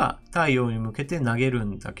しては太陽に向けて投げる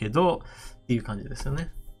んだけど、っていう感じですよ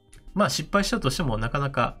ね。失敗したとしてもなか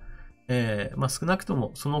なか、少なくと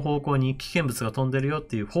もその方向に危険物が飛んでるよっ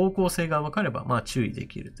ていう方向性が分かれば、注意で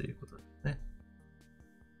きるということですね。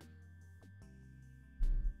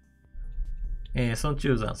孫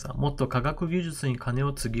中山さん、もっと科学技術に金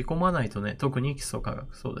をつぎ込まないとね、特に基礎科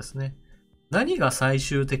学、そうですね。何が最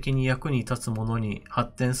終的に役に立つものに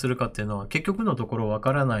発展するかっていうのは結局のところわ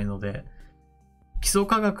からないので、基礎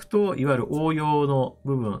科学といわゆる応用の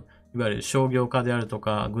部分、いわゆる商業化であると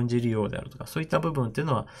か、軍事利用であるとか、そういった部分っていう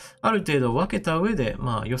のは、ある程度分けた上で、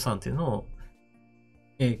予算っていうの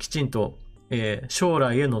を、きちんと、将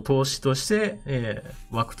来への投資として、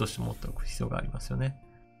枠として持っておく必要がありますよね。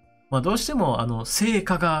どうしても、成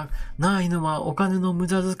果がないのはお金の無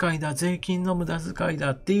駄遣いだ、税金の無駄遣い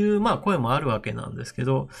だっていう、声もあるわけなんですけ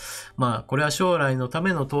ど、これは将来のた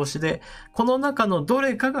めの投資で、この中のど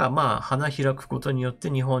れかが、花開くことによって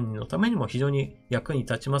日本のためにも非常に役に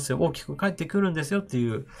立ちますよ、大きく返ってくるんですよって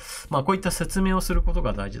いう、こういった説明をすること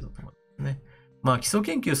が大事だと思うんですね。基礎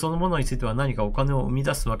研究そのものについては何かお金を生み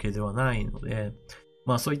出すわけではないので、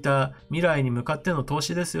そういった未来に向かっての投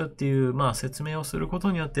資ですよっていう、説明をするこ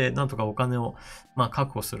とによって、なんとかお金を、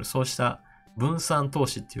確保する、そうした分散投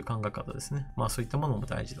資っていう考え方ですね。そういったものも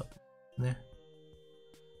大事だと思いますね。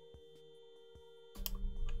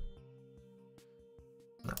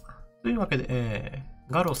というわけで、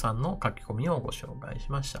ガロさんの書き込みをご紹介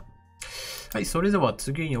しました。はい、それでは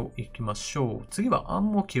次に行きましょう。次はア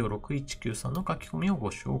ンモキオ619さんの書き込みをご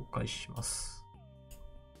紹介します。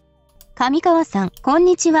上川さん、こん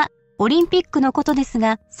にちは。オリンピックのことです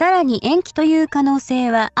が、さらに延期という可能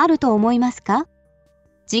性はあると思いますか？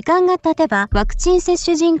時間が経てばワクチン接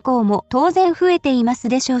種人口も当然増えています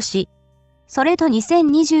でしょうし、それと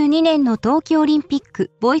2022年の冬季オリンピッ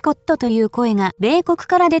ク、ボイコットという声が米国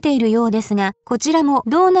から出ているようですが、こちらも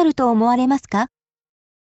どうなると思われますか？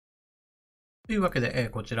というわけで、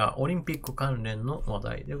こちら、オリンピック関連の話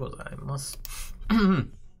題でございます。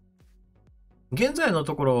現在の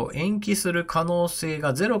ところ延期する可能性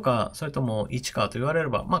が0か、それとも1かと言われれ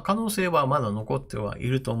ば、可能性はまだ残ってはい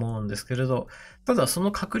ると思うんですけれど、ただそ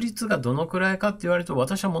の確率がどのくらいかって言われると、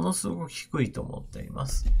私はものすごく低いと思っていま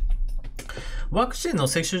す。ワクチンの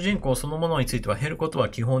接種人口そのものについては減ることは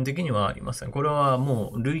基本的にはありません。これは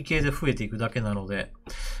もう累計で増えていくだけなので、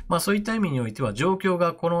そういった意味においては状況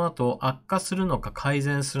がこの後悪化するのか改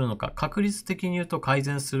善するのか、確率的に言うと改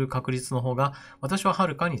善する確率の方が私はは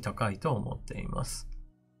るかに高いと思っています。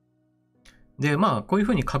で、こういうふ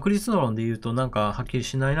うに確率論で言うとなんかはっきり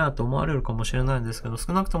しないなと思われるかもしれないんですけど、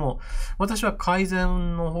少なくとも私は改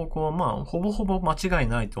善の方向はほぼほぼ間違い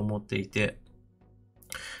ないと思っていて、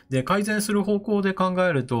で、改善する方向で考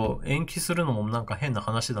えると延期するのもなんか変な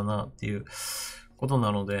話だなっていうこと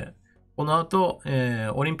なので、この後、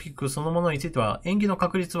オリンピックそのものについては延期の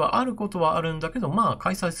確率はあることはあるんだけど、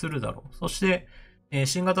開催するだろう。そして、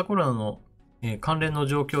新型コロナの関連の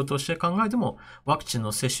状況として考えても、ワクチン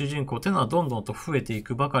の接種人口というのはどんどんと増えてい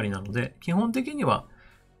くばかりなので、基本的には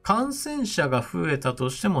感染者が増えたと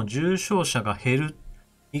しても重症者が減る、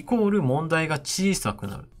イコール問題が小さく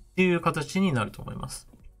なるっていう形になると思います。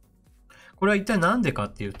これは一体何でか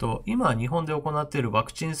っていうと、今日本で行っているワ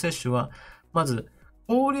クチン接種は、まず、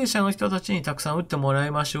高齢者の人たちにたくさん打ってもらい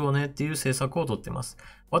ましょうねっていう政策をとっています。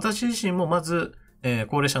私自身もまず、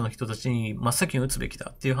高齢者の人たちに真っ先に打つべき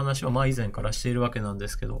だっていう話は以前からしているわけなんで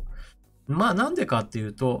すけど、なんでかってい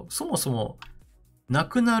うと、そもそも亡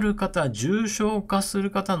くなる方、重症化する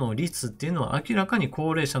方の率っていうのは明らかに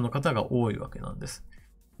高齢者の方が多いわけなんです。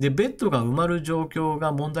で、ベッドが埋まる状況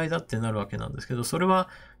が問題だってなるわけなんですけど、それは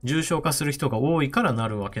重症化する人が多いからな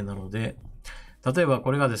るわけなので、例えば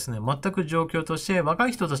これがですね、全く状況として若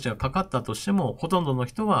い人たちがかかったとしても、ほとんどの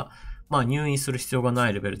人は入院する必要がな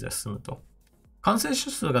いレベルで済むと。感染者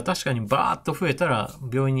数が確かにバーッと増えたら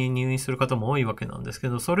病院に入院する方も多いわけなんですけ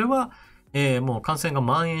ど、それは、もう感染が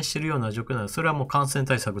蔓延しているような状況なので、それはもう感染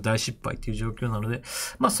対策大失敗という状況なので、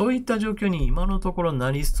そういった状況に今のところな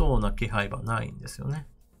りそうな気配はないんですよね。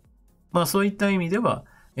そういった意味では、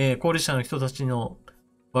高齢者の人たちの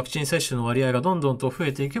ワクチン接種の割合がどんどんと増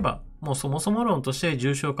えていけば、もうそもそも論として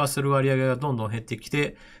重症化する割合がどんどん減ってき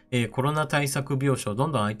て、コロナ対策病床ど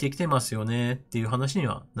んどん空いてきてますよねっていう話に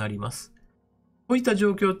はなります。こういった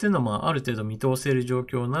状況っていうのはある程度見通せる状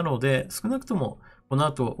況なので、少なくともこの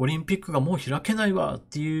後オリンピックがもう開けないわっ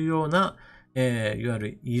ていうような、いわゆ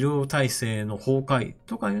る医療体制の崩壊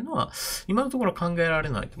とかいうのは今のところ考えられ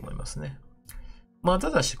ないと思いますね。た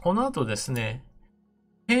だしこの後ですね、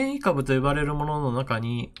変異株と呼ばれるものの中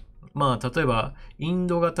に、例えば、イン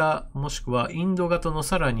ド型、もしくはインド型の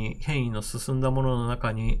さらに変異の進んだものの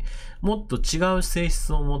中にもっと違う性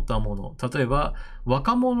質を持ったもの、例えば、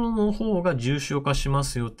若者の方が重症化しま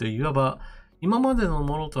すよっていわば、今までの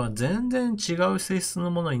ものとは全然違う性質の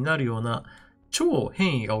ものになるような超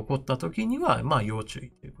変異が起こった時には、要注意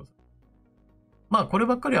ということ。まあこれ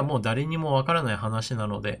ばっかりはもう誰にもわからない話な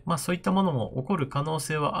ので、まあそういったものも起こる可能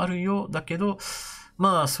性はあるようだけど、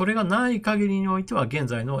まあそれがない限りにおいては、現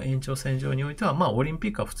在の延長線上においては、まあオリンピ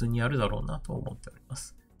ックは普通にやるだろうなと思っておりま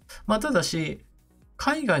す。まあただし、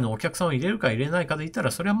海外のお客さんを入れるか入れないかで言った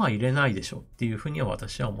ら、それはまあ入れないでしょうっていうふうには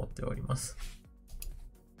私は思っております。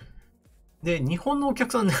で、日本のお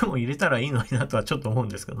客さんでも入れたらいいのになとはちょっと思うん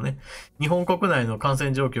ですけどね。日本国内の感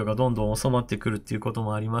染状況がどんどん収まってくるっていうこと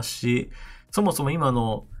もありますし、そもそも今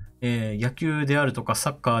の、野球であるとかサ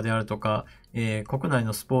ッカーであるとか、国内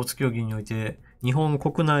のスポーツ競技において、日本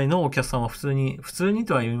国内のお客さんは普通に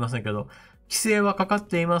とは言いませんけど、規制はかかっ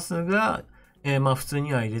ていますが、まあ普通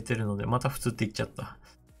には入れてるので、また普通って言っちゃった。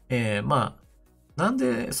まあ、なん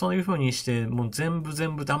でそういう風にしてもう全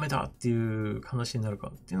部ダメだっていう話になる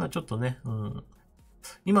かっていうのはちょっとね、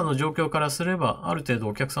今の状況からすればある程度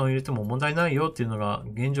お客さんを入れても問題ないよっていうのが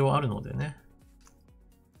現状あるのでね。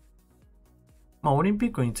まあオリンピ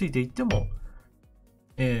ックについて言っても、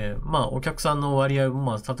まあお客さんの割合を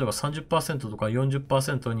まあ例えば 30% とか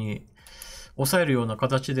 40% に抑えるような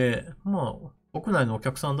形で、まあ国内のお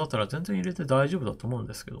客さんだったら全然入れて大丈夫だと思うん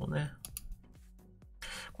ですけどね。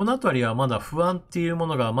このあたりはまだ不安っていうも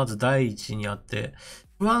のがまず第一にあって、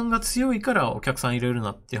不安が強いからお客さん入れる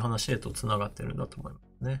なっていう話へと繋がってるんだと思いま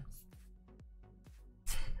すね。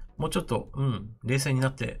もうちょっと、冷静にな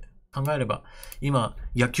って考えれば、今、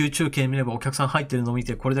野球中継見ればお客さん入ってるのを見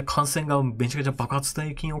て、これで感染がめちゃくちゃ爆発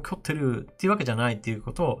的に起こってるっていうわけじゃないっていう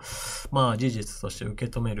ことを、まあ事実として受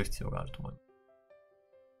け止める必要があると思いま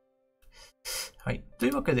す。はい。とい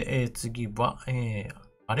うわけで、次は、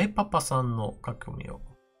あれパパさんの書き込みを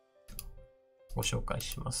ご紹介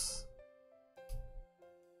します。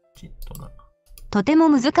とても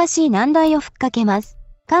難しい難題をふっかけます。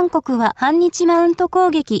韓国は反日マウント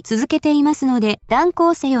攻撃続けていますので、断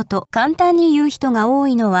行せよと簡単に言う人が多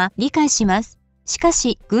いのは理解します。しか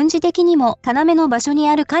し、軍事的にも要の場所に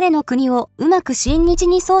ある彼の国をうまく親日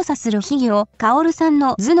に操作する秘技を、カオルさん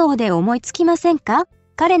の頭脳で思いつきませんか？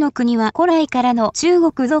彼の国は古来からの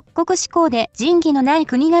中国属国志向で仁義のない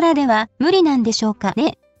国柄では無理なんでしょうか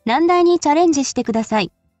ね。難題にチャレンジしてくださ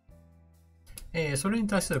い。それに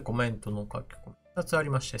対するコメントの書き込み2つあり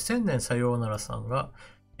まして、千年さようならさんが、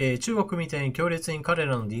中国みたいに強烈に彼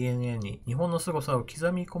らの DNA に日本の凄さを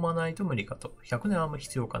刻み込まないと無理かと。100年は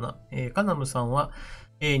必要かな。カナムさんは、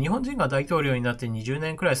日本人が大統領になって20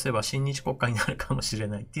年くらいすれば親日国家になるかもしれ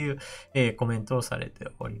ないっていう、コメントをされて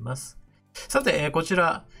おります。さて、こち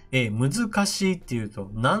ら、難しいっていうと、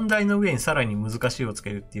難題の上にさらに難しいをつけ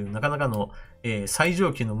るっていう、なかなかの、最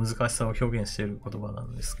上級の難しさを表現している言葉な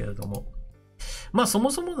んですけれども。まあ、そ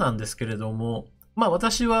もそもなんですけれども、まあ、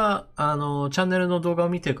私は、チャンネルの動画を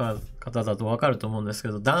見てる方だとわかると思うんですけ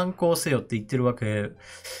ど、断行せよって言ってるわけ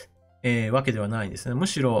ではないですね。む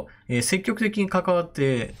しろ、積極的に関わっ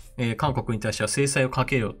て、韓国に対しては制裁をか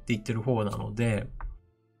けよって言ってる方なので、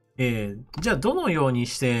じゃあどのように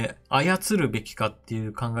して操るべきかってい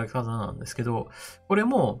う考え方なんですけど、これ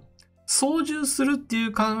も操縦するってい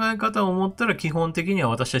う考え方を思ったら基本的には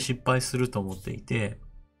私は失敗すると思っていて、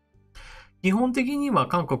基本的には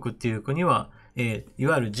韓国っていう国は、い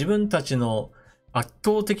わゆる自分たちの圧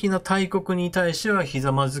倒的な大国に対してはひ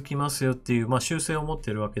ざまずきますよっていう、まあ習性を持っ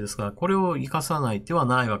ているわけですから、これを活かさない手は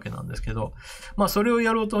ないわけなんですけど、まあそれを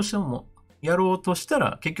やろうとした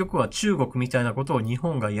ら、結局は中国みたいなことを日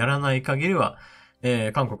本がやらない限りは、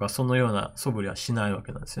韓国はそのような素振りはしないわ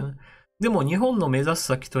けなんですよね。でも日本の目指す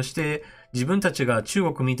先として、自分たちが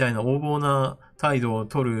中国みたいな横暴な態度を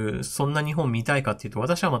取る、そんな日本見たいかっていうと、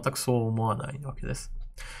私は全くそう思わないわけです。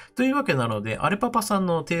というわけなので、アレパパさん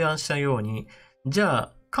の提案したように、じゃ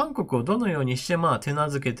あ、韓国をどのようにして手な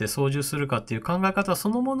ずけて操縦するかっていう考え方そ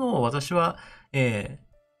のものを私は、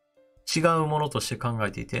違うものとして考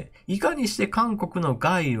えていて、いかにして韓国の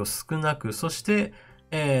害を少なく、そして、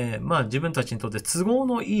自分たちにとって都合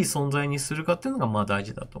のいい存在にするかっていうのが大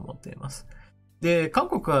事だと思っています。で、韓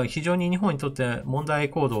国は非常に日本にとって問題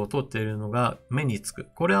行動をとっているのが目につく。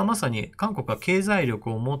これはまさに韓国は経済力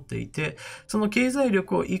を持っていて、その経済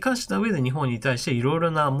力を活かした上で日本に対していろい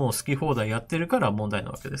ろなもう好き放題やってるから問題な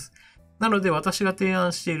わけです。なので私が提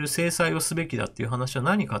案している制裁をすべきだっていう話は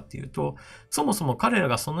何かっていうと、そもそも彼ら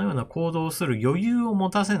がそのような行動をする余裕を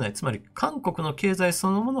持たせない、つまり韓国の経済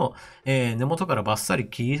そのものを、根元からバッサリ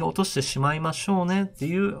切り落としてしまいましょうねって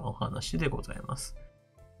いうお話でございます。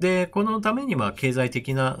で、このためには経済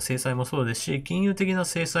的な制裁もそうですし、金融的な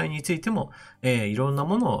制裁についても、いろんな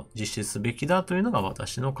ものを実施すべきだというのが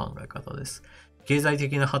私の考え方です。経済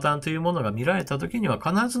的な破綻というものが見られたときには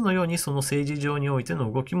必ずのようにその政治上において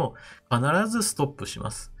の動きも必ずストップしま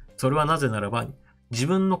す。それはなぜならば、自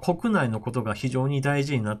分の国内のことが非常に大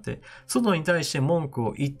事になって、外に対して文句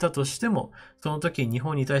を言ったとしても、その時日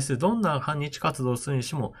本に対するどんな反日活動をするにし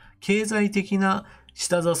ても、経済的な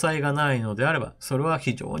下支えがないのであれば、それは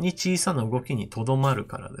非常に小さな動きにとどまる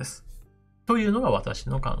からです。というのが私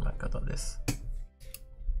の考え方です。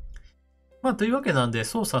というわけなんで、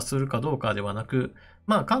操作するかどうかではなく、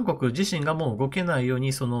韓国自身がもう動けないよう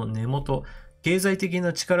に、その根元、経済的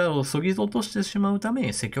な力を削ぎ落としてしまうため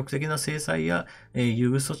に、積極的な制裁や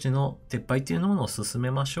優遇措置の撤廃というものを進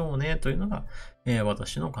めましょうね、というのが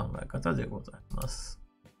私の考え方でございます。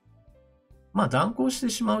断行して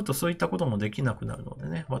しまうとそういったこともできなくなるので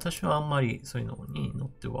ね、私はあんまりそういうのに乗っ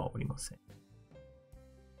てはおりません。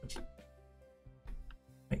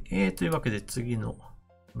はい、というわけで次のコ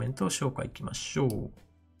メントを紹介いきましょう。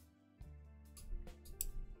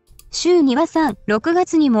週2話さん、6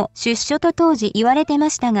月にも出所と当時言われてま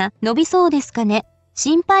したが、伸びそうですかね？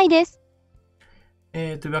心配です。と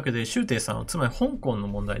いうわけで、周庭さん、つまり香港の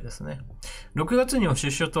問題ですね。6月にも出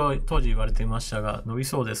所と当時言われていましたが、伸び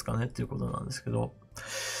そうですかねっていうことなんですけど、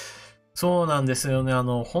そうなんですよね。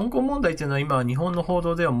香港問題っていうのは今、日本の報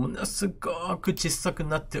道ではものすごく小さく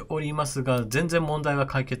なっておりますが、全然問題は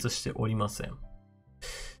解決しておりません。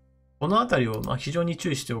このあたりを非常に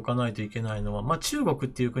注意しておかないといけないのは、中国っ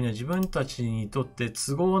ていう国は自分たちにとって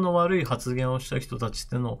都合の悪い発言をした人たちっ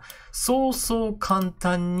ていうのを、そうそう簡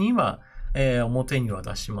単には、表には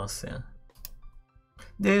出しません。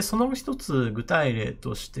で、その一つ具体例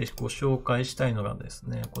としてご紹介したいのがです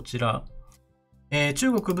ね、こちら。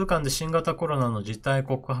中国武漢で新型コロナの実態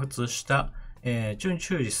告発した、チュン・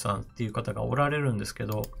チューリさんっていう方がおられるんですけ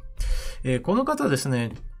ど、この方です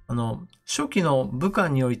ね、初期の武漢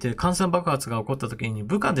において感染爆発が起こった時に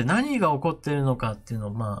武漢で何が起こっているのかっていうの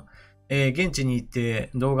を現地に行って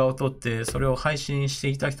動画を撮ってそれを配信して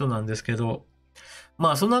いた人なんですけど、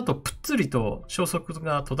その後ぷっつりと消息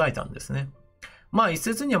が途絶えたんですね。一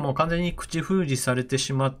説にはもう完全に口封じされて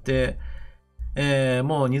しまって、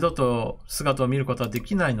もう二度と姿を見ることはで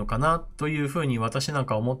きないのかなというふうに私なん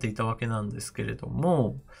か思っていたわけなんですけれど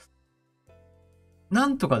も、な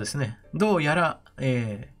んとかですね、どうやら、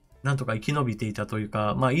なんとか生き延びていたという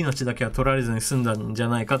か、命だけは取られずに済んだんじゃ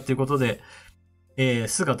ないかっていうことで、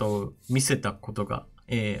姿を見せたことが、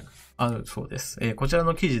あるそうです。こちら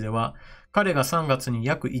の記事では、彼が3月に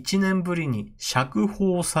約1年ぶりに釈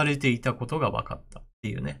放されていたことが分かったって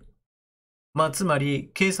いうね。つま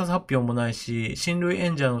り、警察発表もないし、親類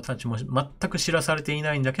縁者のたちも全く知らされてい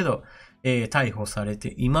ないんだけど、逮捕され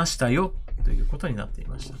ていましたよ、ということになってい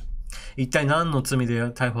ました。一体何の罪で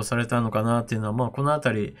逮捕されたのかなっていうのは、このあ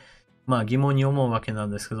たり、疑問に思うわけなん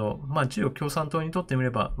ですけど、中国共産党にとってみれ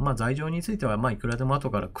ば、罪状については、いくらでも後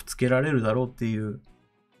からくっつけられるだろうっていう、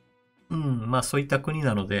そういった国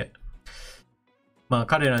なので、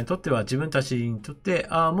彼らにとっては自分たちにとって、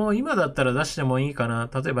もう今だったら出してもいいかな。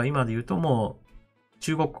例えば今で言うともう、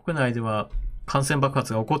中国国内では感染爆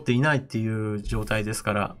発が起こっていないっていう状態です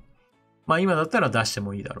から、今だったら出して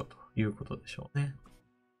もいいだろうということでしょうね。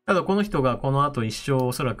ただこの人がこの後一生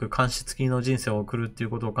おそらく監視付きの人生を送るっていう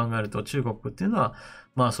ことを考えると、中国っていうの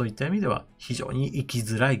は、そういった意味では非常に生き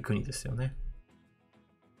づらい国ですよね。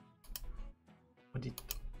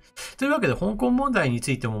というわけで、香港問題に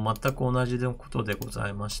ついても全く同じのことでござ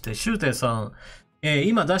いまして、周庭さん、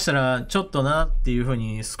今出したらちょっとなっていうふう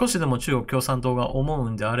に少しでも中国共産党が思う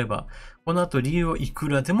んであれば、この後理由をいく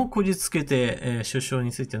らでもこじつけて、出生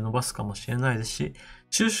について伸ばすかもしれないですし、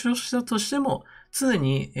出生したとしても常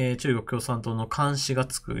に、中国共産党の監視が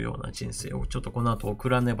つくような人生をちょっとこの後送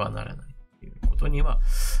らねばならないということには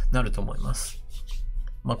なると思います。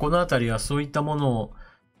このあたりはそういったものを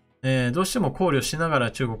どうしても考慮しなが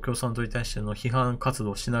ら中国共産党に対しての批判活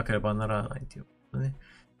動をしなければならないということね。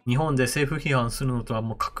日本で政府批判するのとは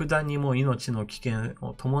もう格段にもう命の危険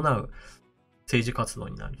を伴う政治活動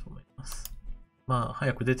になると思います。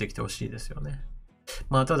早く出てきてほしいですよね。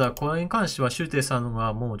ただ、これに関しては周庭さん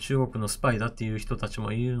はもう中国のスパイだっていう人たち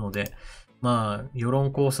もいるので、世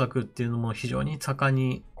論工作っていうのも非常に盛ん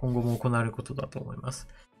に今後も行われることだと思います。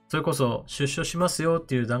それこそ出所しますよっ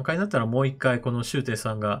ていう段階になったらもう一回この周庭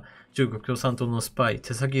さんが中国共産党のスパイ、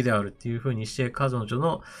手先であるっていう風にして彼女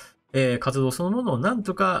の活動そのものをなん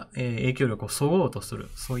とか影響力をそごうとする、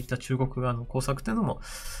そういった中国側の工作っていうのも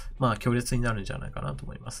強烈になるんじゃないかなと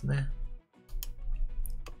思いますね。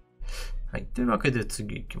はい。というわけで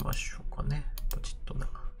次行きましょうかね。ポチッとな。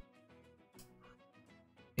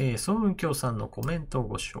ソウンキョウさんのコメントを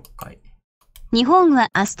ご紹介。日本は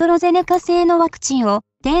アストロゼネカ製のワクチンを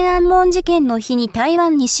天安門事件の日に台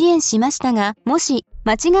湾に支援しましたが、もし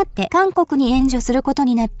間違って韓国に援助すること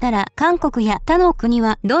になったら、韓国や他の国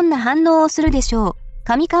はどんな反応をするでしょう。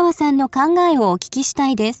上川さんの考えをお聞きした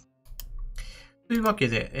いです。というわけ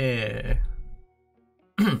で、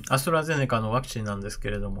アストラゼネカのワクチンなんですけ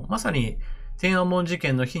れども、まさに天安門事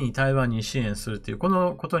件の日に台湾に支援するという、こ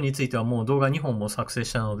のことについてはもう動画2本も作成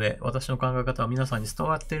したので、私の考え方は皆さんに伝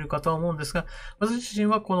わっているかとは思うんですが、私自身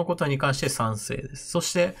はこのことに関して賛成です。そ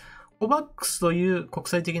して、COVAX という国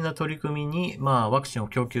際的な取り組みに、ワクチンを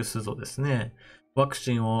供給するとですね、ワク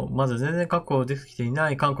チンをまだ全然確保できてい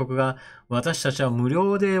ない韓国が、私たちは無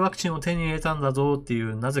料でワクチンを手に入れたんだぞってい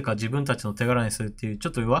う、なぜか自分たちの手柄にするっていう、ちょ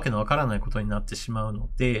っとわけのわからないことになってしまうの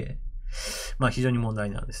で、非常に問題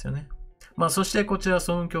なんですよね。そしてこちら、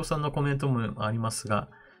ソンキョウさんのコメントもありますが、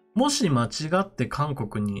もし間違って韓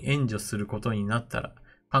国に援助することになったら、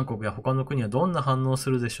韓国や他の国はどんな反応をす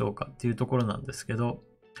るでしょうかっていうところなんですけど、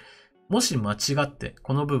もし間違って、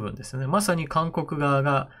この部分ですね。まさに韓国側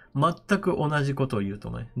が全く同じことを言うと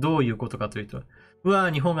思う。どういうことかというと、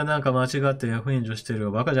日本がなんか間違ってヤフー援助してる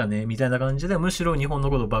よ、バカじゃねえみたいな感じで、むしろ日本の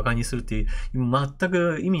ことをバカにするっていう、全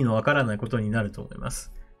く意味のわからないことになると思いま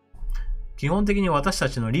す。基本的に私た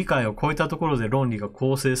ちの理解を超えたところで論理が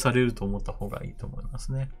構成されると思った方がいいと思いま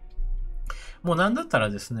すね。もうなんだったら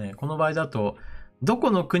ですね、この場合だと、ど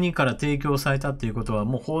この国から提供されたっていうことは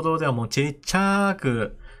もう報道ではもうちっちゃ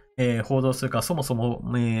く、報道するか、そもそも、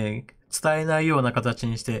伝えないような形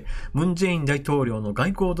にして、ムン・ジェイン大統領の外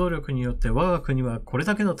交努力によって我が国はこれ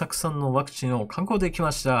だけのたくさんのワクチンを確保でき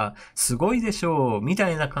ました。すごいでしょう。み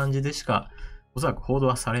たいな感じでしか、おそらく報道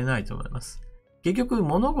はされないと思います。結局、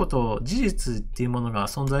物事、事実っていうものが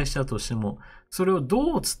存在したとしても、それを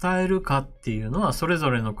どう伝えるかっていうのは、それ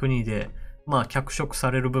ぞれの国で、脚色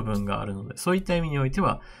される部分があるので、そういった意味において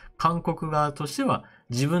は、韓国側としては、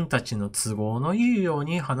自分たちの都合のいいよう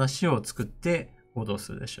に話を作って報道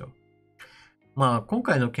するでしょう。今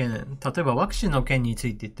回の件、例えばワクチンの件につ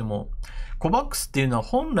いて言っても、COVAX っていうのは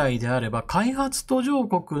本来であれば開発途上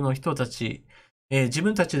国の人たち、自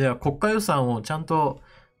分たちでは国家予算をちゃんと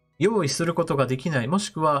用意することができない、もし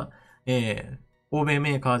くは、欧米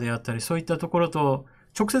メーカーであったり、そういったところと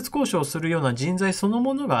直接交渉するような人材その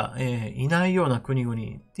ものが、いないような国々っ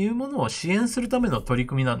ていうものを支援するための取り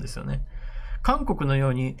組みなんですよね。韓国のよ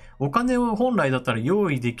うにお金を本来だったら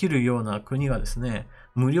用意できるような国がですね、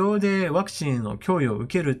無料でワクチンの供与を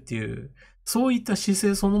受けるっていう、そういった姿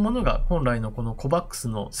勢そのものが本来のこの COVAX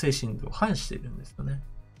の精神を反しているんですよね。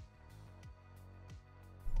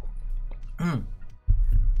フ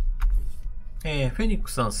ェニッ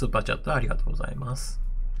クスさんスーパーチャットありがとうございます。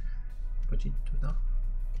ポチッとな。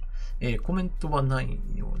コメントはない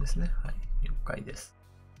ようですね。はい、了解です。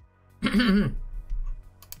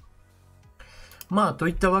と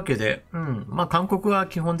いったわけで、韓国は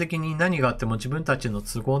基本的に何があっても自分たちの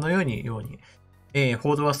都合のように、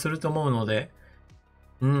報道はすると思うので、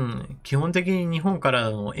基本的に日本から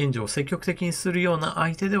の援助を積極的にするような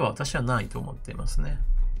相手では私はないと思っていますね。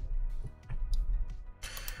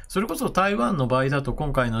それこそ台湾の場合だと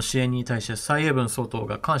今回の支援に対して蔡英文総統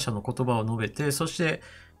が感謝の言葉を述べて、そして、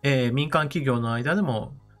民間企業の間で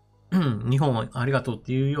も、日本はありがとうっ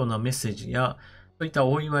ていうようなメッセージや、そういった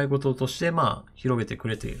お祝い事として広げてく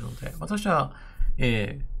れているので、私は、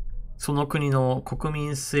その国の国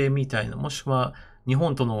民性みたいな、もしくは日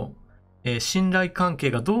本との、信頼関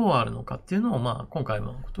係がどうあるのかっていうのを、今回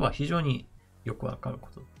のことは非常によくわかるこ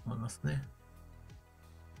とと思いますね。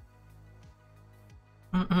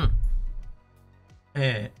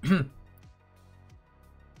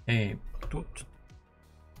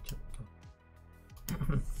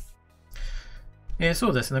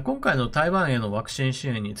そうですね。今回の台湾へのワクチン支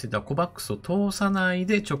援については COVAX を通さない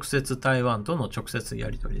で直接台湾との直接や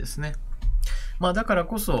り取りですね。だから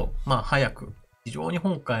こそ、早く、非常に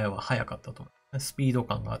今回は早かったと思います。スピード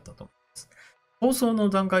感があったと思います。放送の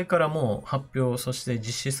段階からもう発表、そして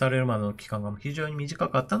実施されるまでの期間が非常に短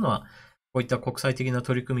かったのは、こういった国際的な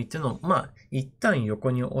取り組みっていうのを、一旦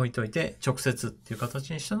横に置いといて、直接っていう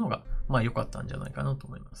形にしたのが、良かったんじゃないかなと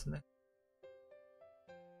思いますね。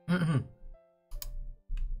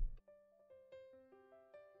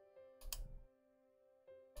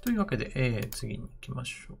というわけで、次に行きま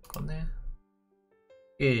しょうかね。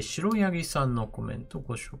白柳さんのコメントを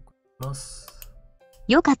ご紹介します。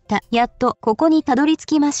よかった。やっとここにたどり着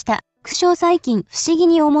きました。最近不思議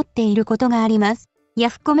に思っていることがあります。ヤ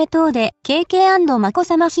フコメ等で KK& 眞子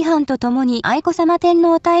さま批判とともに愛子さま天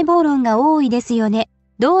皇待望論が多いですよね。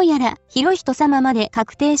どうやら裕仁様まで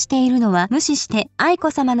確定しているのは無視して愛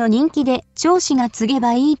子さまの人気で長子が継げ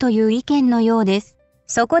ばいいという意見のようです。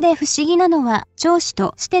そこで不思議なのは長子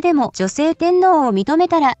としてでも女性天皇を認め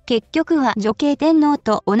たら結局は女系天皇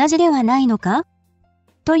と同じではないのか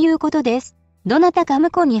ということです。どなたか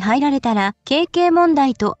婿に入られたら、KK 問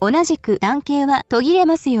題と同じく男系は途切れ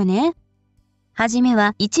ますよね。はじめ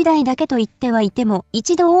は一代だけと言ってはいても、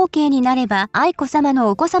一度 OK になれば愛子様の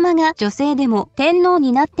お子様が女性でも天皇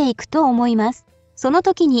になっていくと思います。その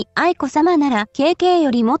時に愛子様なら KK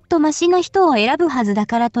よりもっとマシな人を選ぶはずだ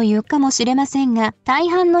からというかもしれませんが、大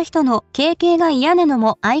半の人の KK が嫌なの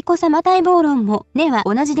も愛子様待望論も根は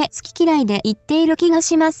同じで好き嫌いで言っている気が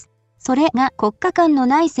します。それが国家間の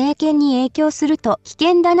ない政権に影響すると危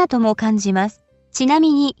険だなとも感じます。ちな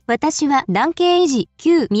みに私は男系維持、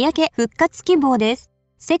旧宮家復活希望です。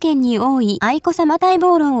世間に多い愛子様待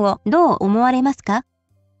望論をどう思われますか？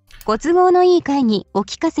ご都合のいい回にお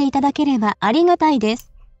聞かせいただければありがたいで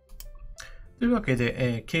す。というわけ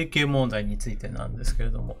で、KK 問題についてなんですけ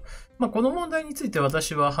れども、この問題について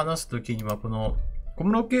私は話すときには、この小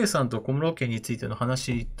室圭さんと小室家についての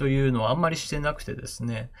話というのはあんまりしてなくてです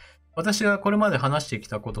ね、私がこれまで話してき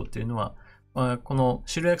たことっていうのは、この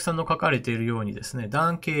白焼さんの書かれているようにですね、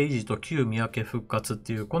男系維持と旧宮家復活っ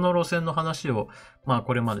ていうこの路線の話を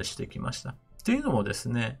これまでしてきました。っていうのもです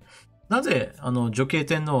ね、なぜ女系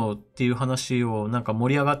天皇っていう話をなんか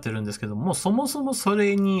盛り上がってるんですけども、そもそもそ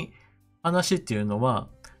れに話っていうのは、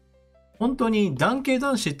本当に男系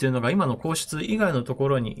男子っていうのが今の皇室以外のとこ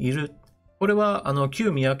ろにいる。これは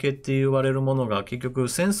旧宮家って言われるものが結局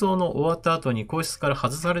戦争の終わった後に皇室から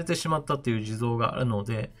外されてしまったっていう事情があるの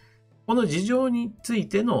で、この事情につい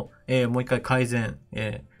ての、もう一回改善、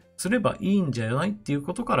すればいいんじゃないっていう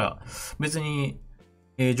ことから、別に、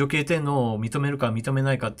女系天皇を認めるか認め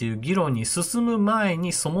ないかっていう議論に進む前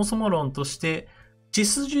に、そもそも論として、血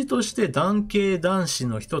筋として男系男子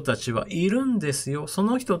の人たちはいるんですよ。そ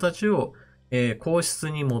の人たちを、皇室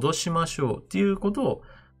に戻しましょうっていうことを、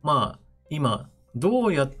今、ど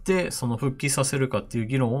うやってその復帰させるかっていう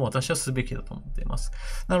議論を私はすべきだと思っています。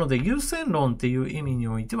なので、優先論っていう意味に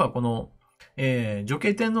おいては、この、女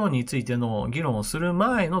系天皇についての議論をする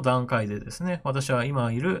前の段階でですね、私は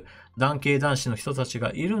今いる男系男子の人たち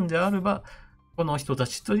がいるんであれば、この人た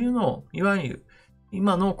ちというのを、いわゆる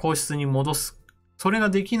今の皇室に戻す。それが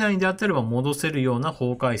できないんであってれば戻せるような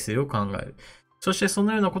法改正を考える。そしてそ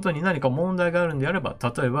のようなことに何か問題があるんであれば、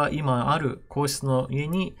例えば今ある皇室の家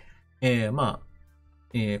に、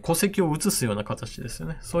戸籍を移すような形ですよ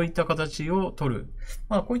ね。そういった形を取る。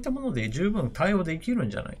こういったもので十分対応できるん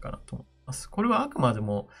じゃないかなと思います。これはあくまで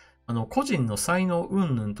も、個人の才能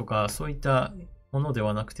云々とか、そういったもので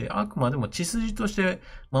はなくて、あくまでも血筋として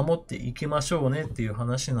守っていきましょうねっていう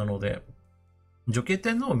話なので、女系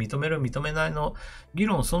天皇を認める認めないの議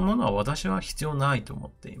論そのものは私は必要ないと思っ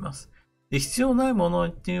ています。で、必要ないものっ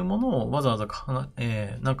ていうものをわざわざ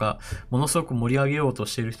なんか、ものすごく盛り上げようと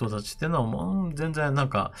している人たちっていうのはもう全然なん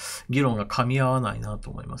か、議論が噛み合わないなと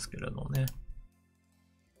思いますけれどね。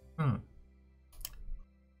うん。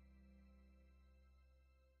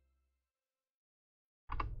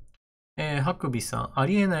ハクビさん、あ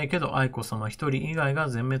りえないけど愛子様一人以外が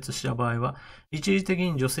全滅した場合は、一時的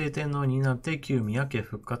に女性天皇になって旧宮家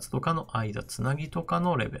復活とかの間、つなぎとか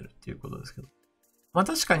のレベルっていうことですけど。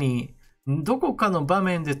確かに、どこかの場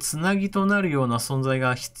面でつなぎとなるような存在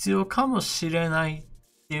が必要かもしれないっ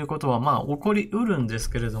ていうことは起こりうるんです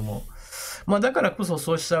けれども、だからこそ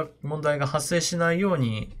そうした問題が発生しないよう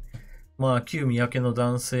に、旧宮家の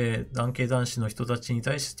男系男子の人たちに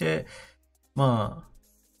対して、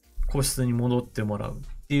皇室に戻ってもらうっ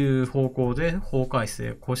ていう方向で法改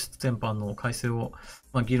正、皇室全般の改正を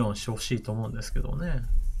議論してほしいと思うんですけどね。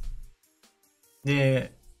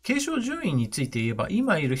で、継承順位について言えば、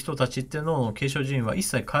今いる人たちっていうのを継承順位は一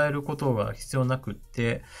切変えることが必要なくっ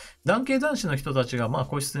て、男系男子の人たちが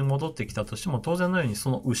皇室に戻ってきたとしても、当然のようにそ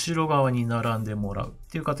の後ろ側に並んでもらうっ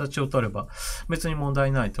ていう形を取れば別に問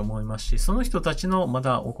題ないと思いますし、その人たちのま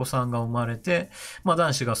だお子さんが生まれて、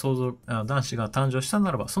男子が誕生した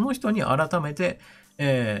ならば、その人に改めて、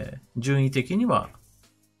順位的には、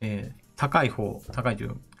高いとい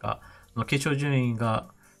うか、継承順位が、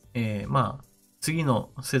次の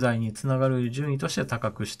世代につながる順位として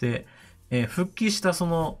高くして、復帰したそ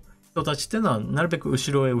の人たちっていうのはなるべく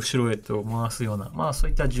後ろへと回すような、そう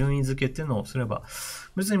いった順位付けっていうのをすれば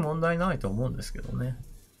別に問題ないと思うんですけどね。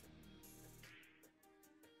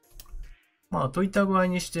といった具合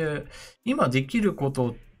にして、今できるこ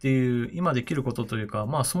とという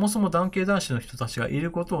か、そもそも男系男子の人たちがいる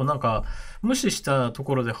ことをなんか無視したと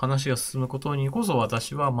ころで話が進むことにこそ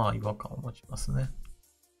私は違和感を持ちますね。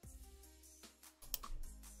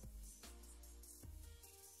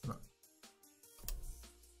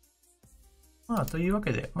というわ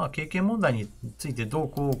けで、経験問題についてどう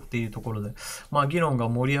こうっていうところで、議論が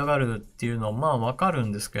盛り上がるっていうのはわかる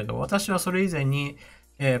んですけど、私はそれ以前に、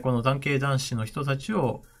この男系男子の人たち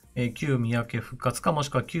を、旧宮家復活かもし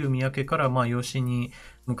くは旧宮家から養子に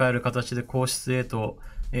迎える形で皇室へと、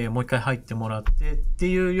もう一回入ってもらってって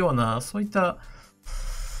いうような、そういった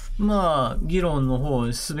議論の方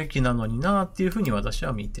をすべきなのになっていうふうに私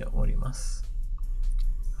は見ております。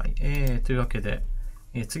はい。というわけで、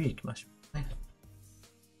次行きましょう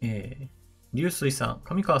ね。流水さん、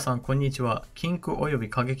上川さん、こんにちは。禁句及び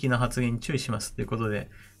過激な発言に注意します。ということで、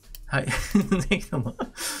はい。ぜひとも、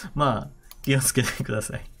気をつけてくだ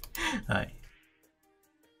さい。はい。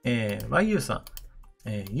YU さ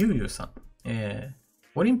ん、ゆうさん、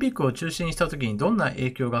オリンピックを中止にしたときにどんな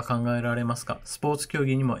影響が考えられますか？スポーツ競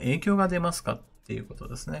技にも影響が出ますか？っていうこと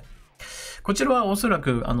ですね。こちらはおそら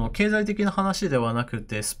く、経済的な話ではなく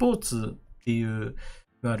て、スポーツっていう、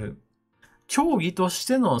いわゆる、競技とし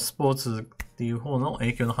てのスポーツっていう方の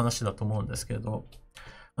影響の話だと思うんですけど、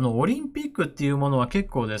オリンピックっていうものは結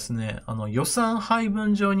構ですね、予算配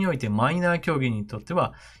分上においてマイナー競技にとって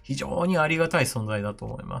は非常にありがたい存在だと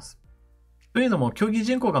思います。というのも、競技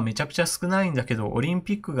人口がめちゃくちゃ少ないんだけど、オリン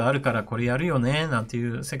ピックがあるからこれやるよね、なんてい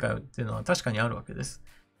う世界っていうのは確かにあるわけです。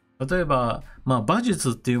例えば、馬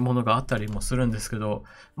術っていうものがあったりもするんですけど、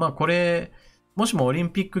これ、もしもオリ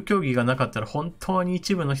ンピック競技がなかったら本当に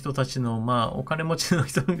一部の人たちのお金持ちの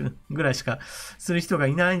人ぐらいしかする人が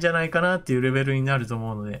いないんじゃないかなっていうレベルになると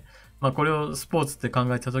思うので、これをスポーツって考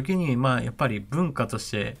えたときに、やっぱり文化とし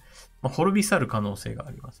て滅び去る可能性が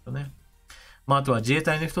ありますよね。あとは自衛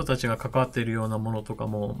隊の人たちが関わっているようなものとか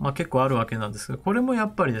も、結構あるわけなんですけど、これもや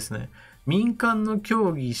っぱりですね、民間の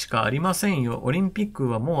競技しかありませんよ、オリンピック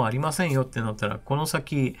はもうありませんよってなったら、この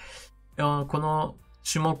先、この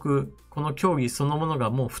種目、この競技そのものが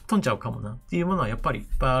もう吹っ飛んじゃうかもなっていうものはやっぱりいっ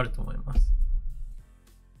ぱいあると思います。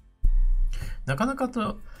なかなか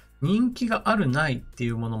と人気があるないってい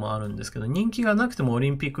うものもあるんですけど、人気がなくてもオリ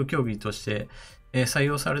ンピック競技として採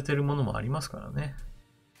用されているものもありますからね。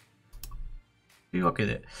というわけ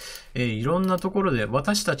で、いろんなところで、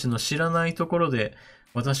私たちの知らないところで、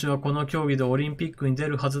私はこの競技でオリンピックに出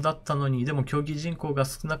るはずだったのに、でも競技人口が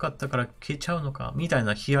少なかったから消えちゃうのか、みたい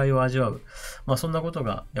な悲哀を味わう。そんなこと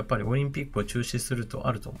が、やっぱりオリンピックを中止すると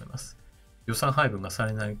あると思います。予算配分がさ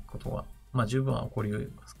れないことは、十分は起こり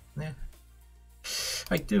得ますね。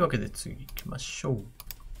はい、というわけで次行きましょう。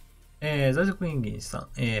在職人間さ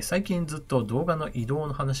ん、最近ずっと動画の移動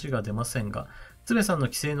の話が出ませんが、つべさんの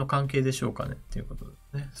規制の関係でしょうかねっていうことで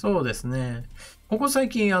すね。そうですね。ここ最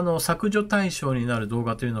近、削除対象になる動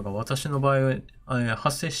画というのが私の場合は、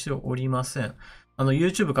発生しておりません。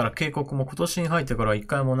YouTube から警告も今年に入ってからは一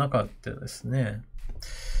回もなかったですね。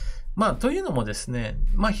というのもですね、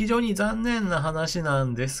非常に残念な話な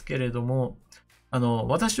んですけれども、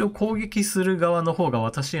私を攻撃する側の方が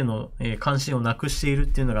私への関心をなくしている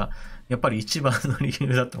っていうのが、やっぱり一番の理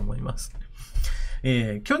由だと思います。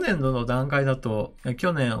去年度の段階だと、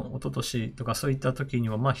去年、一昨年とかそういった時に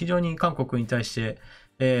は、非常に韓国に対し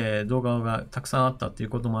て、動画がたくさんあったっていう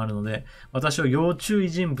こともあるので、私を要注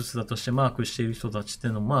意人物だとしてマークしている人たちってい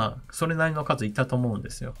うのも、それなりの数いたと思うんで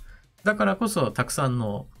すよ。だからこそ、たくさん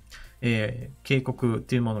の、警告っ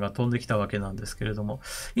ていうものが飛んできたわけなんですけれども、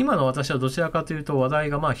今の私はどちらかというと話題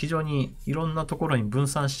が非常にいろんなところに分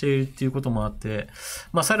散しているっていうこともあって、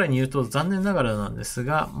さらに言うと残念ながらなんです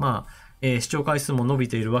が、視聴回数も伸び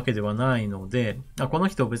ているわけではないので、この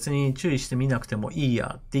人を別に注意してみなくてもいい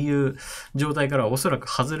やっていう状態からはおそらく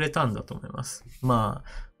外れたんだと思います。ま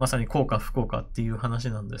さに効果不効果っていう話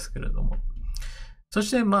なんですけれども。そし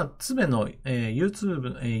て、つべの、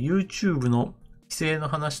YouTube の規制の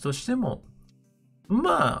話としても、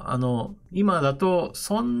今だと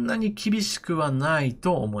そんなに厳しくはない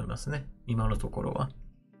と思いますね。今のところは。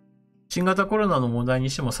新型コロナの問題に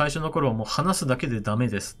しても最初の頃はもう話すだけでダメ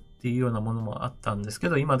ですっていうようなものもあったんですけ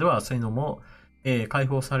ど、今ではそういうのも、解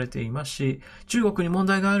放されていますし、中国に問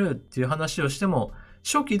題があるっていう話をしても、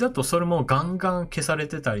初期だとそれもガンガン消され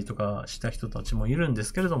てたりとかした人たちもいるんで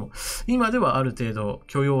すけれども、今ではある程度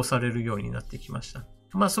許容されるようになってきました。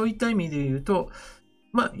そういった意味で言うと、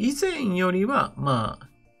以前よりは、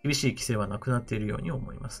厳しい規制はなくなっているように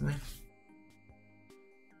思いますね。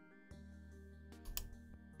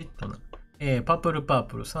パー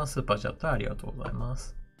プルさん、スーパーチャットありがとうございま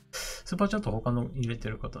す。スーパーチャット他の入れて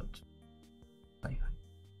る方、はい。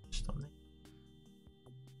ちょっとね。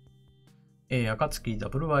暁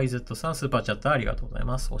WYZ さん、スーパーチャットありがとうござい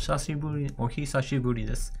ます。お久しぶり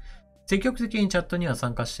です。積極的にチャットには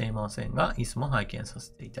参加していませんが、いつも拝見さ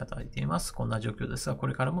せていただいています。こんな状況ですが、こ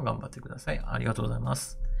れからも頑張ってください。ありがとうございま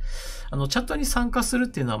す。チャットに参加するっ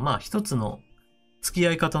ていうのは、一つの付き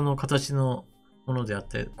合い方の形のものであっ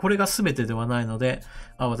て、これが全てではないので、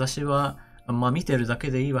私は、見てるだ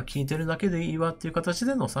けでいいわ、聞いてるだけでいいわっていう形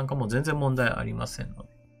での参加も全然問題ありませんので。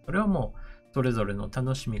それはもう、それぞれの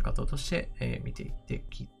楽しみ方として、見ていってく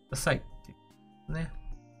ださいっていうね。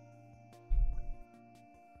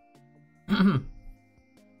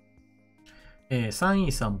3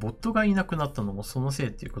位さん、ボットがいなくなったのもそのせい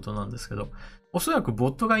っていうことなんですけど、おそらくボ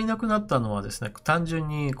ットがいなくなったのはですね、単純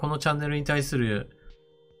にこのチャンネルに対する、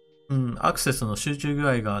アクセスの集中具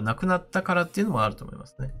合がなくなったからっていうのもあると思いま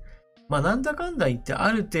すね。まあ、なんだかんだ言ってあ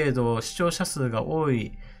る程度視聴者数が多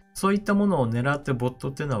い、そういったものを狙ってボット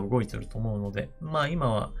っていうのは動いてると思うので、まあ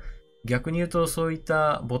今は逆に言うとそういっ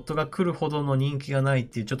たボットが来るほどの人気がないっ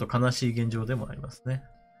ていうちょっと悲しい現状でもありますね。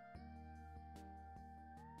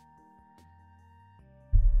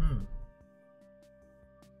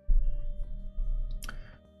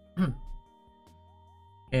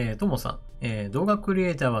ともさん、動画クリ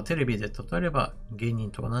エイターはテレビで例えれば芸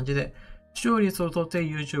人と同じで、視聴率をとって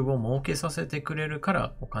YouTube を儲けさせてくれるか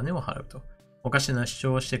らお金を払うと。おかしな主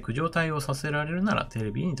張をして苦情対応させられるならテ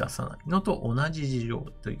レビに出さないのと同じ事情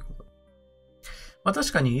ということ。まあ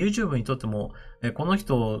確かに YouTube にとっても、この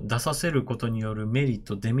人を出させることによるメリッ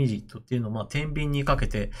ト、デメリットっていうのをまあ天秤にかけ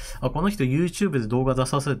て、この人 YouTube で動画出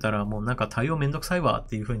させたらもうなんか対応めんどくさいわっ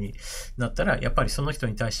ていう風になったら、やっぱりその人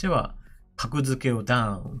に対しては、格付けをダ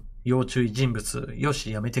ウン、要注意人物、よ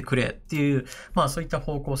し、やめてくれっていう、まあそういった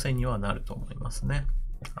方向性にはなると思いますね。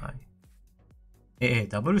はい。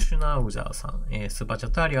ダブルシュナウザーさん、スーパーチャ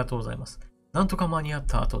ットありがとうございます。なんとか間に合っ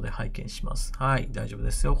た後で拝見します。はい、大丈夫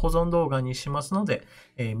ですよ。保存動画にしますので、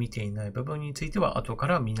見ていない部分については後か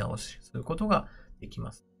ら見直しすることができ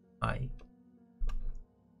ます。はい。よ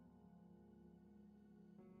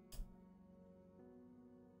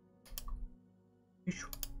いしょ。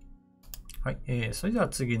はい、それでは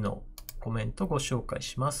次のコメントをご紹介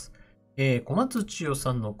します。小松千代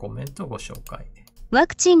さんのコメントをご紹介。ワ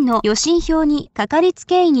クチンの予診票にかかりつ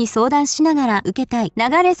け医に相談しながら受けたい。流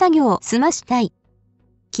れ作業を済ましたい。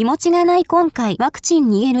気持ちがない今回ワクチン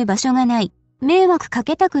逃げる場所がない。迷惑か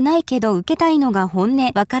けたくないけど受けたいのが本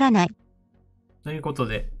音わからない。ということ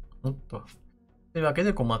で、というわけ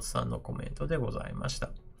で小松さんのコメントでございました。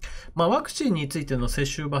まあ、ワクチンについての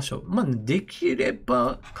接種場所、まあ、できれ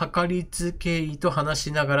ばかかりつけ医と話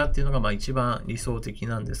しながらっていうのがまあ一番理想的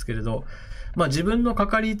なんですけれど、まあ、自分のか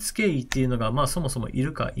かりつけ医っていうのがまあそもそもい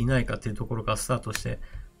るかいないかっていうところからスタートして、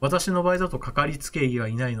私の場合だとかかりつけ医は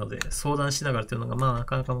いないので相談しながらっていうのがまあな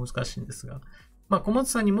かなか難しいんですが、まあ、小松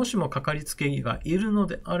さんにもしもかかりつけ医がいるの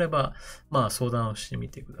であれば、まあ相談をしてみ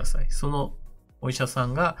てください。そのお医者さ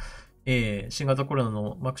んが新型コロナ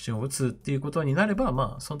のワクチンを打つっていうことになれば、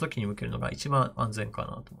まあ、その時に受けるのが一番安全かな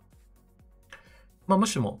と思う。まあ、も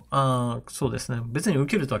しも、そうですね。別に受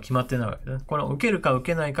けるとは決まってないわけで、ね、これを受けるか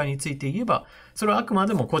受けないかについて言えば、それはあくま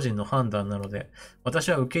でも個人の判断なので、私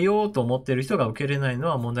は受けようと思っている人が受けれないの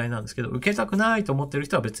は問題なんですけど、受けたくないと思っている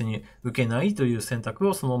人は別に受けないという選択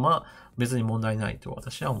をそのまま別に問題ないと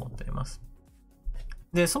私は思っています。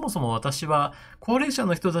で、そもそも私は高齢者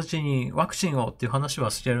の人たちにワクチンをっていう話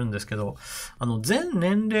はしてるんですけど、全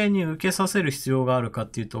年齢に受けさせる必要があるかっ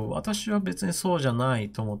ていうと、私は別にそうじゃない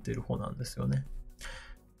と思っている方なんですよね。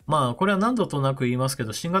まあ、これは何度となく言いますけ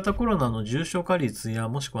ど、新型コロナの重症化率や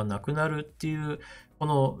もしくは亡くなるっていう、こ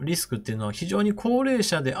のリスクっていうのは非常に高齢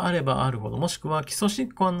者であればあるほど、もしくは基礎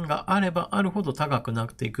疾患があればあるほど高くなっ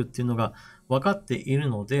ていくっていうのが分かっている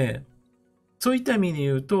ので、そういった意味で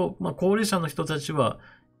言うと、まあ、高齢者の人たちは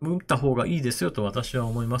打った方がいいですよと私は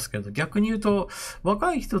思いますけど、逆に言うと、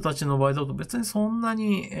若い人たちの場合だと別にそんな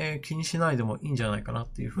に気にしないでもいいんじゃないかなっ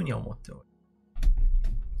ていうふうには思っております。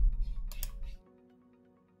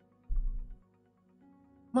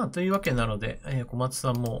まあ、というわけなので、小松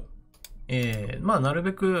さんも、まあ、なる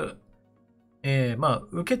べく、まあ、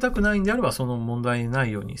受けたくないんであれば、その問題な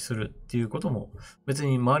いようにするっていうことも、別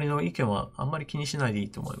に周りの意見はあんまり気にしないでい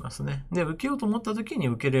いと思いますね。で、受けようと思った時に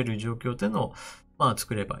受けれる状況っていうのを、まあ、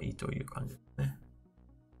作ればいいという感じですね。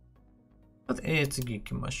さて、次行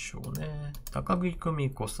きましょうね。高木久美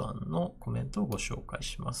子さんのコメントをご紹介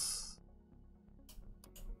します。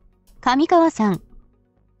上川さん。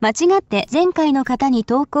間違って前回の方に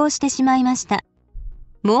投稿してしまいました。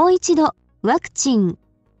もう一度、ワクチン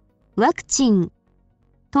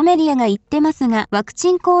とメディアが言ってますが、ワク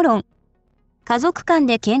チン口論。家族間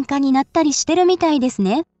で喧嘩になったりしてるみたいです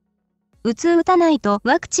ね。打たないと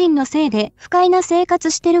ワクチンのせいで不快な生活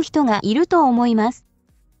してる人がいると思います。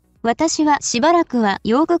私はしばらくは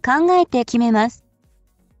よく考えて決めます。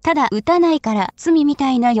ただ打たないから罪みた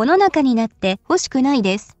いな世の中になってほしくない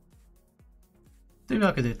です。という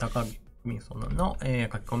わけで、高木美穂さんの、書き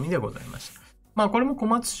込みでございました。まあ、これも小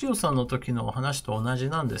松千代さんの時のお話と同じ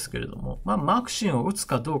なんですけれども、まあ、ワクチンを打つ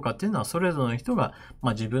かどうかっていうのは、それぞれの人が、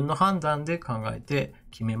まあ、自分の判断で考えて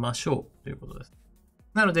決めましょうということです。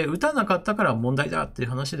なので、打たなかったから問題だっていう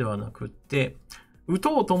話ではなくって、打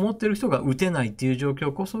とうと思ってる人が打てないっていう状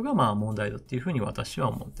況こそが問題だっていうふうに私は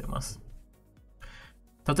思っています。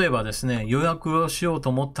例えばですね、予約をしようと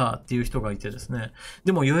思ったっていう人がいてですね、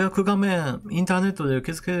でも予約画面、インターネットで受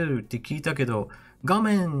け付けれるって聞いたけど、画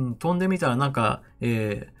面飛んでみたら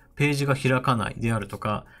ページが開かないであると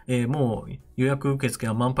か、もう予約受付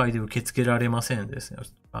は満杯で受け付けられませんですね。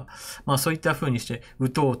とかそういった風にして、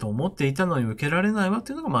打とうと思っていたのに受けられないわっ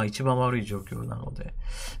ていうのが一番悪い状況なので。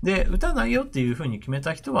で、打たないよっていう風に決め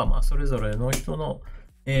た人は、それぞれの人の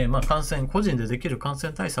個人でできる感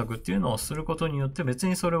染対策っていうのをすることによって別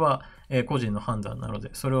にそれは個人の判断なの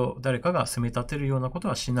で、それを誰かが責め立てるようなこと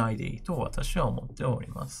はしないでいいと私は思っており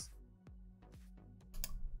ます。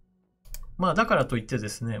だからといってで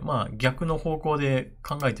すね、逆の方向で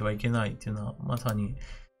考えてはいけないっていうのは、まさに、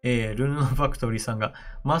ルルノファクトリーさんが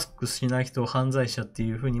マスクしない人を犯罪者って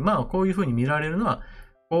いうふうに、こういうふうに見られるのは、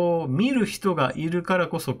こう見る人がいるから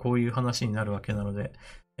こそこういう話になるわけなので、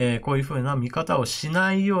こういうふうな見方をし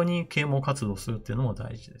ないように啓蒙活動するっていうのも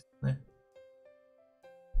大事ですね。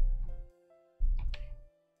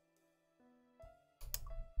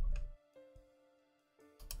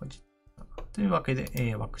というわけ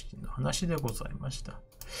で、ワクチンの話でございました。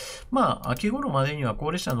秋頃までには高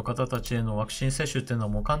齢者の方たちへのワクチン接種っていうのは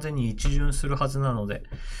もう完全に一巡するはずなので、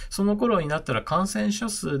その頃になったら感染者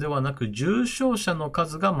数ではなく重症者の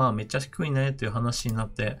数がめっちゃ低いねっていう話になっ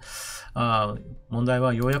て、問題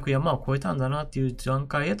はようやく山を越えたんだなっていう段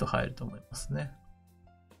階へと入ると思いますね。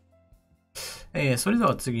それで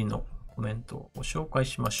は次のコメントをご紹介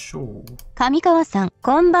しましょう。上川さん、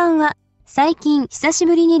こんばんは。最近久し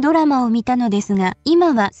ぶりにドラマを見たのですが、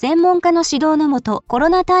今は専門家の指導のもとコロ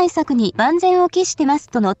ナ対策に万全を期してます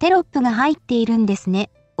とのテロップが入っているんですね。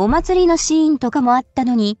お祭りのシーンとかもあった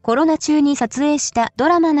のにコロナ中に撮影したド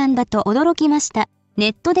ラマなんだと驚きました。ネ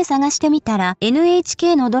ットで探してみたら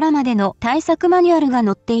NHK のドラマでの対策マニュアルが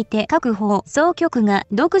載っていて各放送局が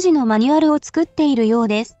独自のマニュアルを作っているよう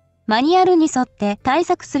です。マニュアルに沿って対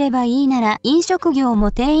策すればいいなら飲食業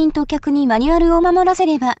も店員と客にマニュアルを守らせ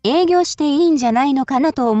れば営業していいんじゃないのか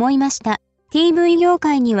なと思いました。TV 業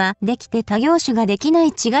界にはできて他業種ができない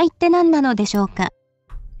違いって何なのでしょうか。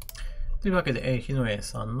というわけで、日野江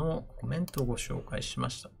さんのコメントをご紹介しま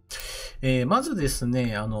した。まずです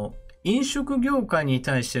ね、飲食業界に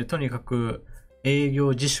対してとにかく営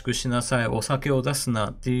業自粛しなさい、お酒を出す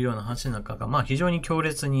なっていうような話なんかが、非常に強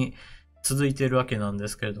烈に続いているわけなんで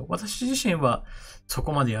すけれど、私自身はそ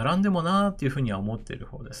こまでやらんでもなーっていうふうには思っている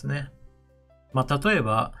方ですね。例え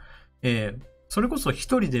ば、それこそ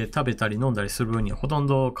一人で食べたり飲んだりする分にはほとん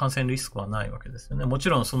ど感染リスクはないわけですよね。もち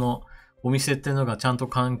ろんそのお店っていうのがちゃんと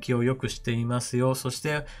換気を良くしていますよ。そし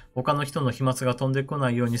て他の人の飛沫が飛んでこ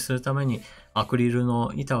ないようにするためにアクリル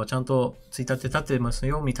の板をちゃんとついたて立てます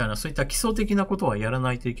よみたいな、そういった基礎的なことはやら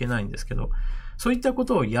ないといけないんですけど、そういったこ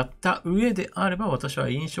とをやった上であれば私は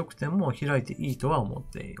飲食店も開いていいとは思っ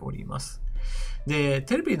ております。で、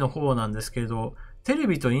テレビの方なんですけれど、テレ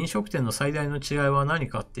ビと飲食店の最大の違いは何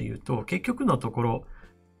かっていうと、結局のところ、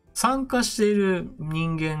参加している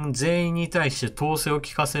人間全員に対して統制を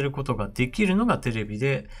聞かせることができるのがテレビ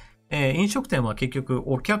で、飲食店は結局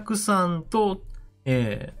お客さんと、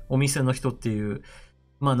お店の人っていう、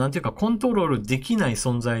なんていうかコントロールできない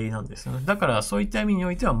存在なんですよね。だからそういった意味に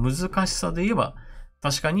おいては難しさで言えば、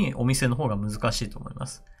確かにお店の方が難しいと思いま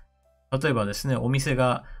す。例えばですね、お店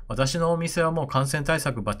が、私のお店はもう感染対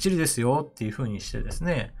策バッチリですよっていう風にしてです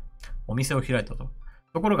ね、お店を開いたと。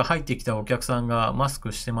ところが入ってきたお客さんがマス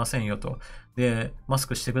クしてませんよと。で、マス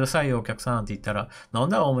クしてくださいよお客さんって言ったら、なん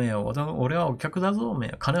だおめえ、俺はお客だぞおめ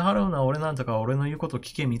え、金払うのは俺なんだから俺の言うこと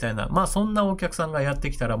聞けみたいな、そんなお客さんがやっ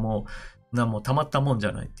てきたらもうたまったもんじ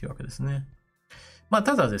ゃないっていうわけですね。た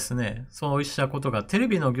だですね、そうしたことがテレ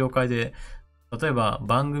ビの業界で、例えば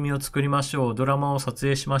番組を作りましょう、ドラマを撮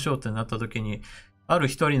影しましょうってなった時に、ある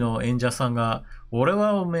一人の演者さんが、俺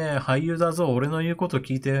はおめえ俳優だぞ、俺の言うこと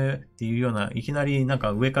聞いてっていうような、いきなり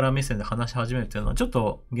上から目線で話し始めるっていうのはちょっ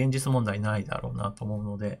と現実問題ないだろうなと思う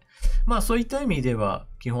ので、そういった意味では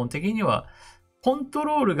基本的にはコント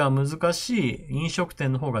ロールが難しい飲食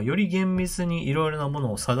店の方がより厳密にいろいろなも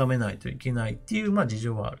のを定めないといけないっていう事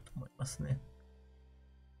情はあると思いますね。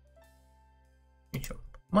よいしょ。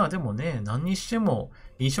でもね、何にしても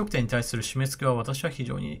飲食店に対する締め付けは私は非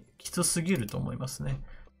常にきつすぎると思いますね。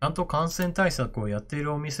ちゃんと感染対策をやってい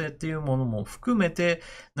るお店っていうものも含めて、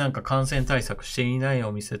感染対策していない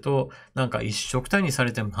お店と、一緒くたにさ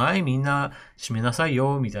れても、はい、みんな閉めなさい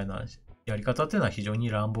よ、みたいなやり方っていうのは非常に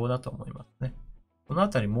乱暴だと思いますね。このあ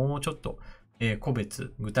たりもうちょっと、個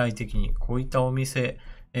別、具体的にこういったお店、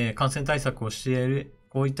感染対策をして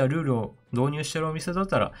こういったルールを導入しているお店だっ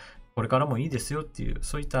たら、これからもいいですよっていう、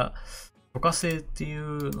そういった許可制ってい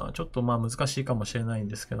うのはちょっと難しいかもしれないん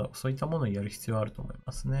ですけど、そういったものをやる必要あると思い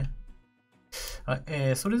ますね。は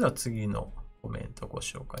い、それでは次のコメントをご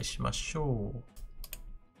紹介しましょう。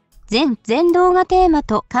全動画テーマ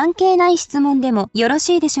と関係ない質問でもよろ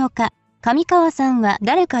しいでしょうか。上川さんは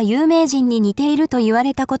誰か有名人に似ていると言わ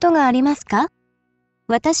れたことがありますか？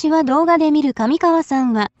私は動画で見る上川さ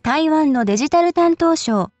んは台湾のデジタル担当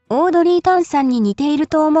相、オードリー・タンさんに似ている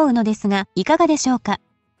と思うのですが、いかがでしょうか？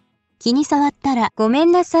気に障ったらごめ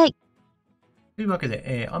んなさい。というわけ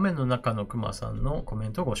で、雨の中のくまさんのコメ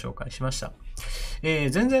ントをご紹介しました。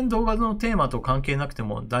全然動画のテーマと関係なくて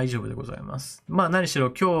も大丈夫でございます。何しろ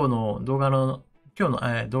今日の動画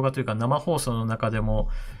というか生放送の中でも、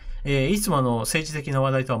いつもの政治的な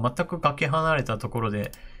話題とは全くかけ離れたところ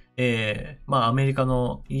で、アメリカ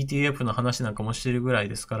の ETF の話なんかもしているぐらい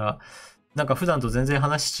ですから、なんか普段と全然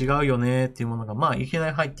話違うよねっていうものが、いきな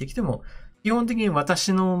り入ってきても、基本的に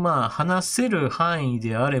私の話せる範囲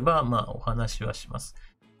であれば、お話はします。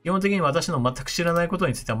基本的に私の全く知らないこと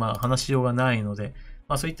については話しようがないので、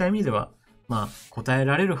そういった意味では、答え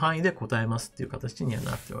られる範囲で答えますっていう形には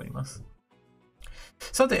なっております。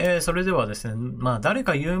さて、それではですね、誰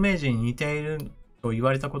か有名人に似ていると言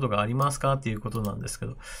われたことがありますかっていうことなんですけ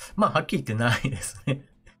ど、はっきり言ってないですね。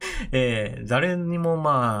誰にも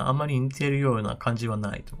あんまり似ているような感じは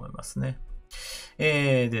ないと思いますね。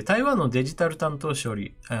で、台湾のデジタル担当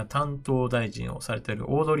大臣をされてい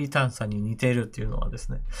るオードリー・タンさんに似ているっていうのはで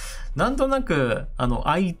すね、なんとなく、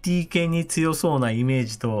IT 系に強そうなイメー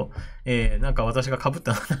ジと、なんか私が被っ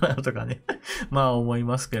たのかなとかね、思い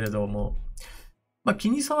ますけれども、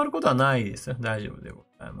気に障ることはないですよ。大丈夫でご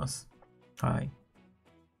ざいます。はい。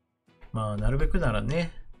なるべくなら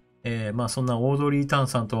ね、そんなオードリー・タン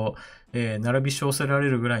さんと、並び称せられ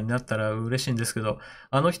るぐらいになったら嬉しいんですけど、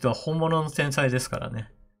あの人は本物の天才ですから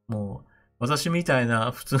ね。もう、私みたい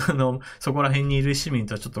な普通のそこら辺にいる市民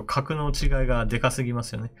とはちょっと格の違いがでかすぎま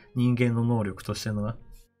すよね。人間の能力としてのは。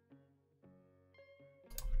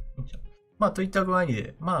といった具合に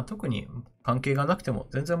で、特に関係がなくても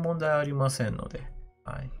全然問題ありませんので、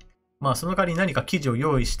はい。その代わり何か記事を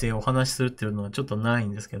用意してお話しするっていうのはちょっとない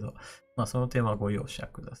んですけど、その点はご容赦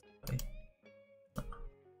ください。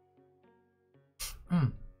う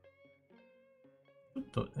ん。ちょっ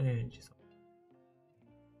と、実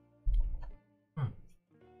は。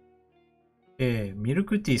ミル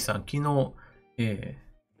クティーさん、昨日、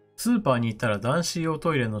スーパーに行ったら男子用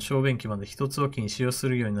トイレの小便器まで一つ置きに使用す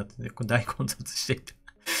るようになってて、大混雑していて。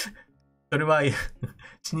それは、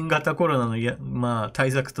新型コロナの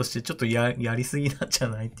対策としてちょっとやりすぎなんじゃ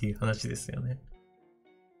ないっていう話ですよね。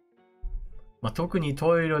特に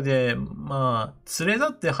トイレで、連れ立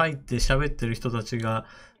って入って喋ってる人たちが、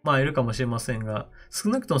いるかもしれませんが、少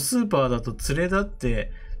なくともスーパーだと連れ立っ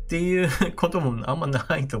てっていうこともあんま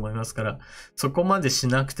ないと思いますから、そこまでし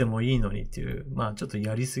なくてもいいのにっていう、ちょっと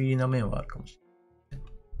やりすぎな面はあるかもしれな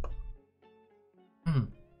い。う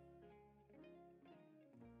ん。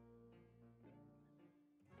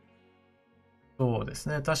そうです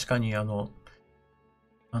ね。確かに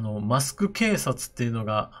マスク警察っていうの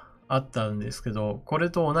があったんですけど、これ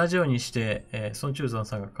と同じようにして、孫中山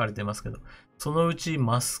さんが書かれてますけど、そのうち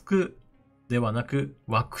マスクではなく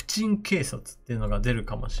ワクチン警察っていうのが出る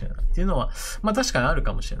かもしれないっていうのは、確かにある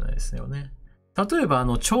かもしれないですよね。例えば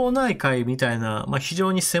町内会みたいな、非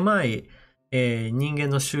常に狭い、人間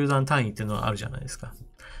の集団単位っていうのはあるじゃないですか。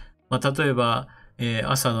例えば、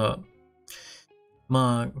朝の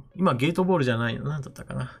今ゲートボールじゃないの、なんだった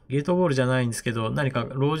かな。ゲートボールじゃないんですけど、何か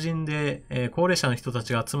老人で、高齢者の人た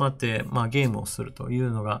ちが集まって、ゲームをするという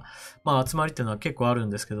のが、集まりっていうのは結構あるん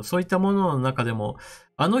ですけど、そういったものの中でも、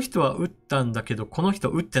あの人は打ったんだけど、この人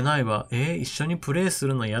打ってないわ。一緒にプレイす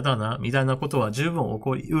るの嫌だな、みたいなことは十分起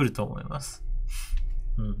こり得ると思います。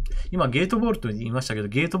うん。今ゲートボールと言いましたけど、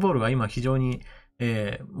ゲートボールが今非常に、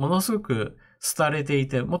ものすごく廃れてい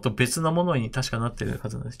て、もっと別なものに確かなってるは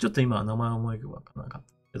ずなんです。ちょっと今名前思い浮かばなかっ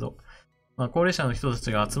たけど、高齢者の人た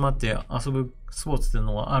ちが集まって遊ぶスポーツっていう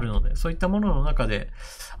のはあるので、そういったものの中で、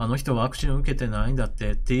あの人はワクチンを受けてないんだっ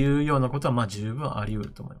ていうようなことは十分あり得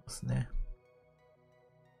ると思いますね。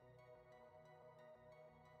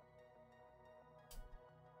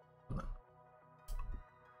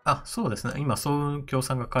そうですね。今、総運協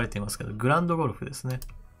さんが書かれていますけど、グランドゴルフですね。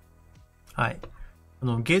はい。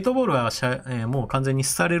ゲートボールはもう完全に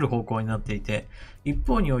廃れる方向になっていて、一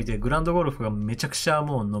方においてグランドゴルフがめちゃくちゃ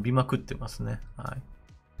もう伸びまくってますね。は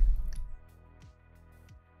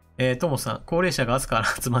い。ともさん、高齢者が朝から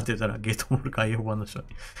集まってたらゲートボールかエホバの商人。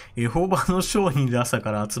エホバの商人で朝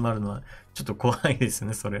から集まるのはちょっと怖いです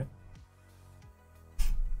ね、それ。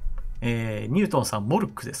ニュートンさん、モル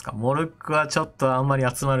ックですか？モルックはちょっとあんまり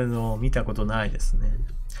集まるのを見たことないですね。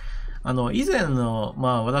以前の、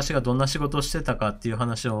私がどんな仕事をしてたかっていう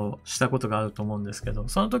話をしたことがあると思うんですけど、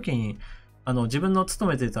その時に、自分の勤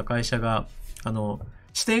めていた会社が、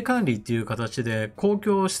指定管理っていう形で公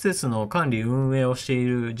共施設の管理運営をしてい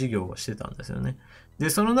る事業をしてたんですよね。で、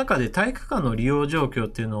その中で体育館の利用状況っ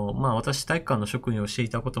ていうのを、私体育館の職員をしてい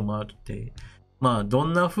たこともあって、ど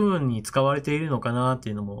んな風に使われているのかなって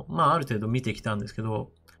いうのも、ある程度見てきたんですけど、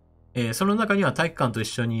その中には体育館と一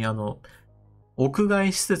緒に、屋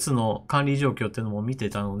外施設の管理状況っていうのも見て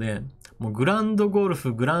たので、もうグランドゴル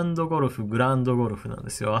フなんで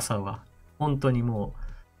すよ、朝は。本当にも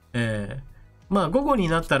う、午後に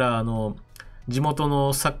なったら、地元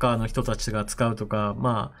のサッカーの人たちが使うとか、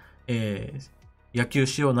野球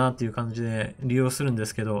しようなっていう感じで利用するんで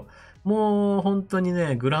すけど、もう本当に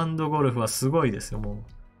ね、グランドゴルフはすごいですよ、もう。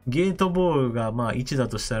ゲートボールが1だ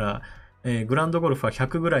としたら、グランドゴルフは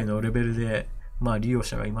100ぐらいのレベルで、利用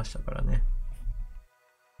者がいましたからね。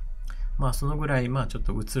そのぐらい、ちょっ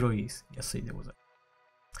と移ろいやすいでござ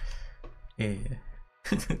い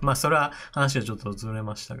ます。それは話はちょっとずれ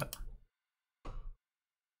ましたが。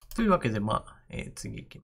というわけで、次行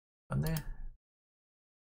きますかね。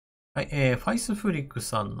はい、ファイスフリック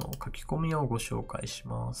さんの書き込みをご紹介し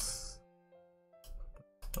ます。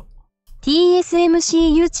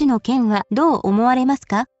TSMC 誘致の件はどう思われます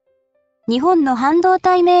か？日本の半導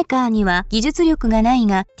体メーカーには技術力がない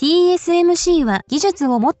が、TSMC は技術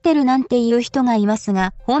を持ってるなんていう人がいます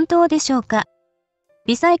が、本当でしょうか？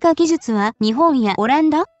微細化技術は日本やオラン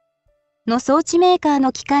ダの装置メーカー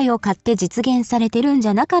の機械を買って実現されてるんじ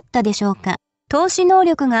ゃなかったでしょうか？投資能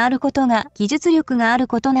力があることが技術力がある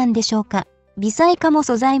ことなんでしょうか？微細化も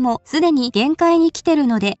素材もすでに限界に来てる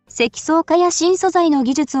ので、積層化や新素材の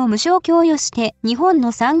技術を無償供与して日本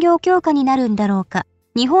の産業強化になるんだろうか？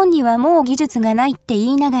日本にはもう技術がないって言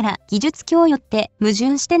いながら技術供与って矛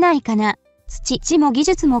盾してないかな？地も技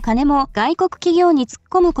術も金も外国企業に突っ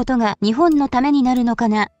込むことが日本のためになるのか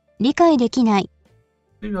な？理解できない。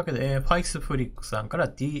というわけで、ファイスフリックさんから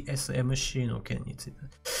TSMC の件につい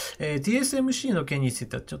て。TSMC の件につい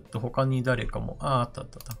てはちょっと他に誰かも、あった。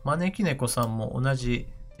招き猫さんも同じ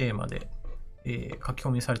テーマで、書き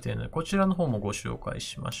込みされているので、こちらの方もご紹介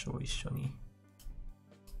しましょう、一緒に。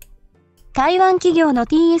台湾企業の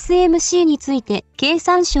TSMC について、経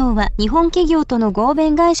産省は日本企業との合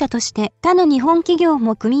弁会社として他の日本企業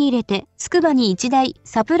も組み入れて、つくばに一大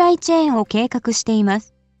サプライチェーンを計画していま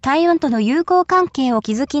す。台湾との友好関係を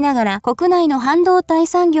築きながら国内の半導体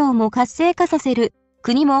産業も活性化させる。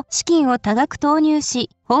国も資金を多額投入し、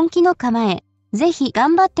本気の構え。ぜひ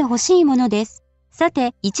頑張ってほしいものです。さ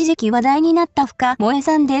て、一時期話題になった深萌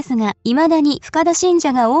さんですが、未だに深田信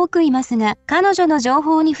者が多くいますが、彼女の情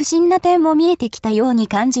報に不審な点も見えてきたように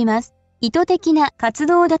感じます。意図的な活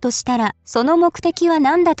動だとしたら、その目的は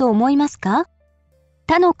何だと思いますか？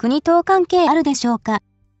他の国と関係あるでしょうか？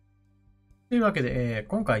というわけで、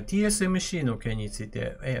今回 TSMC の件につい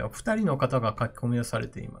て、お二人の方が書き込みをされ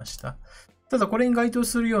ていました。ただこれに該当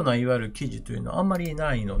するようないわゆる記事というのはあんまり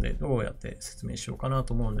ないので、どうやって説明しようかな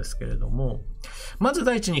と思うんですけれども、まず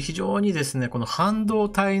第一に非常にですね、この半導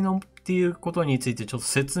体のっていうことについてちょっと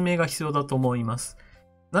説明が必要だと思います。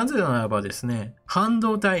なぜならばですね、半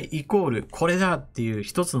導体イコールこれだっていう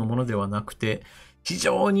一つのものではなくて、非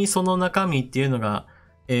常にその中身っていうのが、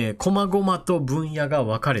細々と分野が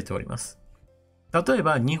分かれております。例え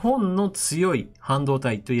ば日本の強い半導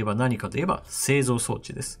体といえば何かといえば製造装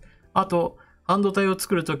置です。あと、半導体を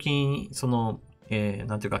作るときに、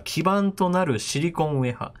なんていうか、基盤となるシリコンウ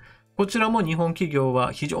ェハ。こちらも日本企業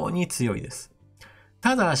は非常に強いです。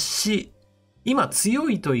ただし、今強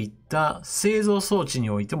いといった製造装置に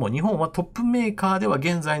おいても、日本はトップメーカーでは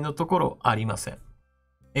現在のところありません。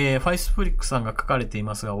ファイスフリックさんが書かれてい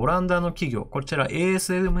ますが、オランダの企業、こちら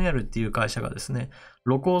ASML っていう会社がですね、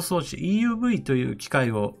露光装置 EUV という機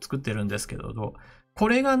械を作ってるんですけれど、こ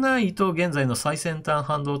れがないと現在の最先端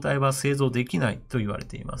半導体は製造できないと言われ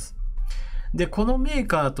ています。で、このメー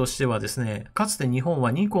カーとしてはですね、かつて日本は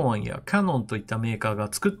ニコンやキヤノンといったメーカーが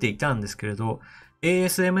作っていたんですけれど、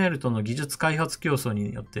ASML との技術開発競争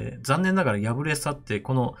によって残念ながら敗れ去って、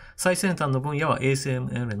この最先端の分野は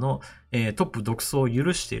ASML のトップ独走を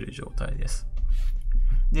許している状態です。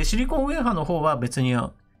で、シリコンウェハの方は別に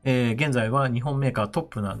現在は日本メーカートッ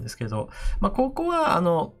プなんですけど、ここ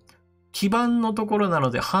は基盤のところな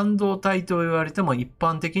ので半導体と言われても一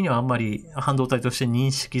般的にはあんまり半導体として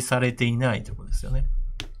認識されていないということですよね。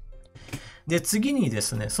で、次にで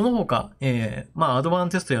すね、その他、アドバン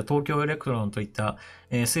テストや東京エレクトロンといった、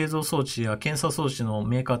製造装置や検査装置の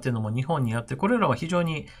メーカーっていうのも日本にあって、これらは非常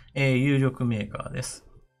に、有力メーカーです。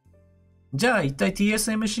じゃあ一体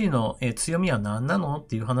TSMC の強みは何なのっ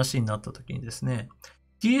ていう話になった時にですね、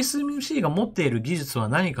TSMC が持っている技術は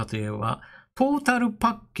何かといえば、トータルパ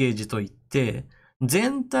ッケージといって、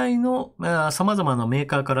全体の様々なメー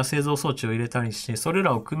カーから製造装置を入れたりして、それ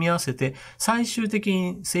らを組み合わせて最終的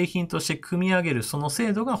に製品として組み上げるその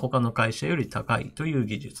精度が他の会社より高いという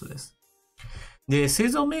技術です。で、製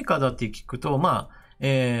造メーカーだって聞くと、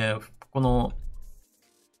この、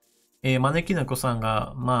招き猫さん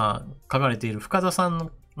が、書かれている深田さ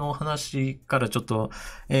んの話からちょっと、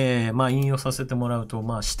引用させてもらうと、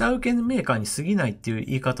下請けメーカーに過ぎないっていう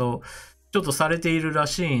言い方をちょっとされているら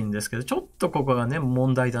しいんですけど、ちょっとここがね、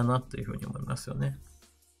問題だなというふうに思いますよね。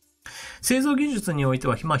製造技術において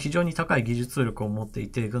は、非常に高い技術力を持ってい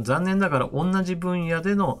て、残念ながら同じ分野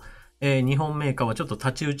での、日本メーカーはちょっと太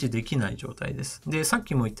刀打ちできない状態です。で、さっ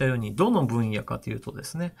きも言ったように、どの分野かというとで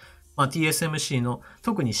すね、TSMC の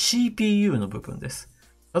特に CPU の部分です。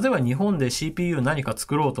例えば日本で CPU 何か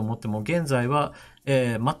作ろうと思っても、現在は、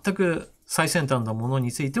全く最先端なもの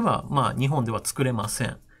については、日本では作れませ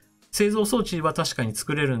ん。製造装置は確かに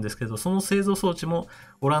作れるんですけど、その製造装置も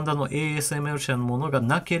オランダの ASML 社のものが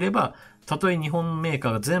なければ、たとえ日本メーカ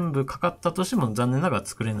ーが全部かかったとしても残念ながら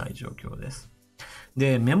作れない状況です。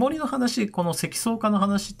で、メモリの話、この積層化の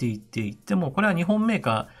話って言っても、これは日本メー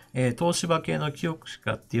カー、東芝系のキオクシ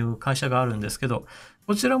カっていう会社があるんですけど、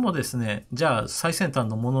こちらもですね、じゃあ最先端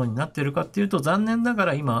のものになっているかっていうと、残念なが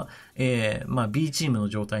ら今、B チームの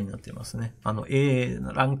状態になっていますね。A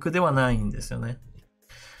ランクではないんですよね。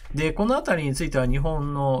で、このあたりについては日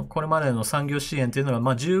本のこれまでの産業支援っていうの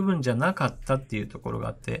が十分じゃなかったっていうところが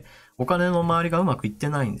あって、お金の回りがうまくいって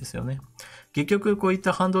ないんですよね。結局こういっ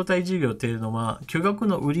た半導体事業っていうのは巨額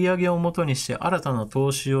の売り上げをもとにして新たな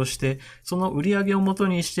投資をして、その売り上げをもと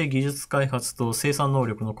にして技術開発と生産能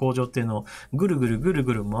力の向上っていうのをぐるぐ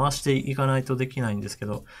る回していかないとできないんですけ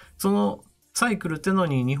ど、そのサイクルっていうの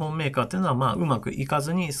に日本メーカーっていうのはうまくいか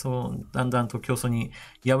ずに、だんだんと競争に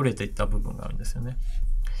敗れていった部分があるんですよね。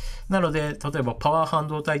なので、例えばパワー半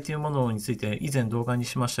導体というものについて以前動画に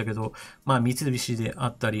しましたけど、三菱であ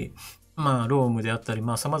ったり、ロームであったり、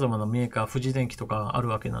様々なメーカー、富士電機とかある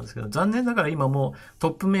わけなんですけど、残念ながら今もト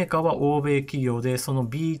ップメーカーは欧米企業で、その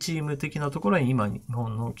B チーム的なところに今日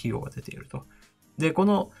本の企業が出ていると。で、こ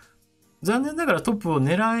の残念ながらトップを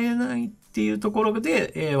狙えないっていうところ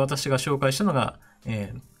で、私が紹介したのが、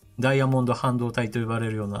ダイヤモンド半導体と呼ば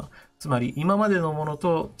れるような、つまり今までのもの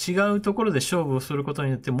と違うところで勝負をすること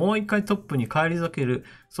によってもう一回トップに返り咲ける、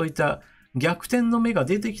そういった逆転の目が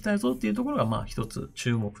出てきたぞっていうところが一つ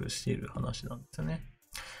注目している話なんですよね。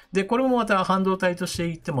で、これもまた半導体として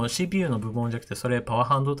言っても CPU の部門じゃなくてそれパワー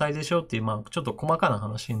半導体でしょっていうちょっと細かな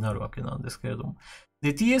話になるわけなんですけれども。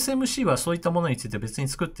で、TSMC はそういったものについて別に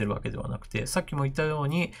作ってるわけではなくて、さっきも言ったよう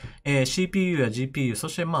に、CPU や GPU、そ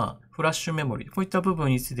してフラッシュメモリ、こういった部分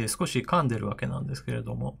について少し噛んでるわけなんですけれ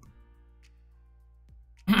ども。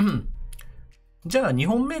じゃあ日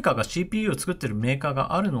本メーカーが CPU を作ってるメーカー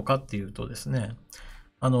があるのかっていうとですね、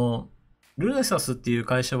ルネサスっていう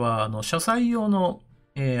会社は車載用の、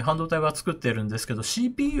半導体は作ってるんですけど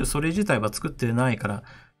CPU それ自体は作ってないから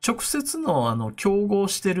直接の競合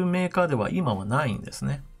してるメーカーでは今はないんです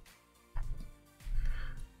ね。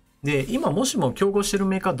で、今もしも競合してる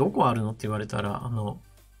メーカーどこあるのって言われたら、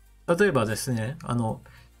例えばですね、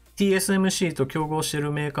TSMC と競合してい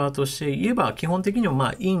るメーカーとして言えば、基本的に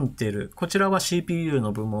はインテル、こちらは CPU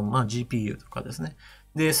の部門、GPU とかですね。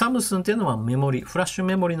で、サムスンっていうのはメモリ、フラッシュ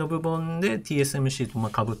メモリの部分で TSMC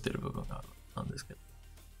と被っている部分があるなんですけど。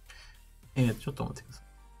ちょっと待ってくださ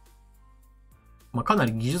い。かな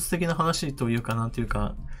り技術的な話というか、なんていう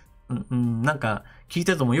か、なんか聞い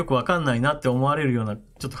ててもよくわかんないなって思われるようなち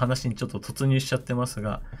ょっと話にちょっと突入しちゃってます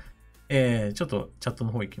が、ちょっとチャット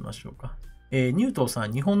の方行きましょうか。ニュートンさ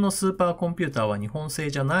ん、日本のスーパーコンピューターは日本製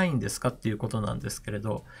じゃないんですかっていうことなんですけれ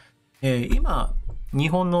ど、今、日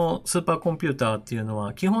本のスーパーコンピューターっていうの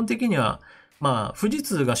は基本的には、富士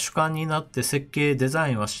通が主幹になって設計、デザ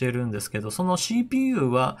インはしているんですけど、その CPU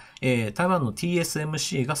は、台湾の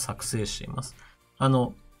TSMC が作成しています。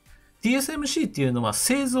TSMC っていうのは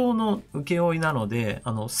製造の請負なので、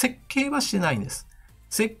設計はしてないんです。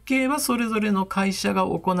設計はそれぞれの会社が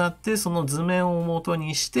行って、その図面を元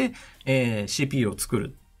にして、CPU を作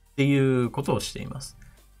るっていうことをしています。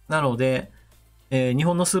なので、日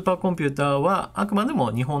本のスーパーコンピューターはあくまで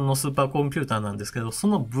も日本のスーパーコンピューターなんですけど、そ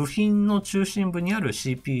の部品の中心部にある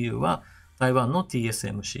CPU は台湾の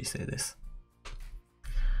TSMC 製です。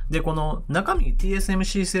で、この中身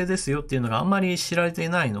TSMC 製ですよっていうのがあんまり知られてい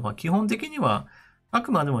ないのは、基本的にはあ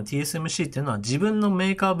くまでも TSMC っていうのは自分の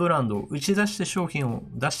メーカーブランドを打ち出して商品を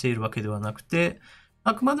出しているわけではなくて、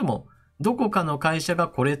あくまでもどこかの会社が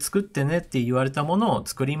これ作ってねって言われたものを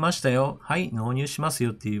作りましたよ。はい、納入します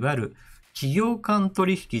よっていう、いわゆる企業間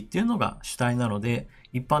取引っていうのが主体なので、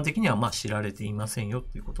一般的には知られていませんよっ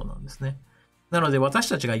ていうことなんですね。なので私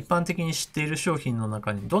たちが一般的に知っている商品の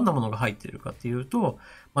中にどんなものが入っているかっていうと、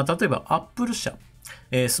例えば Apple 社、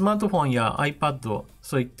スマートフォンや iPad、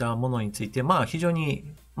そういったものについて、非常に、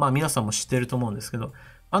皆さんも知っていると思うんですけど、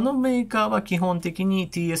あのメーカーは基本的に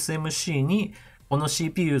TSMC にこの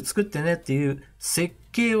CPU 作ってねっていう設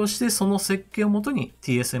計をして、その設計をもとに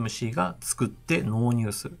TSMC が作って納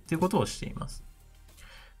入するっていうことをしています。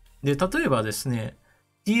で、例えばですね、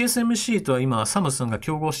TSMC とは今サムスンが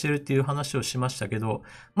競合しているっていう話をしましたけど、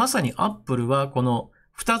まさに Apple はこの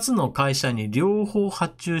2つの会社に両方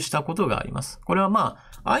発注したことがあります。これは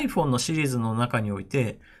iPhone のシリーズの中におい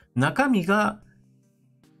て、中身が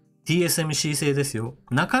TSMC 製ですよ。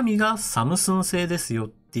中身がサムスン製ですよっ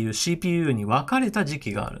ていう CPU に分かれた時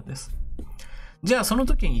期があるんです。じゃあその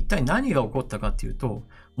時に一体何が起こったかっていうと、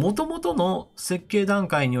元々の設計段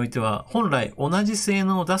階においては本来同じ性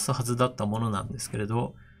能を出すはずだったものなんですけれ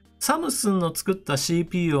ど、サムスンの作った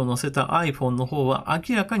CPU を載せた iPhone の方は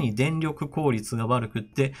明らかに電力効率が悪くっ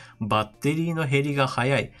てバッテリーの減りが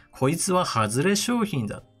早い。こいつは外れ商品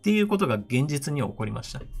だっていうことが現実に起こりま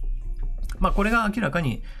した。これが明らか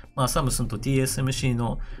にサムスンと TSMC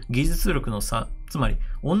の技術力の差、つまり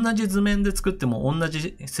同じ図面で作っても同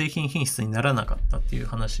じ製品品質にならなかったっていう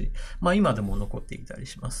話、今でも残っていたり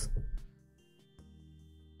します。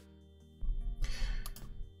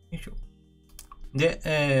よいしょ。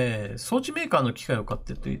で、装置メーカーの機械を買っ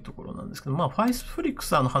てというところなんですけど、ファイスフリク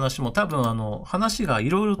サーの話も多分話がい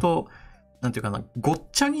ろいろと、ごっ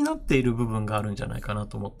ちゃになっている部分があるんじゃないかな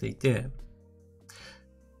と思っていて、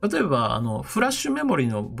例えば、フラッシュメモリ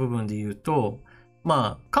の部分で言うと、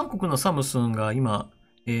韓国のサムスンが今、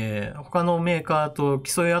他のメーカーと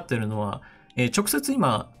競い合ってるのは、直接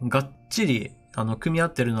今、がっちり、組み合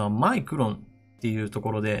ってるのはマイクロンっていうと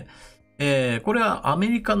ころで、これはアメ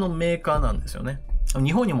リカのメーカーなんですよね。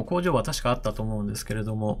日本にも工場は確かあったと思うんですけれ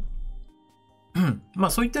ども、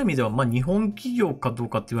そういった意味では、日本企業かどう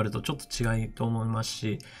かって言われるとちょっと違いと思います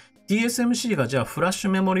し、TSMC がじゃあフラッシュ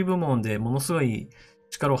メモリ部門でものすごい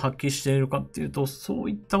力を発揮しているかっていうと、そう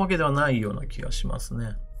いったわけではないような気がしますね。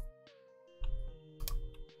よ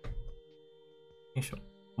いし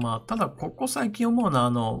ょ。ただ、ここ最近思うの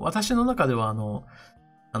は、私の中では、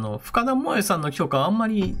深田萌さんの評価はあんま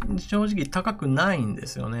り正直高くないんで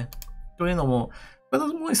すよね。というのも、深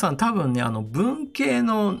田萌さん多分ね、文系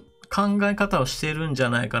の考え方をしているんじゃ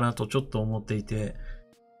ないかなとちょっと思っていて、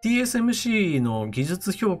TSMC の技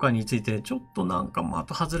術評価についてちょっと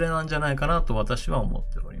的外れなんじゃないかなと私は思っ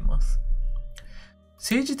ております。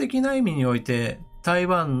政治的な意味において台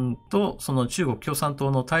湾とその中国共産党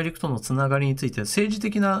の大陸とのつながりについて政治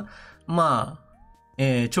的な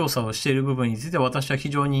調査をしている部分について私は非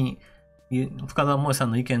常に深田萌さん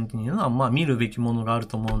の意見というのは見るべきものがある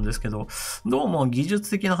と思うんですけど、どうも技術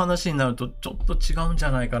的な話になるとちょっと違うんじゃ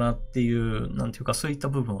ないかなっていうそういった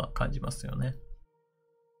部分は感じますよね。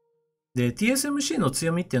で、TSMC の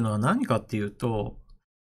強みっていうのは何かっていうと、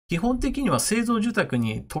基本的には製造受託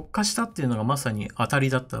に特化したっていうのがまさに当たり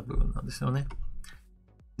だった部分なんですよね。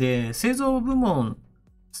で、製造部門、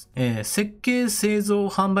設計、製造、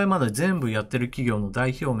販売まで全部やってる企業の代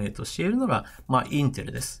表名としているのが、インテ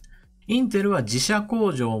ルです。インテルは自社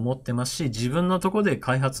工場を持ってますし、自分のところで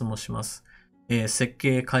開発もします。設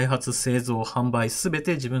計、開発、製造、販売、すべ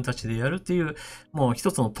て自分たちでやるっていう、もう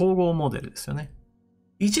一つの統合モデルですよね。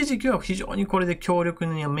一時期は非常にこれで強力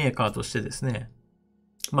なメーカーとしてですね、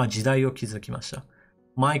時代を築きました。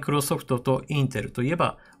マイクロソフトとインテルといえ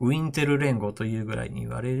ば、ウィンテル連合というぐらいに言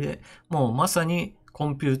われて、もうまさにコ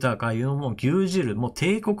ンピューター界をもう牛耳る、もう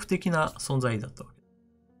帝国的な存在だったわ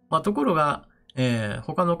け。ところが、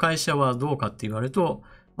他の会社はどうかって言われると、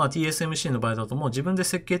TSMC の場合だともう自分で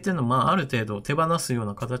設計っていうのをある程度手放すよう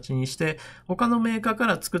な形にして、他のメーカーか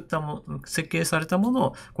ら設計されたもの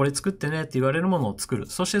をこれ作ってねって言われるものを作る。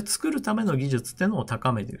そして作るための技術っていうのを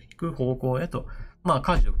高めていく方向へと、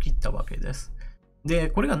舵を切ったわけです。で、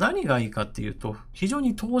これが何がいいかっていうと、非常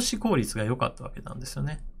に投資効率が良かったわけなんですよ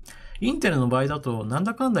ね。インテルの場合だと、なん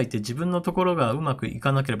だかんだ言って自分のところがうまくい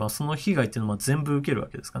かなければ、その被害っていうのは全部受けるわ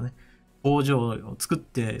けですかね。工場を作っ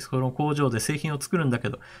て、その工場で製品を作るんだけ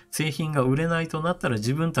ど、製品が売れないとなったら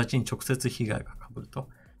自分たちに直接被害が被ると。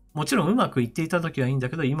もちろんうまくいっていた時はいいん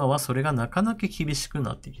だけど、今はそれがなかなか厳しく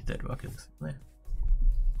なってきているわけですよね。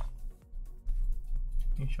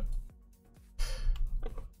よいしょ。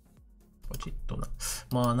ポチッと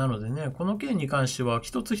な。なのでね、この件に関しては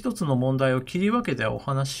一つ一つの問題を切り分けてお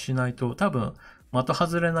話ししないと、多分的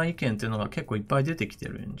外れな意見っていうのが結構いっぱい出てきて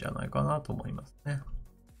るんじゃないかなと思いますね。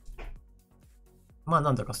まあ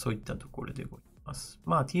なんだかそういったところでございます。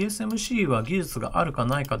まあ TSMC は技術があるか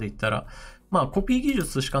ないかで言ったら、まあコピー技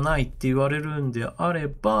術しかないって言われるんであれ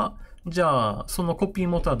ば、じゃあそのコピー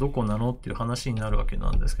元はどこなのっていう話になるわけ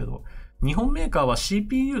なんですけど、日本メーカーは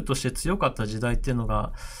CPU として強かった時代っていうの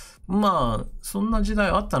が、まあそんな時代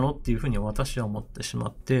あったのっていうふうに私は思ってしま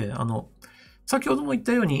って、先ほども言っ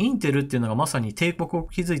たようにインテルっていうのがまさに帝国を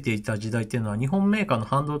築いていた時代っていうのは日本メーカーの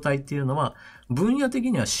半導体っていうのは分野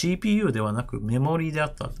的には CPU ではなくメモリであ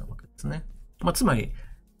ったわけですね。まあ、つまり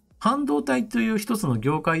半導体という一つの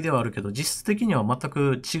業界ではあるけど実質的には全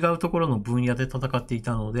く違うところの分野で戦ってい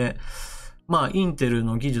たので、まあインテル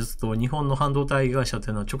の技術と日本の半導体会社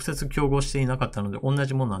というのは直接競合していなかったので同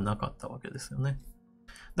じものはなかったわけですよね。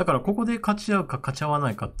だからここで勝ち合うか勝ち合わな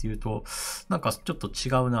いかっていうと、なんかちょっと違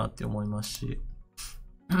うなって思いますし。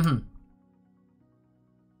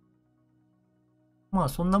まあ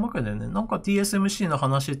そんなわけでね、なんか TSMC の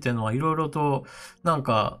話っていうのはいろいろとなん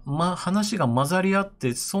か、話が混ざり合っ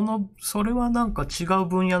て、それはなんか違う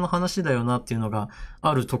分野の話だよなっていうのが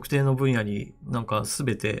ある特定の分野になんか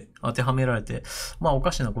全て当てはめられて、まあお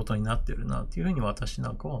かしなことになってるなっていうふうに私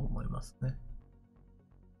なんかは思いますね。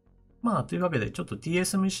まあ、というわけで、ちょっと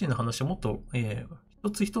TSMC の話をもっと、一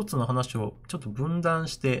つ一つの話をちょっと分断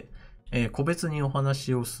して、個別にお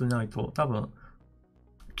話をしないと、多分、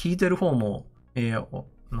聞いてる方も、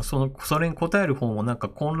それに答える方もなんか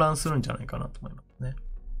混乱するんじゃないかなと思いますね。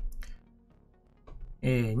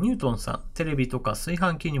ニュートンさん、テレビとか炊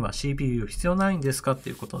飯器には CPU 必要ないんですかって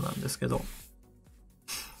いうことなんですけど、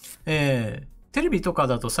テレビとか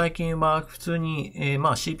だと最近は普通に、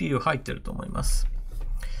まあ CPU 入ってると思います。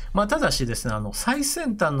まあ、ただしですね、最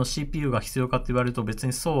先端の CPU が必要かって言われると別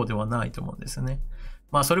にそうではないと思うんですよね。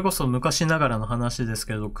まあ、それこそ昔ながらの話です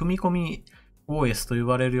けれど、組み込み OS と言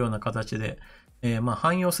われるような形で、まあ、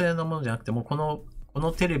汎用性のものじゃなくても、こ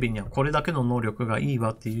のテレビにはこれだけの能力がいい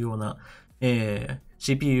わっていうような、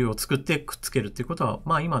CPU を作ってくっつけるっていうことは、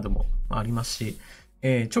まあ、今でもありますし、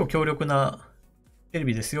超強力なテレ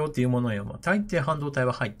ビですよっていうものには、まあ、大抵半導体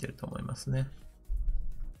は入ってると思いますね。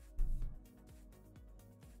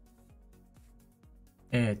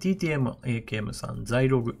TTM、AKM さん、ザイ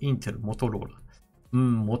ログ、インテル、モトローラ。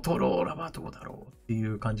モトローラはどうだろうってい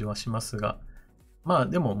う感じはしますが、まあ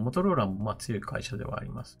でも、モトローラもまあ強い会社ではあり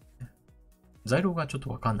ます、ね。ザイログはちょっと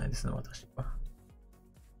わかんないですね、私は。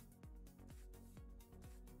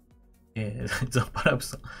ザ・パラブ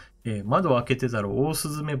さん、窓を開けてたらオオス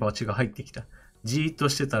ズメバチが入ってきた。じーっと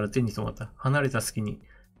してたら手に止まった。離れた隙に、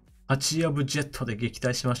8ヤブジェットで撃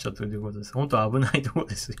退しましたということです。本当は危ないところ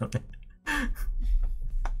ですよね。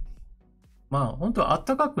まあ、本当は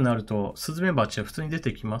暖かくなると、スズメバチは普通に出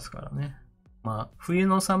てきますからね。まあ、冬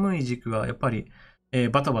の寒い時期はやっぱり、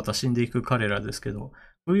バタバタ死んでいく彼らですけど、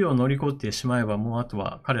冬を乗り越えてしまえば、もうあと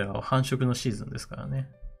は彼らは繁殖のシーズンですからね。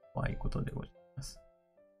怖いことでございます。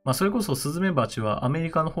まあ、それこそスズメバチはアメ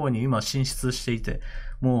リカの方に今進出していて、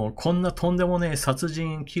もうこんなとんでもねえ殺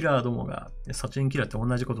人キラーどもが、殺人キラーって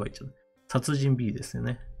同じ言葉言っちゃう。殺人 B ですよ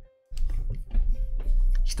ね。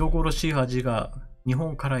人殺し恥が日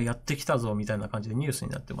本からやってきたぞみたいな感じでニュース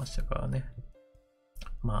になってましたからね。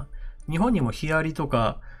まあ、日本にもヒアリと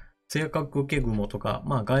か、性格受け雲とか、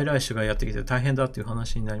まあ外来種がやってきて大変だっていう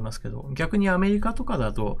話になりますけど、逆にアメリカとか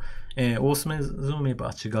だと、オオスズメ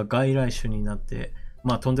バチが外来種になって、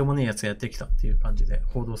まあとんでもねえやつがやってきたっていう感じで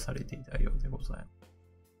報道されていたようでございま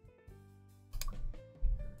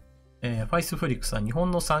す。ファイスフリックさん、日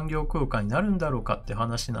本の産業空間になるんだろうかって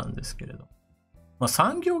話なんですけれど。まあ、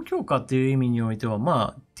産業強化っていう意味においては、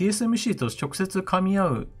まあ、TSMC と直接噛み合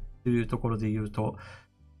うというところで言うと、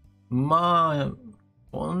まあ、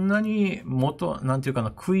こんなになんていうかな、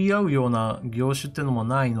食い合うような業種っていうのも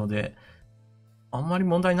ないので、あんまり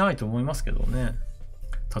問題ないと思いますけどね。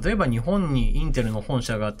例えば日本にインテルの本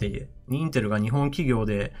社があって、インテルが日本企業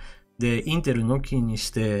で、インテルのきにし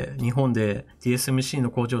て、日本で TSMC の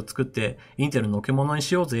工場を作って、インテルのけ物に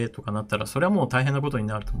しようぜとかなったら、それはもう大変なことに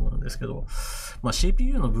なると思うんですけど、まあ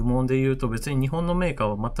CPU の部門で言うと別に日本のメー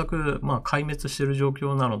カーは全くまあ壊滅している状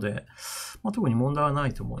況なので、まあ特に問題はな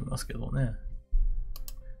いと思いますけどね。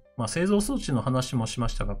まあ製造装置の話もしま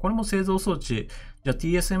したが、これも製造装置、じゃあ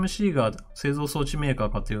TSMC が製造装置メーカ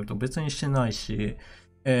ーかというと別にしてないし、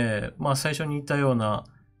まあ最初に言ったような、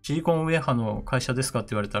シリコンウェハの会社ですかって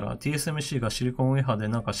言われたら TSMC がシリコンウェハで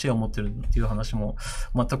なんかシェアを持ってるっていう話も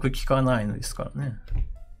全く聞かないのですからね。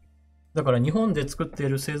だから日本で作ってい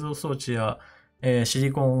る製造装置やシ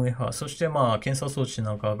リコンウェファー、そして検査装置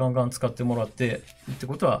なんかガンガン使ってもらってって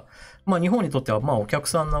ことは、日本にとってはお客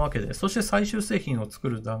さんなわけで、そして最終製品を作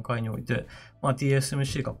る段階において、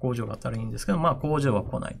TSMC が工場があったらいいんですけど、工場は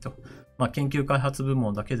来ないと。研究開発部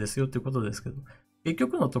門だけですよっていうことですけど、結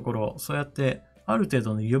局のところ、そうやってある程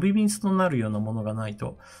度の呼び水となるようなものがない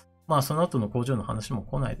と、その後の工場の話も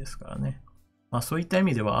来ないですからね。そういった意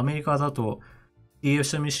味ではアメリカだと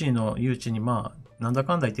TSMC の誘致になんだ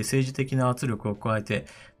かんだ言って政治的な圧力を加えて、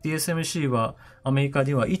TSMC はアメリカ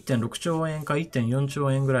では 1.6 兆円か 1.4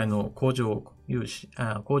 兆円ぐらいの工場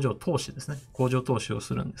投資ですね。工場投資を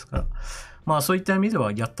するんですから。そういった意味で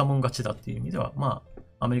はやったもん勝ちだっていう意味では、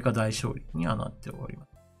アメリカ大勝利にはなっておりま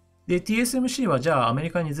す。で、TSMC はじゃあアメ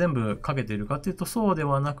リカに全部かけているかというとそうで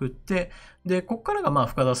はなくって、で、こっからが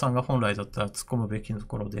深田さんが本来だったら突っ込むべきと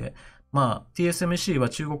ころで、TSMC は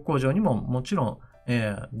中国工場にももちろん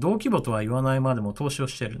同規模とは言わないまでも投資を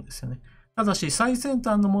してるんですよね。ただし、最先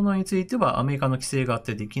端のものについてはアメリカの規制があっ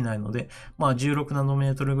てできないので、16ナノ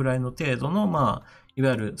メートルぐらいの程度の、い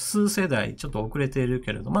わゆる数世代ちょっと遅れている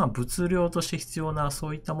けれど、物量として必要なそ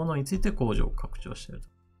ういったものについて工場を拡張していると。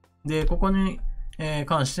で、ここに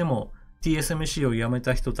関しても TSMC を辞め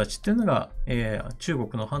た人たちっていうのが、中国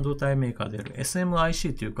の半導体メーカーである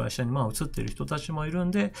SMIC という会社に移っている人たちもいる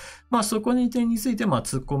んで、そこに点について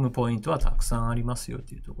突っ込むポイントはたくさんありますよ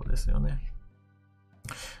というところですよね。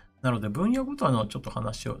なので分野ごとのちょっと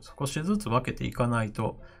話を少しずつ分けていかない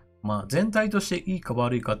と、全体としていいか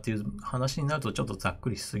悪いかっていう話になるとちょっとざっ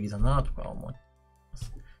くりしすぎだなとか思いま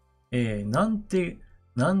す。な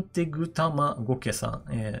んてぐたまごけさん、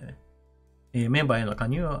メンバーへの加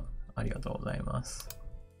入はありがとうございます。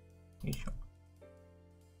よいしょ。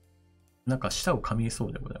なんか舌を噛みそ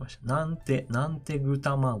うでございました。なんてぐ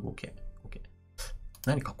たまごけ。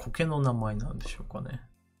何か苔の名前なんでしょうかね。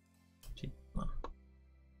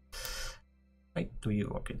はい。とい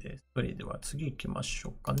うわけで、それでは次行きまし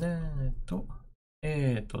ょうかね。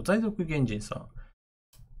在属原人さん。ち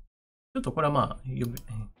ょっとこれは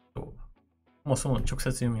もうその直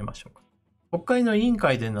接読みましょうか。国会の委員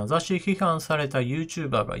会で名指し批判された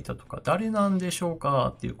YouTuber がいたとか、誰なんでしょう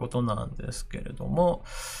かっていうことなんですけれども、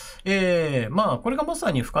これがま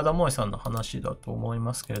さに深田萌さんの話だと思い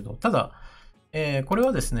ますけれど、ただ、これ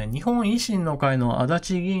はですね、日本維新の会の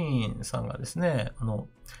足立議員さんがですね、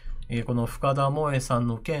この深田萌さん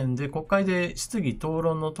の件で国会で質疑討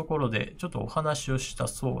論のところでちょっとお話をした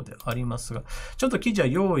そうでありますが、ちょっと記事は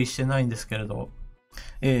用意してないんですけれど、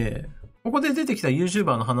ここで出てきた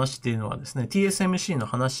YouTuber の話っていうのはですね、TSMC の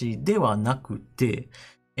話ではなくて、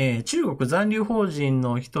中国残留法人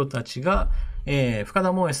の人たちが、深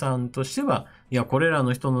田萌さんとしては、いや、これら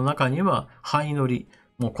の人の中には、灰乗り、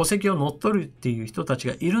もう戸籍を乗っ取るっていう人たち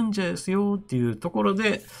がいるんですよっていうところ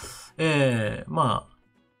で、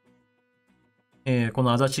こ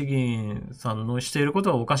の足立議員さんのしているこ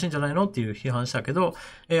とはおかしいんじゃないのっていう批判したけど、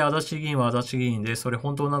足立議員は足立議員で、それ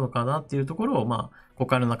本当なのかなっていうところを、国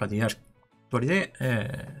会の中でやる取りで、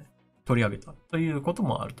取り上げたということ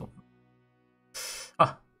もあると思う。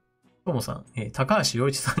ともさん、高橋洋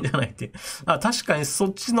一さんじゃないって。確かにそ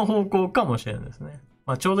っちの方向かもしれないですね。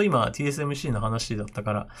ちょうど今 TSMC の話だった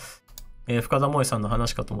から、深田萌さんの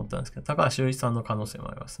話かと思ったんですけど、高橋洋一さんの可能性も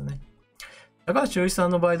ありますね。高橋洋一さん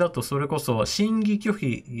の場合だと、それこそ審議拒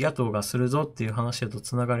否野党がするぞっていう話と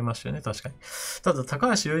つながりましたよね、確かに。ただ、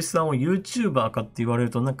高橋洋一さんを YouTuber かって言われる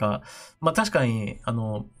と、確かに、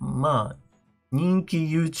人気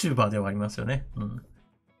YouTuber ではありますよね。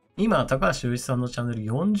今、高橋洋一さんのチャンネル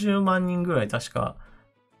40万人ぐらい、確か、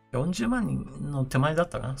40万人の手前だっ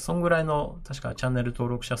たかな。そんぐらいの、確かチャンネル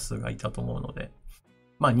登録者数がいたと思うので、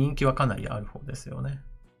人気はかなりある方ですよね。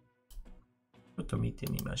ちょっと見て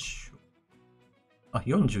みましょう。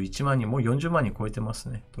41万人、もう40万人超えてます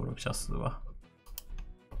ね、登録者数は。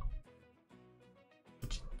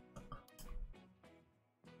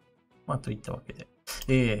といったわけ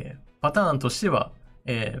で。パターンとしては、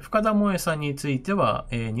深田萌さんについては、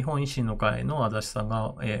日本維新の会の足立さん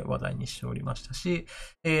が、話題にしておりましたし、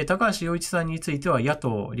高橋洋一さんについては野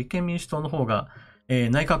党、立憲民主党の方が、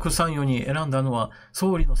内閣参与に選んだのは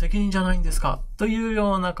総理の責任じゃないんですかという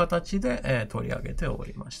ような形で、取り上げてお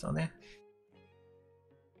りましたね。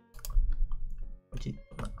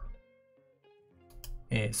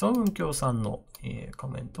ソウンキョウさんの、コ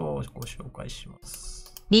メントをご紹介しま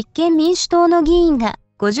す。立憲民主党の議員が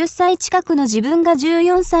50歳近くの自分が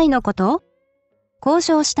14歳のこと交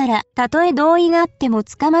渉したら、たとえ同意があっても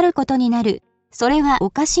捕まることになる。それは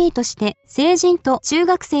おかしいとして、成人と中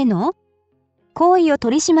学生の行為を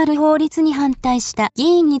取り締まる法律に反対した議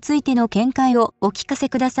員についての見解をお聞かせ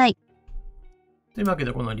ください。というわけ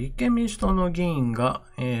で、この立憲民主党の議員が、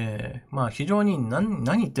非常に何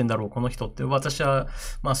言ってんだろう、この人って私は、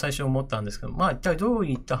最初思ったんですけど、一体どう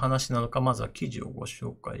いった話なのか、まずは記事をご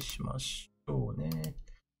紹介しましょうね。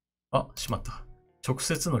しまった。直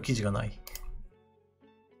接の記事がない。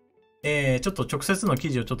ちょっと直接の記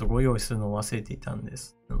事をちょっとご用意するのを忘れていたんで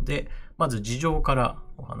すので、まず事情から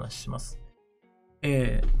お話しします。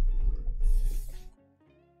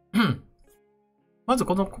まず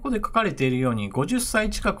ここで書かれているように、50歳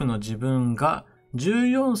近くの自分が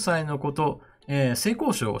14歳の子と、性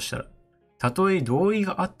交渉をしたら、たとえ同意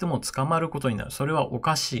があっても捕まることになる。それはお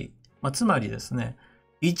かしい。つまりですね、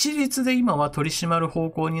一律で今は取り締まる方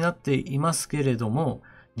向になっていますけれども、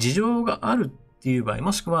事情があるっていう場合、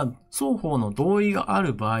もしくは双方の同意があ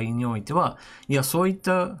る場合においては、いや、そういっ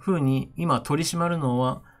た風に今取り締まるの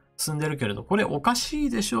は進んでるけれど、これおかしい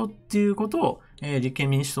でしょっていうことを、立憲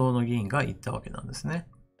民主党の議員が言ったわけなんですね。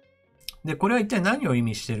で、これは一体何を意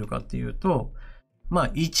味しているかっていうと、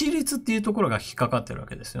一律っていうところが引っかかってるわ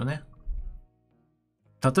けですよね。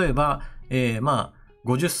例えば、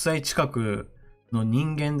50歳近くの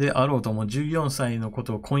人間であろうとも14歳のこ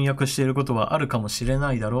とを婚約していることはあるかもしれ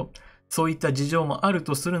ないだろう。そういった事情もある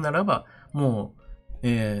とするならば、も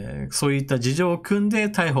う、そういった事情を組んで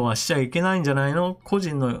逮捕はしちゃいけないんじゃないの？個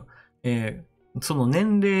人の、その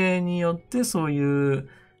年齢によってそういう、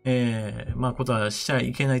ことはしちゃ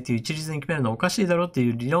いけないっていう一律に決めるのはおかしいだろうって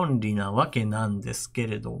いう論理なわけなんですけ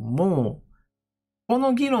れども、こ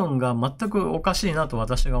の議論が全くおかしいなと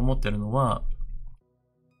私が思ってるのは、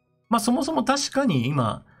そもそも確かに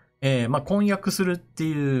今、婚約するって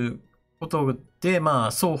いうことで、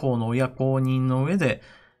双方の親公認の上で、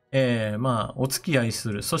お付き合いす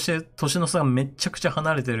る。そして、年の差がめちゃくちゃ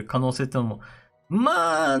離れてる可能性ってのも、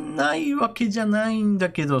ないわけじゃないんだ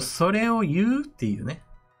けど、それを言うっていうね。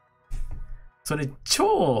それ、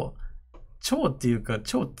超っていうか、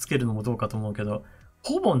超つけるのもどうかと思うけど、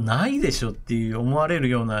ほぼないでしょっていう思われる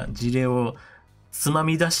ような事例をつま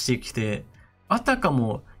み出してきて、あたか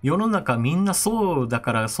も世の中みんなそうだ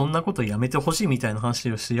からそんなことやめてほしいみたいな話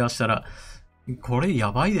をしだしたら、これ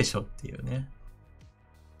やばいでしょっていうね。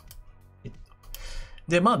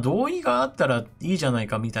で、同意があったらいいじゃない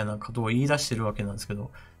かみたいなことを言い出してるわけなんですけ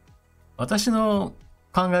ど、私の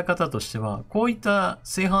考え方としては、こういった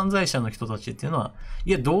性犯罪者の人たちっていうのは、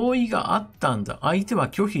いや、同意があったんだ。相手は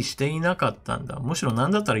拒否していなかったんだ。むしろ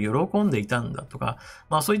何だったら喜んでいたんだとか、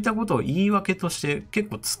そういったことを言い訳として結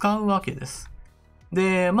構使うわけです。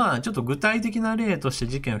で、ちょっと具体的な例として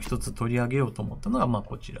事件を一つ取り上げようと思ったのが、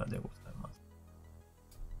こちらでございます。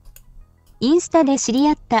インスタで知り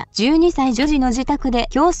合った12歳女児の自宅で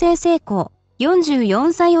強制性交。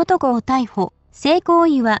44歳男を逮捕。性行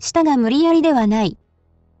為はしたが無理やりではない。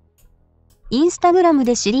インスタグラム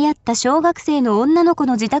で知り合った小学生の女の子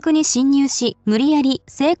の自宅に侵入し、無理やり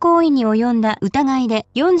性行為に及んだ疑いで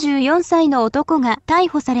44歳の男が逮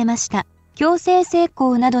捕されました。強制性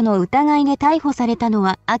交などの疑いで逮捕されたの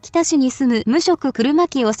は、秋田市に住む無職車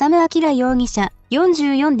木修明容疑者、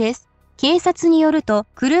44です。警察によると、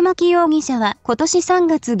車木容疑者は今年3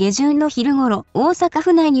月下旬の昼頃、大阪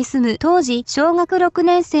府内に住む当時小学6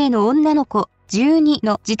年生の女の子、12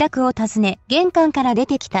の自宅を訪ね、玄関から出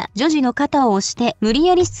てきた女児の肩を押して、無理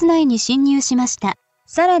やり室内に侵入しました。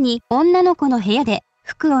さらに、女の子の部屋で、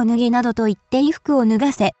服を脱げなどと言って衣服を脱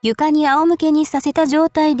がせ、床に仰向けにさせた状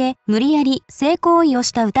態で、無理やり性行為を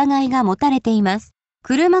した疑いが持たれています。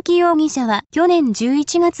車木容疑者は去年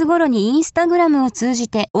11月頃にインスタグラムを通じ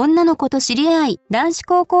て女の子と知り合い、男子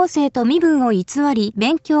高校生と身分を偽り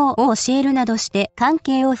勉強を教えるなどして関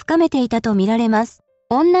係を深めていたとみられます。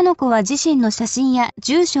女の子は自身の写真や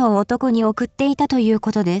住所を男に送っていたという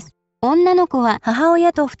ことです。女の子は母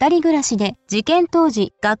親と2人暮らしで、事件当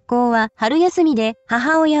時、学校は春休みで、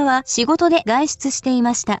母親は仕事で外出してい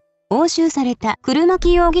ました。押収された車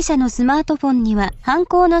木容疑者のスマートフォンには、犯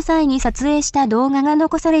行の際に撮影した動画が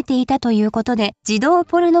残されていたということで、児童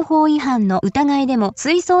ポルノ法違反の疑いでも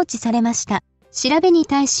追送致されました。調べに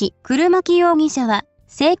対し、車木容疑者は、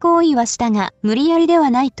性行為はしたが、無理やりでは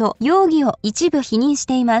ないと容疑を一部否認し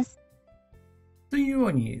ています。というよ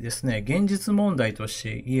うにですね、現実問題とし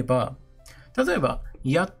て言えば、例えば、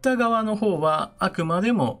やった側の方はあくま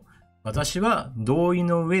でも私は同意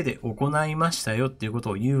の上で行いましたよっていうこと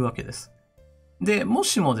を言うわけです。で、も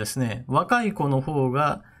しもですね、若い子の方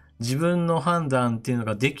が自分の判断っていうの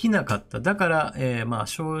ができなかった。だから、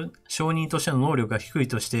証人としての能力が低い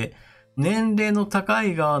として、年齢の高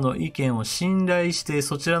い側の意見を信頼して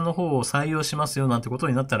そちらの方を採用しますよなんてこと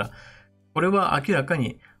になったら、これは明らか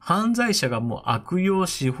に犯罪者がもう悪用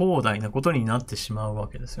し放題なことになってしまうわ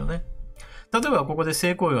けですよね。例えばここで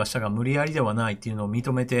性行為はしたが無理やりではないっていうのを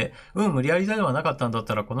認めて、無理やりではなかったんだっ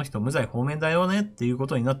たらこの人無罪放免だよねっていうこ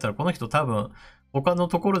とになったら、この人多分他の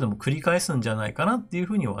ところでも繰り返すんじゃないかなっていう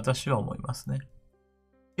ふうに私は思いますね。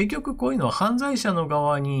結局こういうのは犯罪者の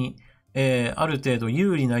側に、ある程度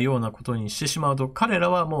有利なようなことにしてしまうと、彼ら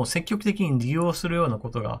はもう積極的に利用するようなこ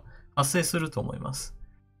とが発生すると思います。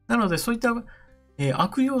なのでそういった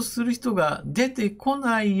悪用する人が出てこ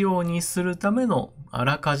ないようにするためのあ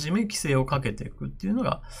らかじめ規制をかけていくっていうの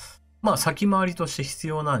が、先回りとして必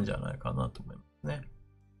要なんじゃないかなと思いますね。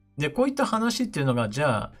で、こういった話っていうのが、じ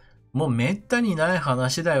ゃあ、もう滅多にない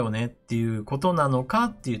話だよねっていうことなのか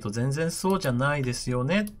っていうと全然そうじゃないですよ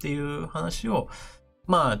ねっていう話を、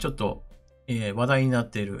ちょっと、話題になっ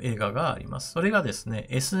ている映画があります。それがですね、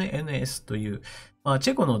SNS という、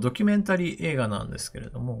チェコのドキュメンタリー映画なんですけれ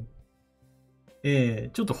ども、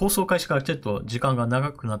ちょっと放送開始からちょっと時間が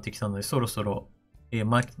長くなってきたので、そろそろ、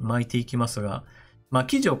巻いていきますが、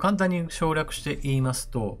記事を簡単に省略して言います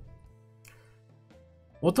と、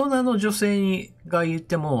大人の女性が言っ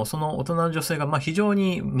ても、その大人の女性が非常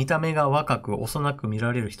に見た目が若く幼く見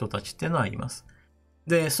られる人たちっていうのはいます。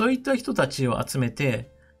で、そういった人たちを集め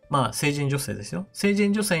て、成人女性ですよ。成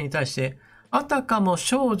人女性に対して、あたかも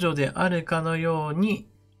少女であるかのように、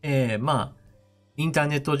インター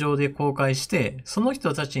ネット上で公開して、その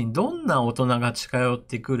人たちにどんな大人が近寄っ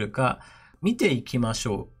てくるか見ていきまし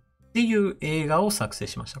ょうっていう映画を作成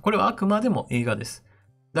しました。これはあくまでも映画です。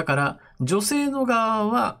だから、女性の側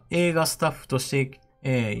は映画スタッフとし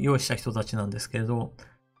て、用意した人たちなんですけれど、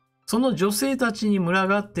その女性たちに群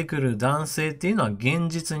がってくる男性っていうのは現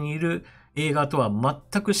実にいる映画とは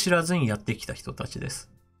全く知らずにやってきた人たちです。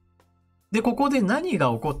で、ここで何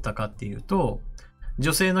が起こったかっていうと、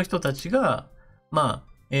女性の人たちが、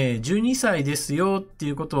12歳ですよって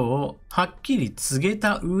いうことをはっきり告げ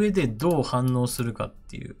た上でどう反応するかっ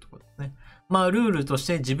ていうところですね。ルールとし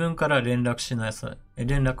て自分から連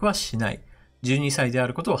絡はしない。12歳であ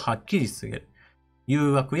ることをはっきり告げる。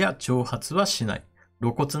誘惑や挑発はしない。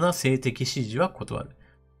露骨な性的指示は断る。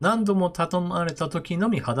何度も頼まれた時の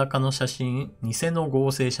み裸の写真、偽の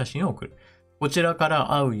合成写真を送る。こちらか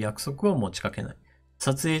ら会う約束を持ちかけない。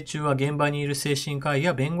撮影中は現場にいる精神科医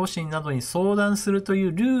や弁護士などに相談するとい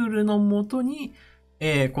うルールのもとに、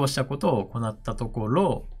こうしたことを行ったとこ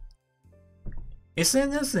ろ、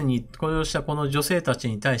SNS に雇用したこの女性たち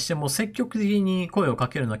に対しても積極的に声をか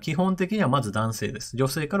けるのは基本的にはまず男性です。女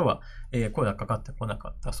性からは声がかかってこなか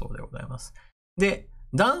ったそうでございます。で、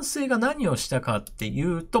男性が何をしたかってい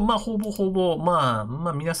うと、ほぼほぼ、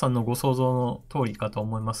皆さんのご想像の通りかと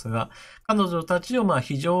思いますが、彼女たちを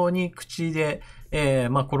非常に口で、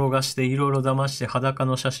転がしていろいろ騙して裸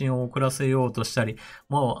の写真を送らせようとしたり、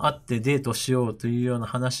もう会ってデートしようというような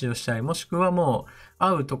話をしたり、もしくはもう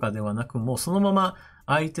会うとかではなく、もうそのまま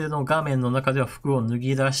相手の画面の中では服を脱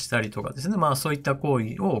ぎ出したりとかですね、そういった行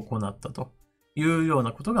為を行ったというよう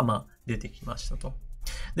なことが出てきましたと。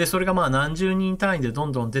で、それが何十人単位でど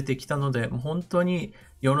んどん出てきたので、本当に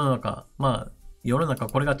世の中、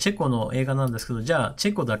これがチェコの映画なんですけど、じゃあチ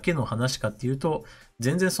ェコだけの話かっていうと、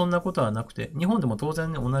全然そんなことはなくて、日本でも当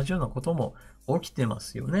然同じようなことも起きてま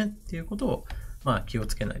すよねっていうことを、気を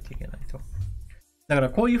つけないといけないと。だから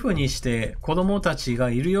こういうふうにして子供たちが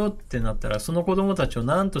いるよってなったら、その子供たちを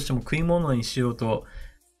何としても食い物にしようと、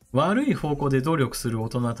悪い方向で努力する大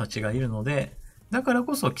人たちがいるので、だから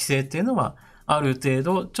こそ規制っていうのは、ある程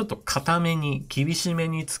度ちょっと固めに厳しめ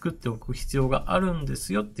に作っておく必要があるんで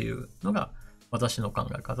すよっていうのが私の考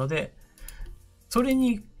え方で、それ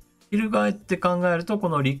に翻って考えると、こ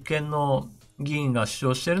の立憲の議員が主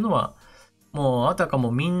張しているのは、もうあたか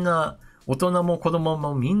もみんな大人も子供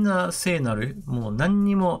もみんな聖なる、もう何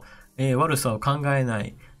にも悪さを考えない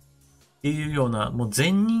っていうような、もう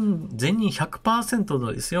善人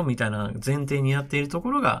 100% ですよみたいな前提になっていると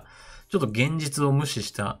ころが、ちょっと現実を無視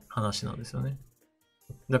した話なんですよね。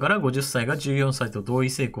だから50歳が14歳と同意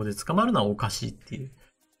性交で捕まるのはおかしいっていう。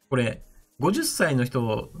これ、50歳の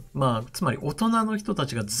人、つまり大人の人た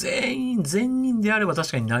ちが全員善人であれば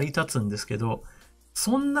確かに成り立つんですけど、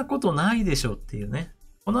そんなことないでしょっていうね。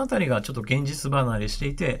このあたりがちょっと現実離れして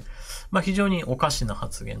いて、非常におかしな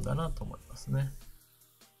発言だなと思いますね。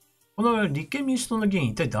この立憲民主党の議員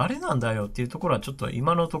一体誰なんだよっていうところはちょっと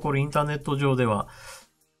今のところインターネット上では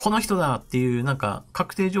この人だっていう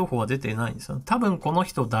確定情報は出てないんですよ。多分この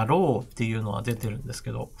人だろうっていうのは出てるんです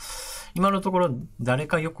けど、今のところ誰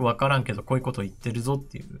かよくわからんけどこういうこと言ってるぞっ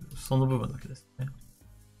ていう、その部分だけですね。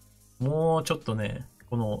もうちょっとね、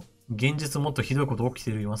この現実もっとひどいこと起きて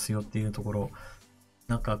いますよっていうところ、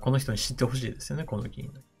この人に知ってほしいですよね、この議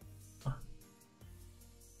員。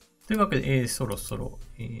というわけで、そろそろ、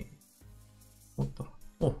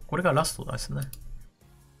これがラストですね。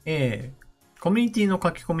コミュニティの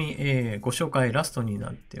書き込み、ご紹介ラストに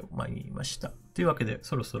なってまいりました。というわけで、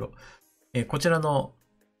そろそろ、こちらの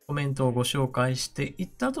コメントをご紹介していっ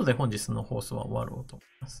た後で本日の放送は終わろうと思い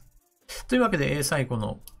ます。というわけで、最後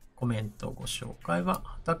のコメントご紹介は、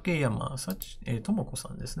畠山智子さ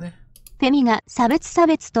んですね。フェミが差別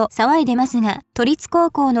と騒いでますが、都立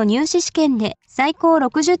高校の入試試験で最高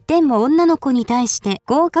60点も女の子に対して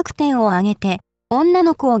合格点を上げて、女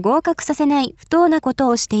の子を合格させない不当なこと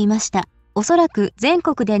をしていました。おそらく全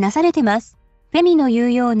国でなされてます。フェミの言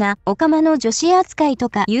うようなオカマの女子扱いと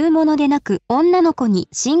かいうものでなく、女の子に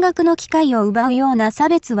進学の機会を奪うような差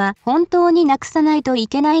別は本当になくさないとい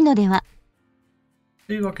けないのでは。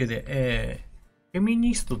というわけで、フェミ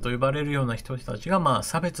ニストと呼ばれるような人たちが、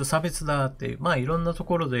差別だっていう、いろんなと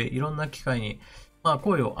ころでいろんな機会に、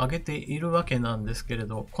声を上げているわけなんですけれ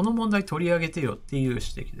ど、この問題取り上げてよっていう指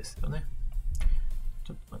摘ですよね。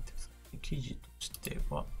ちょっと待ってください。記事として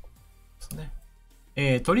はです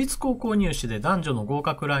ね。都立高校入試で男女の合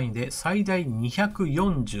格ラインで最大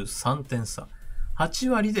243点差。8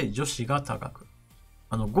割で女子が高く。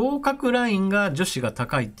合格ラインが女子が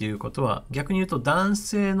高いっていうことは、逆に言うと男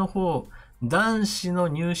子の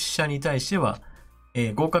入試者に対しては、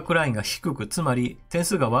合格ラインが低く、つまり点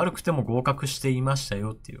数が悪くても合格していました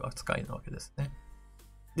よっていう扱いなわけですね。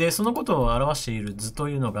で、そのことを表している図と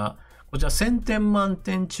いうのが、こちら1000点満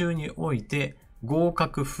点中において、合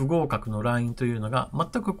格、不合格のラインというのが全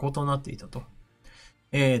く異なっていたと。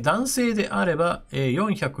男性であれば、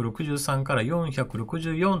463から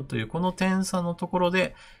464というこの点差のところ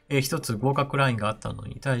で、一つ合格ラインがあったの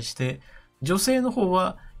に対して、女性の方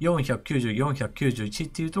は490、491っ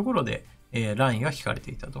ていうところで、ラインが引かれ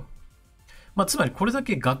ていたと。つまりこれだ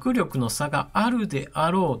け学力の差があるであ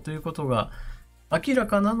ろうということが明ら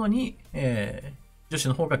かなのに、女子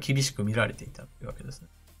の方が厳しく見られていたというわけですね。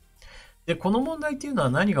で、この問題っていうの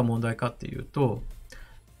は何が問題かっていうと、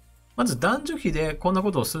まず男女比でこんな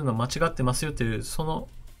ことをするのは間違ってますよっていう、その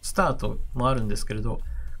スタートもあるんですけれど、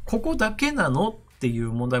ここだけなのってい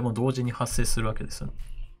う問題も同時に発生するわけですよね。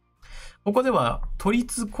ここでは都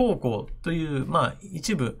立高校という、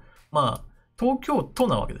一部、東京都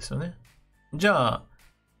なわけですよね。じゃあ、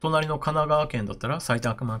隣の神奈川県だったら、埼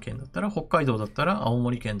玉県だったら、北海道だったら、青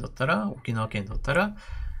森県だったら、沖縄県だったら、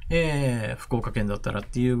福岡県だったらっ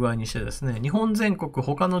ていう具合にしてですね、日本全国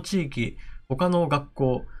他の地域、他の学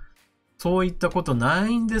校、そういったことな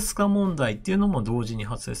いんですか問題っていうのも同時に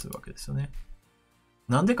発生するわけですよね。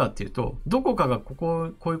なんでかっていうと、どこかが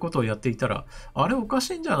こういうことをやっていたら、あれおかし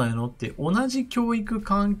いんじゃないのって同じ教育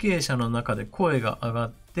関係者の中で声が上が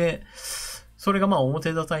って、それが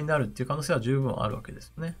表沙汰になるっていう可能性は十分あるわけで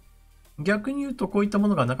すよね。逆に言うとこういったも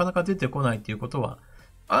のがなかなか出てこないっていうことは、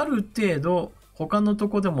ある程度他のと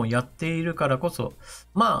こでもやっているからこそ、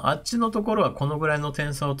あっちのところはこのぐらいの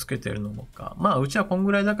点差をつけているのもか、うちはこん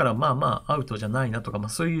ぐらいだからアウトじゃないなとか、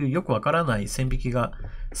そういうよくわからない線引きが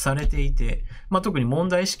されていて、特に問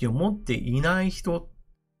題意識を持っていない人、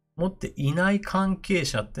持っていない関係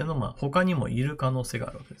者っていうのも他にもいる可能性が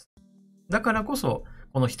あるわけです。だからこそ、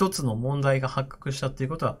この一つの問題が発覚したっていう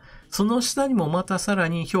ことは、その下にもまたさら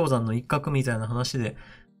に氷山の一角みたいな話で、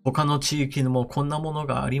他の地域にもこんなもの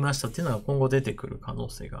がありましたっていうのが今後出てくる可能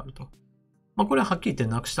性があると。これははっきり言っ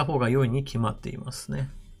てなくした方が良いに決まっていますね。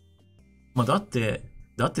だって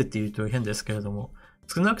って言うと変ですけれども、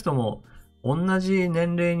少なくとも同じ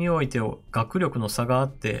年齢において学力の差があ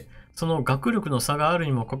って、その学力の差がある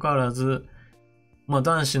にもかかわらず、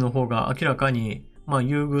男子の方が明らかに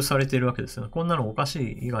優遇されているわけですよね。こんなのおかし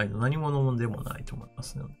い以外の何者でもないと思いま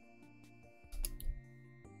すね。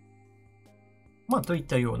といっ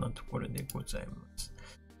たようなところでござい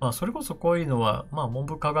ます。それこそこういうのは、文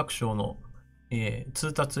部科学省の、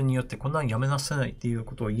通達によってこんなのやめなさいっていう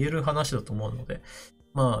ことを言える話だと思うので、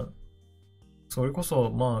それこ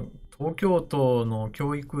そ、東京都の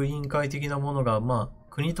教育委員会的なものが、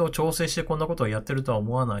国と調整してこんなことをやってるとは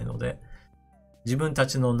思わないので、自分た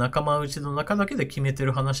ちの仲間内の中だけで決めて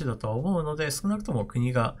る話だとは思うので、少なくとも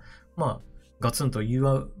国が、ガツンと言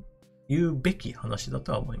うべき話だ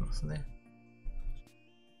とは思いますね。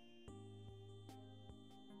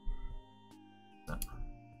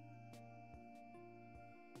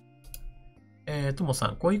ともさ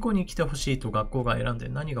ん、高校に来てほしいと学校が選んで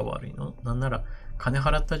何が悪いの？なんなら金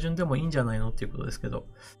払った順でもいいんじゃないのっていうことですけど、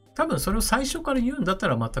多分それを最初から言うんだった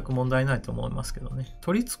ら全く問題ないと思いますけどね。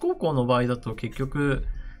都立高校の場合だと結局、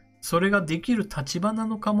それができる立場な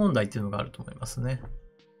のか問題っていうのがあると思いますね。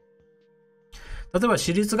例えば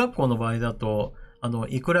私立学校の場合だと、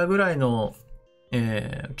いくらぐらいの、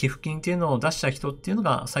寄付金っていうのを出した人っていうの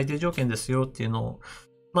が最低条件ですよっていうのを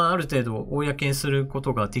まあ、ある程度公にするこ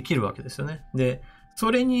とができるわけですよね。で、そ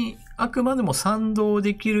れにあくまでも賛同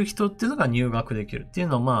できる人っていうのが入学できるっていう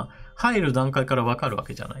のは、まあ、入る段階からわかるわ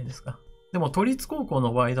けじゃないですか。でも、都立高校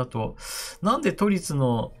の場合だと、なんで都立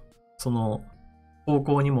の、高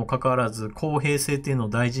校にもかかわらず公平性っていうのを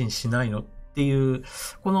大事にしないのっていう、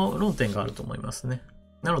この論点があると思いますね。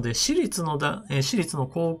なので、私立の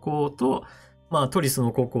高校と、まあ、都立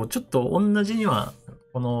の高校、ちょっと同じには、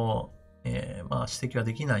まあ、指摘は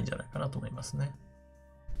できないんじゃないかなと思いますね。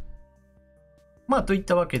まあ、といっ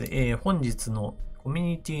たわけで、本日のコミュ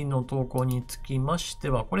ニティの投稿につきまして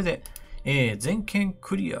は、これで、全件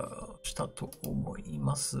クリアしたと思い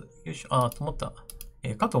ます。よいしょ。と思った。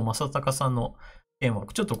加藤正隆さんの件は、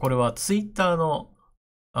ちょっとこれはツイッターの、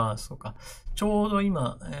そうか。ちょうど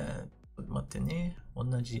今、待ってね。同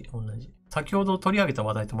じ。先ほど取り上げた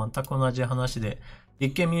話題と全く同じ話で、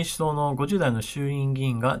立憲民主党の50代の衆院議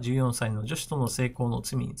員が14歳の女子との性交の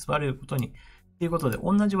罪に問われることに、ということで、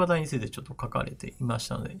同じ話題についてちょっと書かれていまし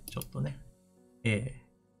たので、ちょっとね、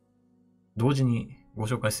同時にご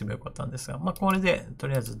紹介すればよかったんですが、まあ、これで、と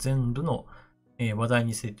りあえず全部の話題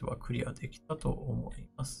についてはクリアできたと思い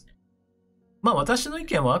ます。まあ私の意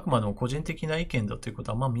見はあくまでも個人的な意見だというこ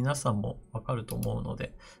とはまあ皆さんもわかると思うの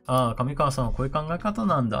で、上川さんはこういう考え方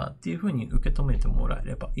なんだっていうふうに受け止めてもらえ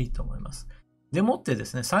ればいいと思います。でもってで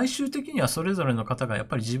すね、最終的にはそれぞれの方がやっ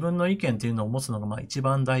ぱり自分の意見っていうのを持つのがまあ一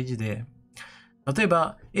番大事で、例え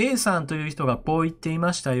ば A さんという人がこう言ってい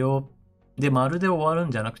ましたよ。で、まるで終わる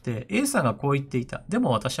んじゃなくて、A さんがこう言っていた。で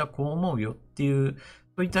も私はこう思うよっていう、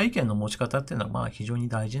そういった意見の持ち方っていうのはまあ非常に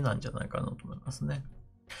大事なんじゃないかなと思いますね。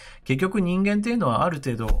結局人間っていうのはある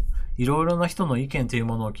程度いろいろな人の意見という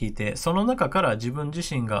ものを聞いて、その中から自分自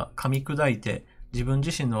身が噛み砕いて、自分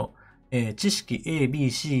自身の知識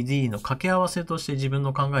A、B、C、D の掛け合わせとして自分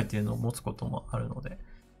の考えというのを持つこともあるので、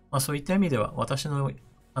まあそういった意味では私の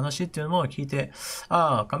話っていうのを聞いて、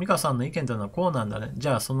上川さんの意見というのはこうなんだね。じ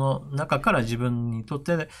ゃあその中から自分にとっ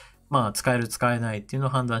てまあ使える使えないっていうのを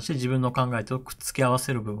判断して自分の考えとくっつけ合わ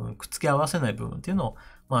せる部分、くっつけ合わせない部分っていうのを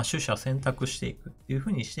まあ取捨選択していくっていうふ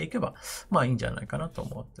うにしていけばまあいいんじゃないかなと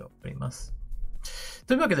思っております。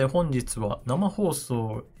というわけで本日は生放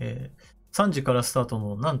送、3時からスタート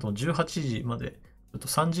のなんと18時までちょっと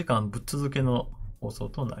3時間ぶっ続けの放送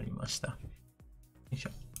となりました。よいし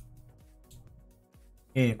ょ。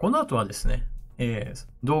この後はですね、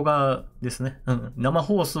動画ですね。生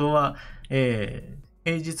放送は、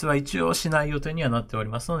平日は一応しない予定にはなっており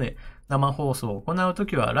ますので、生放送を行うと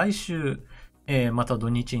きは来週、また土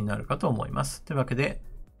日になるかと思います。というわけで、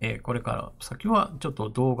これから先はちょっと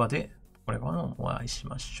動画でこれからお会いし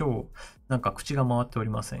ましょう。なんか口が回っており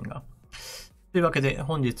ませんが。というわけで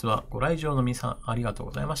本日はご来場の皆さんありがとう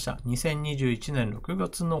ございました。2021年6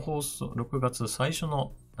月の放送、6月最初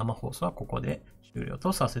の生放送はここで終了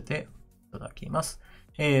とさせていただきます。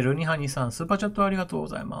ルニハニさん、スーパーチャットありがとうご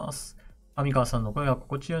ざいます。上川さんの声が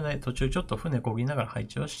心地よいので、途中ちょっと船漕ぎながら配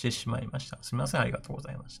置をしてしまいました。すみません、ありがとうご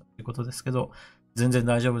ざいました。ということですけど、全然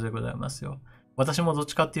大丈夫でございますよ。私もどっ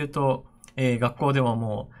ちかっていうと、学校では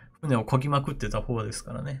もう船を漕ぎまくってた方です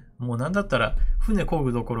からね。もうなんだったら船漕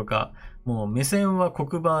ぐどころか、もう目線は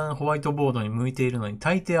黒板ホワイトボードに向いているのに、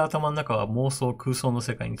大抵頭の中は妄想空想の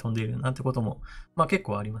世界に飛んでいるなんてことも、まあ結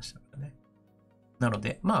構ありましたからね。なの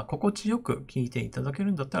で、まあ心地よく聞いていただけ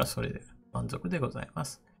るんだったらそれで満足でございま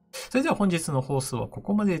す。それでは本日の放送はこ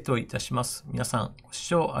こまでといたします。皆さんご視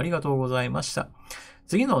聴ありがとうございました。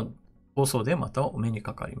次の放送でまたお目に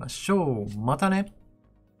かかりましょう。またね。